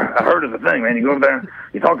heard of the thing, man. You go over there,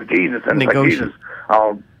 you talk to Jesus, and it's like, Negotiate. Jesus,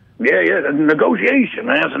 I'll Yeah, negotiation,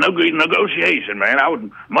 man. It's a negotiation, man. I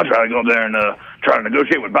would much rather go there and try to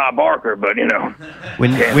negotiate with Bob Barker, but you know.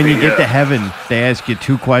 When you get to heaven, they ask you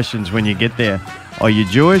 2 questions when you get there. Are you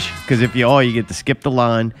Jewish? Because if you are, you get to skip the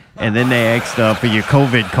line, and then they ask for your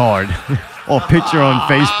COVID card or picture on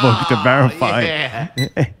Facebook to verify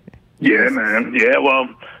it. Yeah, man. Yeah, well,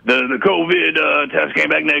 the COVID test came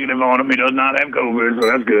back negative on him. He does not have COVID, so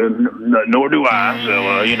that's good. Nor do I.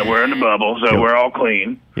 So, you know, we're in the bubble, so we're all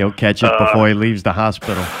clean. He'll catch it before he leaves the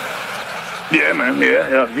hospital. Yeah, man.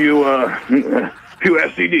 Yeah, a few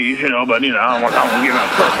STDs, you know, but, you know, I don't want to give out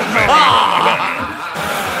purple, man.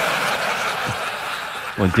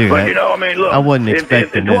 Well, dude, but, you know, I mean, look. I wasn't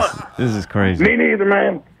expecting this. This is crazy. Me neither,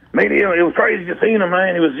 man. Me neither. It was crazy just seeing him,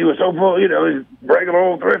 man. He was so full, you know, he's regular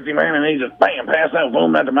old Thrifty, man, and he just, bam, passed out,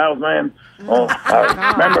 foaming at the mouth, man. Oh,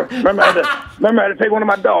 remember I had to take one of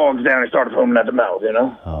my dogs down and started foaming at the mouth, you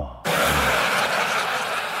know? Oh.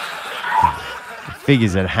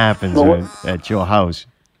 Figures that happens at your house.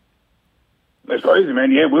 It's crazy,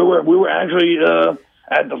 man. Yeah, we were actually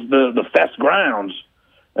at the fest grounds,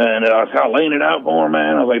 and I was kind of laying it out for him,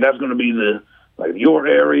 man. I was like, that's going to be your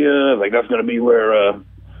area. Like, that's going to be where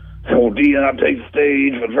old Dion takes the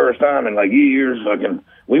stage for the first time in like years.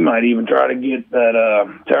 We might even try to get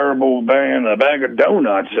that terrible band a bag of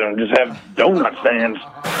donuts and just have donut stands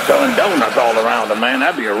selling donuts all around them, man.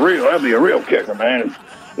 That'd be a real kicker, man.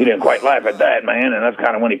 He didn't quite laugh at that, man, and that's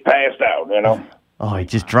kind of when he passed out, you know. Oh, he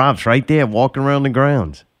just drops right there, walking around the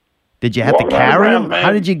grounds. Did you have to carry him?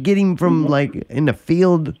 How did you get him from like in the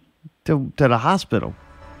field to the hospital?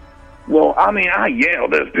 Well, I mean, I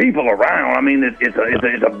yelled. There's people around. I mean,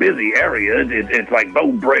 it's a busy area. It's like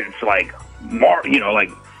Bo Bridge, like like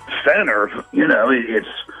center. You know,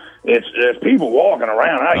 there's people walking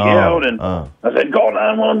around. I yelled and I said, call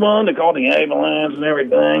 911. They called the ambulance and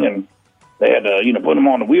everything, and they had to put him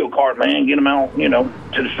on the wheel cart, man, get him out,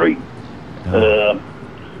 to the street. And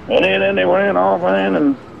then they ran off, man,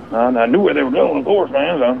 and I knew where they were going, of course,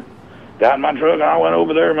 man. So got in my truck and I went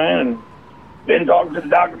over there, man, and been talking to the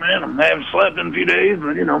doctor, man. I haven't slept in a few days,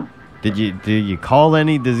 but Did you call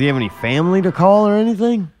any? Does he have any family to call or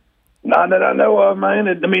anything? Not that I know of, man.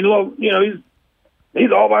 I mean, look,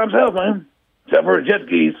 he's all by himself, man, except for his jet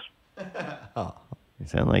skis. You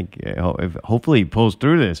sound like hopefully he pulls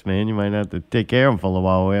through this, man. You might have to take care of him for a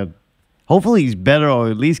while. Hopefully he's better, or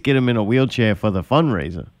at least get him in a wheelchair for the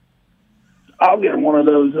fundraiser. I'll get him one of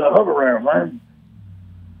those hover rounds, man.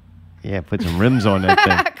 Yeah, put some rims on that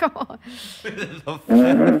thing. Come on.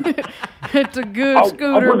 It's a good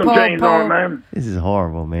scooter, I'll put some chains on, man. This is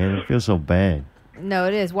horrible, man. I feel so bad. No,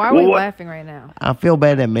 it is. Why are we laughing right now? I feel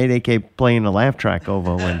bad that Mayday kept playing the laugh track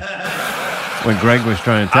over when Greg was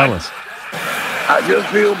trying to tell us. I just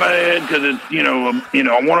feel bad because it's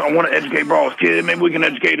I want to educate Brawler's kid. Maybe we can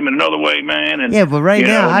educate him in another way, man. And yeah, but right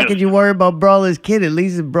now, how could you worry about Brawler's kid? At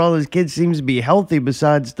least Brawler's kid seems to be healthy,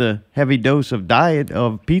 besides the heavy dose of diet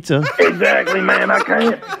of pizza. Exactly, man. I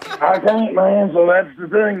can't, man. So that's the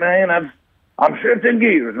thing, man. I'm shifting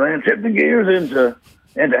gears, man. Shifting gears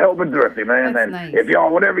into helping Thrifty, man. That's and nice. if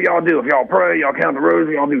y'all, whatever y'all do, if y'all pray, y'all count the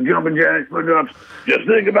rosary, y'all do jumping jacks, push-ups, just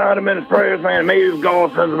think about him in his prayers, man. Maybe if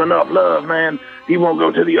God sends him enough love, man, he won't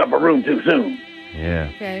go to the upper room too soon.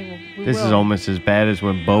 Yeah. Okay, well, This is almost as bad as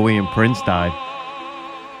when Bowie and Prince died.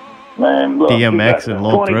 Man, look, DMX and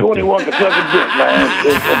Lil Thrifty. 2021 can suck a dick, man.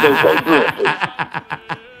 It's so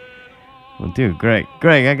Thrifty. Well, dude, Greg,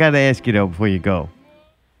 I got to ask you, though, before you go.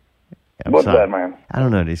 What's that, man? I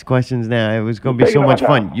don't know. These questions now, it was going to be so much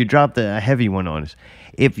fun. You dropped a heavy one on us.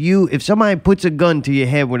 If somebody puts a gun to your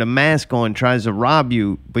head with a mask on, tries to rob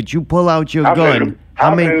you, but you pull out your gun,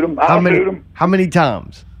 how many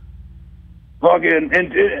times? Fucking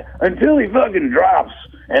until he fucking drops,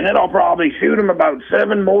 and then I'll probably shoot him about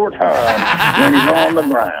 7 more times when he's on the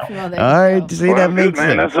ground. Well, All right, see, that makes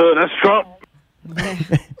sense. That's Trump.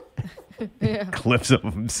 Clips of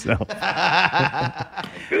himself.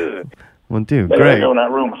 Good. One, two, They Greg. go in that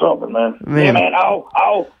room or something, man. Yeah, man.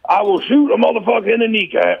 I will shoot a motherfucker in the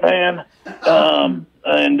kneecap, man.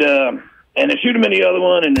 And then shoot him in the other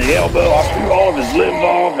one in the elbow. I'll shoot all of his limbs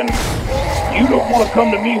off, and you don't want to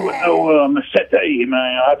come to me with no machete,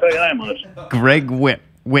 man. I'll tell you that much. Greg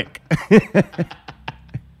Wick.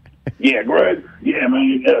 Yeah, Greg. Yeah,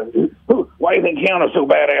 man. Why do you think Keanu's so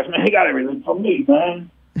badass, man? He got everything from me, man.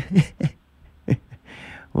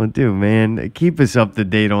 Well, dude, man, keep us up to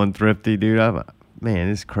date on Thrifty, dude. Man,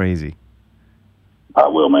 it's crazy. I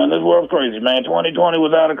will, man. This world's crazy, man. 2020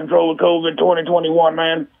 was out of control with COVID. 2021,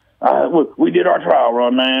 man. We did our trial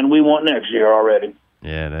run, man. We want next year already.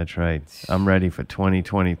 Yeah, that's right. I'm ready for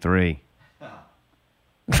 2023.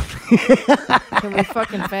 Can we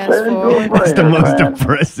fucking fast forward? It's the most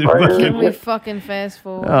depressive Can we fucking. fucking fast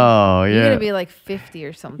forward? Oh, You're yeah. gonna be like 50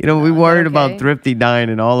 or something. You know, we now. Is that worried about okay? Thrifty dying,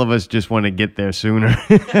 and all of us just want to get there sooner.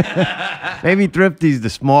 Maybe Thrifty's the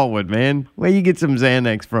smart one, man. Where you get some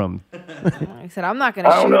Xanax from? I said I'm not gonna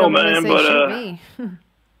I shoot don't know, him. I'm man, gonna say but, shoot me.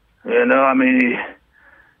 You know, I mean,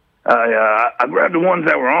 I grabbed the ones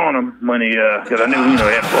that were on him when because I knew, he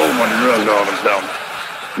had 1,200 drugs on him,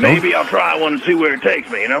 so maybe I'll try one and see where it takes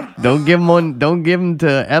me, Don't give him one. Don't give him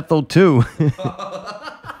to Ethel too.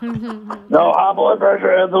 No, high blood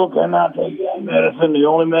pressure, Ethel cannot take that medicine. The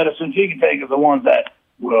only medicine she can take is the ones that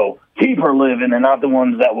will keep her living and not the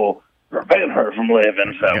ones that will prevent her from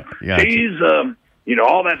living. So Gotcha. she's,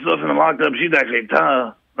 all that stuff in the locked up, she's actually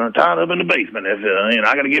tied up in the basement. If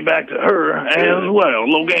I got to get back to her as well. A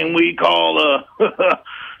little game we call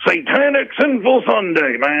Satanic Sinful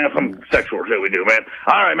Sunday, man. Some sexual shit we do, man.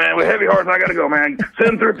 All right, man. With heavy hearts, I got to go, man.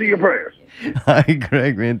 Send Thrifty your prayers. Hi,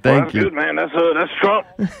 Greg, man. Thank That's you. good, man. That's Trump.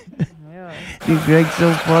 Dude, Greg's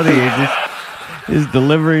so funny. His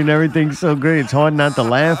delivery and everything's so great. It's hard not to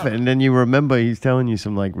laugh, and then you remember he's telling you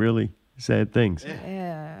some like really sad things.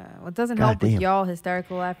 Yeah. Well, it doesn't God help with damn. y'all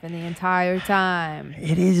hysterical laughing the entire time.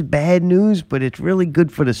 It is bad news, but it's really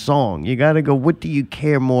good for the song. You got to go, what do you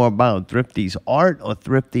care more about, Thrifty's art or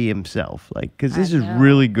Thrifty himself? Like, because this is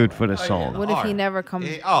really good for the song. What if he never comes?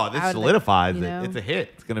 This out of solidifies you it. know? It's a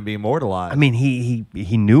hit. It's going to be immortalized. I mean, he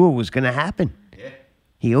knew it was going to happen.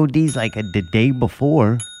 He ODs like the day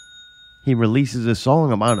before he releases a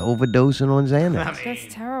song about overdosing on Xanax. That's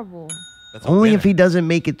terrible. Only if he doesn't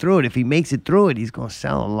make it through it. If he makes it through it, he's going to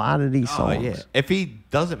sell a lot of these Oh, songs. yeah. If he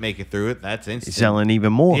doesn't make it through it, that's instant. He's selling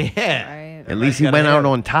even more. Yeah. At least he went out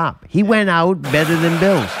on top. He went out better than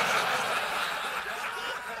Bills.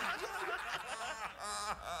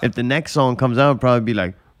 If the next song comes out, it'll probably be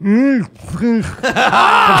like, because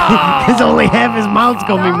only half his mouth's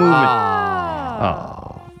going to be moving. Oh.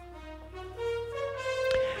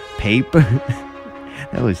 Paper.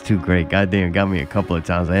 That was too great. Goddamn, got me a couple of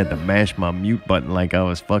times. I had to mash my mute button like I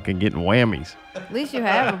was fucking getting whammies. At least you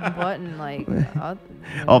have a button like.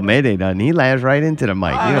 Oh, Mayday done. He laughs right into the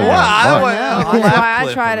mic. You know That's what? why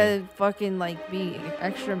I try to fucking like be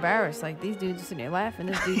extra embarrassed. Like these dudes sitting there laughing.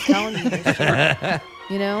 This dude's telling you this shit.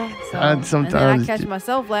 You know? So, and then I sometimes catch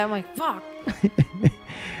myself laughing. I'm like, fuck.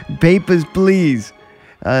 Papers, please.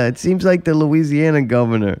 It seems like the Louisiana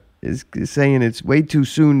governor is saying it's way too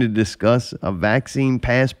soon to discuss a vaccine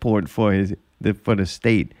passport for the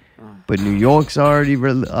state. But New York's already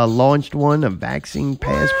launched one, a vaccine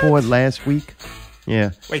passport last week.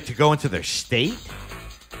 Yeah. Wait, to go into their state?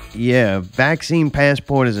 Yeah, vaccine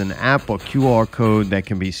passport is an app or QR code that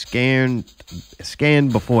can be scanned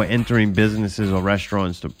before entering businesses or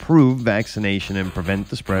restaurants to prove vaccination and prevent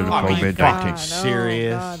the spread of COVID-19.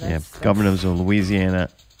 Serious? Yeah, governors of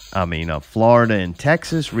Florida and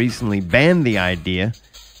Texas recently banned the idea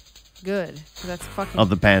Good. 'Cause that's fucking of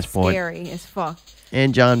the passport. scary as fuck.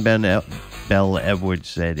 And John Bell Edwards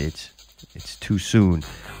said it's too soon.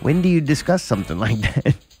 When do you discuss something like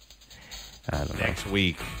that? I don't know. Next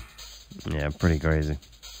week. Yeah, pretty crazy.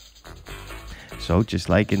 So just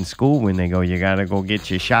like in school when they go, you got to go get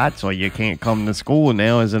your shots or you can't come to school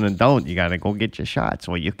now as an adult. You got to go get your shots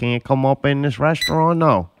or you can't come up in this restaurant.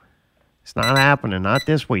 No, it's not happening. Not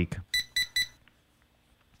this week.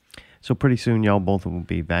 So pretty soon y'all both will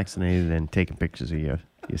be vaccinated and taking pictures of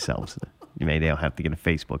yourselves. They'll have to get a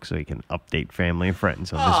Facebook so you can update family and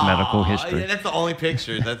friends on this medical history. Yeah, that's the only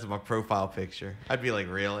picture. That's my profile picture. I'd be like,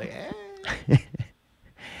 really?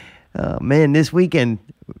 Man, this weekend,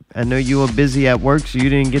 I know you were busy at work, so you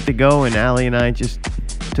didn't get to go, and Allie and I just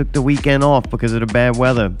took the weekend off because of the bad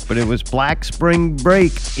weather. But it was Black Spring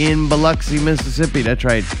Break in Biloxi, Mississippi. That's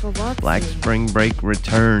right. Biloxi. Black Spring Break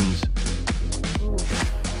returns.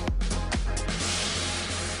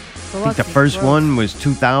 I think the first one was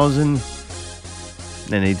 2000.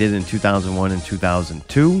 Then they did it in 2001 and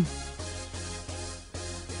 2002.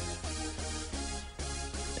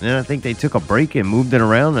 And then I think they took a break and moved it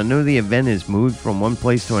around. I know the event is moved from one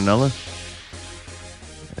place to another.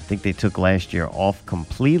 I think they took last year off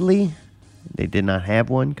completely. They did not have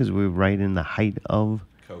one because we were right in the height of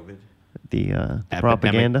COVID. The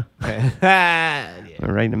propaganda.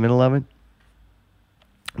 We're right in the middle of it.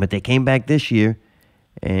 But they came back this year,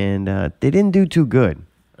 and they didn't do too good.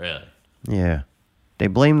 Really? Yeah. They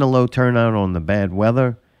blamed the low turnout on the bad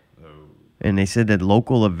weather. And they said that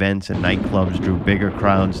local events and nightclubs drew bigger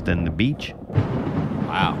crowds than the beach.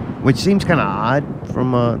 Wow. Which seems kind of odd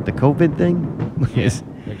from the COVID thing. Yes,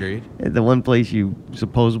 agreed. The one place you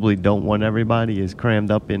supposedly don't want everybody is crammed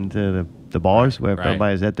up into the bars where right.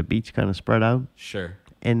 everybody's at the beach kind of spread out. Sure.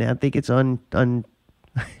 and I think it's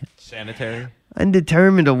Sanitary.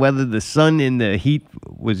 undetermined of whether the sun in the heat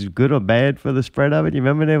was good or bad for the spread of it. You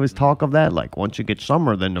remember there was talk of that? Like, once you get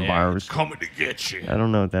summer, then the virus. Coming to get you. I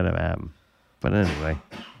don't know if that ever happened. But anyway,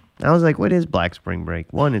 I was like, what is Black Spring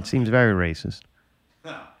Break? One, it seems very racist.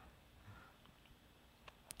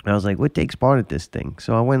 I was like, what takes part at this thing?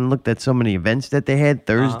 So I went and looked at some of the events that they had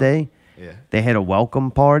Thursday. Yeah. They had a welcome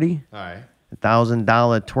party. All right. $1,000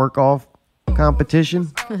 twerk off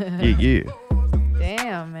competition. Yeah.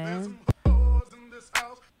 Damn, man.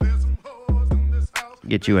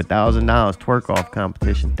 Get you $1,000 twerk off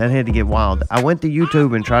competition. That had to get wild. I went to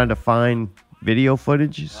YouTube and tried to find video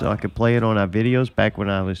footage so I could play it on our videos back when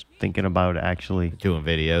I was thinking about actually doing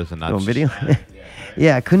videos and not doing video.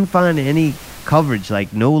 Yeah, I couldn't find any coverage,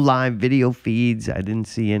 like no live video feeds. I didn't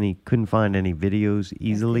see any, couldn't find any videos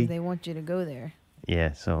easily. They want you to go there.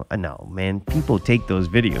 Yeah, so no, man, people take those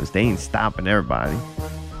videos. They ain't stopping everybody.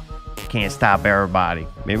 Can't stop everybody.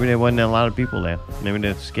 Maybe there wasn't a lot of people there. Maybe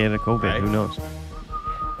they're scared of COVID. Right. Who knows?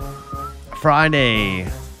 Friday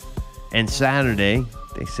and Saturday,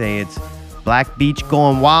 they say it's Black Beach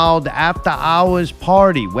Going Wild After Hours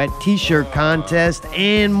Party, Wet T-shirt contest,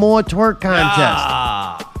 and more twerk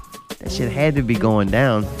contest. That shit had to be going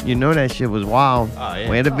down. You know that shit was wild. Oh, yeah.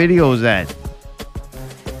 Where the videos at?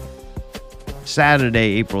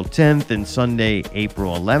 Saturday, April 10th and Sunday,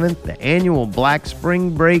 April 11th, the annual Black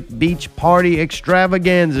Spring Break Beach Party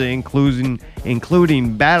Extravaganza,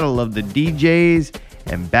 including Battle of the DJs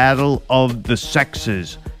and Battle of the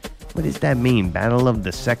Sexes. What does that mean, Battle of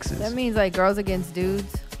the Sexes? That means like girls against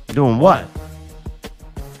dudes. Doing what?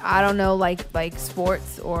 I don't know, like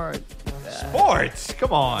sports or Sports?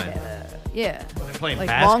 Come on. yeah, Playing like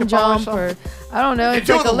basketball long jump or or I don't know. They're It's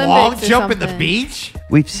like doing the Olympics long or jump in the something. beach?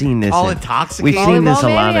 We've seen this. All intoxicated? We've seen this a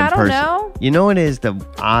Volleyball, lot maybe? in I don't person. know. You know what is the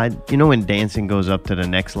odd? You know when dancing goes up to the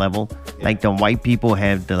next level? Like the white people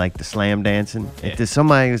have the slam dancing. If there's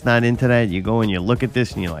somebody who's not into that, you go and you look at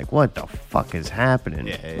this and you're like, what the fuck is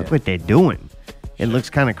happening? Look what they're doing. It looks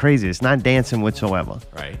kind of crazy. It's not dancing whatsoever.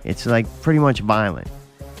 Right. It's like pretty much violent.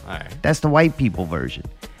 All right. That's the white people version.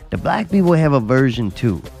 The black people have a version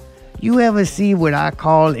too. You ever see what I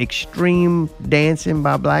call extreme dancing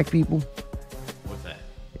by black people? What's that?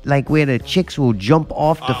 Like where the chicks will jump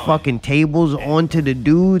off the fucking tables onto the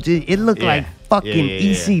dudes. It looked like fucking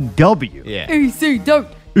ECW. Yeah. ECW.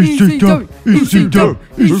 ECW. ECW.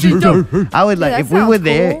 ECW. I would like, Yeah, that if we were sounds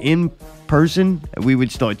there cool. in person, we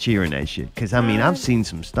would start cheering that shit. Because, I mean, I've seen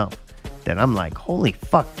some stuff that I'm like, holy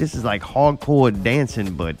fuck, this is like hardcore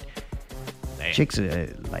dancing, but chicks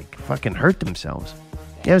like fucking hurt themselves.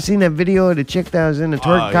 You ever seen that video of the chick that was in the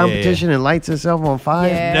twerk competition and lights herself on fire?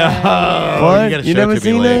 Yeah. No. What? gotta You show it never to me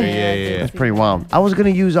seen later. that? Yeah. That's pretty wild. I was going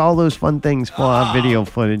to use all those fun things for our video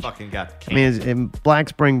footage. Fucking got I mean, it's in Black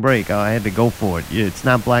Spring Break, I had to go for it. Yeah, it's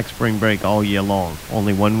not Black Spring Break all year long,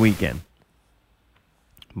 only one weekend.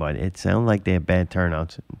 But it sounded like they had bad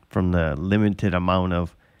turnouts. From the limited amount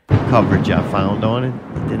of coverage I found on it,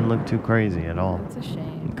 it didn't look too crazy at all. It's a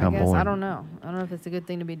shame. Come I guess on. I don't know. I don't know if it's a good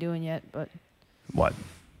thing to be doing yet, but What?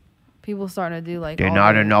 people starting to do like There all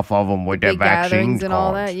not the enough of them with their big vaccine gatherings and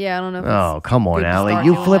all cards. that. Yeah, I don't know. If Oh, it's come on, good to Allie. start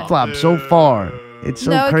You doing flip that. flop so far. It's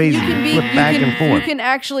so No, crazy. You can be, flip back and forth. You can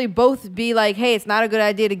actually both be like, hey, it's not a good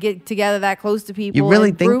idea to get together that close to people. You really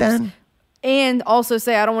in think groups, that? And also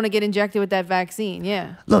say, I don't want to get injected with that vaccine.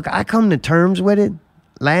 Yeah. Look, I come to terms with it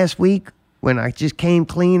last week when I just came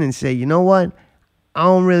clean and said, you know what? I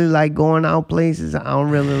don't really like going out places. I don't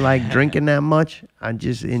really like drinking that much. I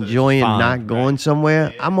just enjoying fine, not going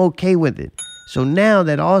somewhere. I'm okay with it. So now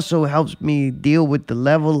that also helps me deal with the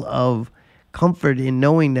level of comfort in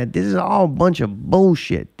knowing that this is all a bunch of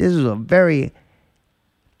bullshit. This is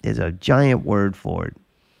there's a giant word for it.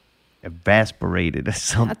 Evaporated or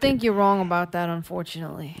something. I think you're wrong about that,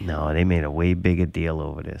 unfortunately. No, they made a way bigger deal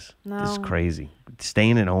over this. This is No. crazy.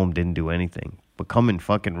 Staying at home didn't do anything. Becoming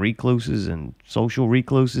fucking recluses and social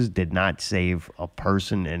recluses did not save a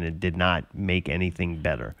person, and it did not make anything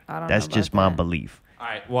better. I don't know That's about just my that. belief. All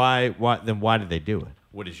right. Why did they do it?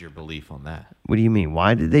 What is your belief on that? What do you mean?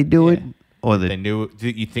 Why did they do it? Or They knew. Do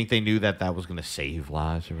you think they knew that was going to save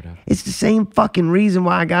lives or whatever? it's the same fucking reason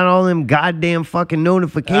why I got all them goddamn fucking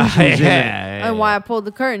notifications in it. And why I pulled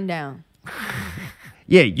the curtain down.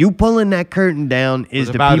 Yeah, you pulling that curtain down is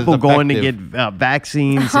the about as people going to get effective.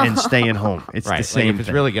 Vaccines and staying home. It's Right. the same Like if it's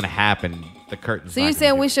thing. really going to happen, the curtain's So not you're gonna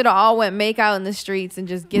saying do we it. should have all went make out in the streets and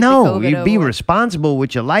just get No, the COVID you'd be over with? responsible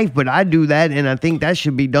with your life, but I do that, and I think that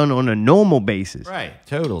should be done on a normal basis. Right.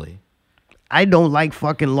 Totally. I don't like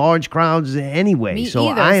fucking large crowds anyway. Me so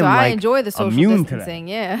either. I am so I like enjoy the social immune to that. distancing.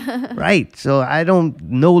 Yeah. Right. So I don't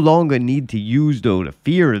no longer need to use the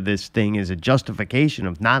fear of this thing as a justification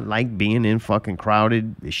of not like being in fucking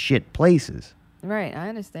crowded shit places. Right. I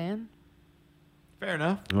understand. Fair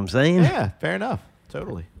enough. You know what I'm saying? Yeah, fair enough.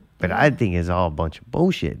 Totally. But I think it's all a bunch of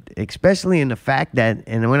bullshit, especially in the fact that,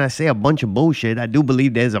 and when I say a bunch of bullshit, I do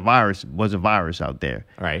believe was a virus out there.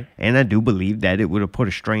 Right. And I do believe that it would have put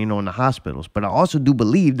a strain on the hospitals. But I also do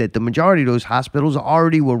believe that the majority of those hospitals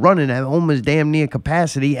already were running at almost damn near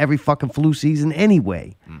capacity every fucking flu season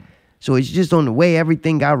anyway. So it's just on the way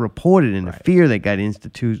everything got reported and the fear that got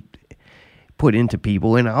put into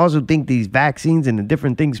people. And I also think these vaccines and the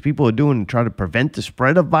different things people are doing to try to prevent the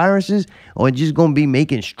spread of viruses are just going to be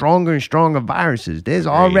making stronger and stronger viruses. There's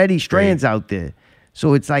already strands out there.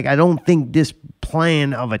 So it's like, I don't think this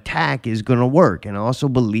plan of attack is going to work. And I also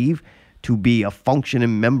believe to be a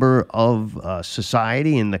functioning member of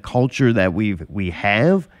society and the culture that we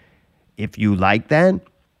have, if you like that,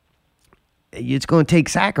 it's going to take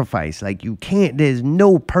sacrifice. Like there's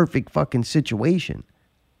no perfect fucking situation.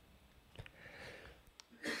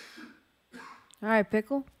 All right,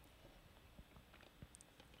 Pickle.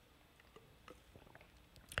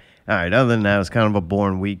 All right, other than that, it was kind of a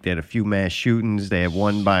boring week. They had a few mass shootings. They had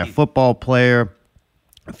one by a football player.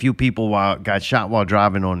 A few people got shot while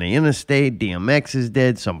driving on the interstate. DMX is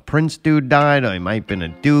dead. Some Prince dude died. Or he might have been a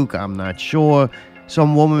Duke. I'm not sure.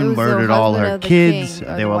 Some woman murdered all her kids.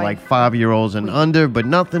 They were like 5-year-olds and under, but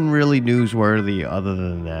nothing really newsworthy other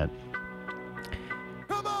than that.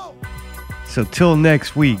 So till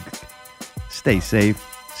next week, stay safe,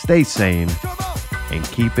 stay sane, and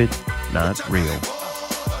keep it not real.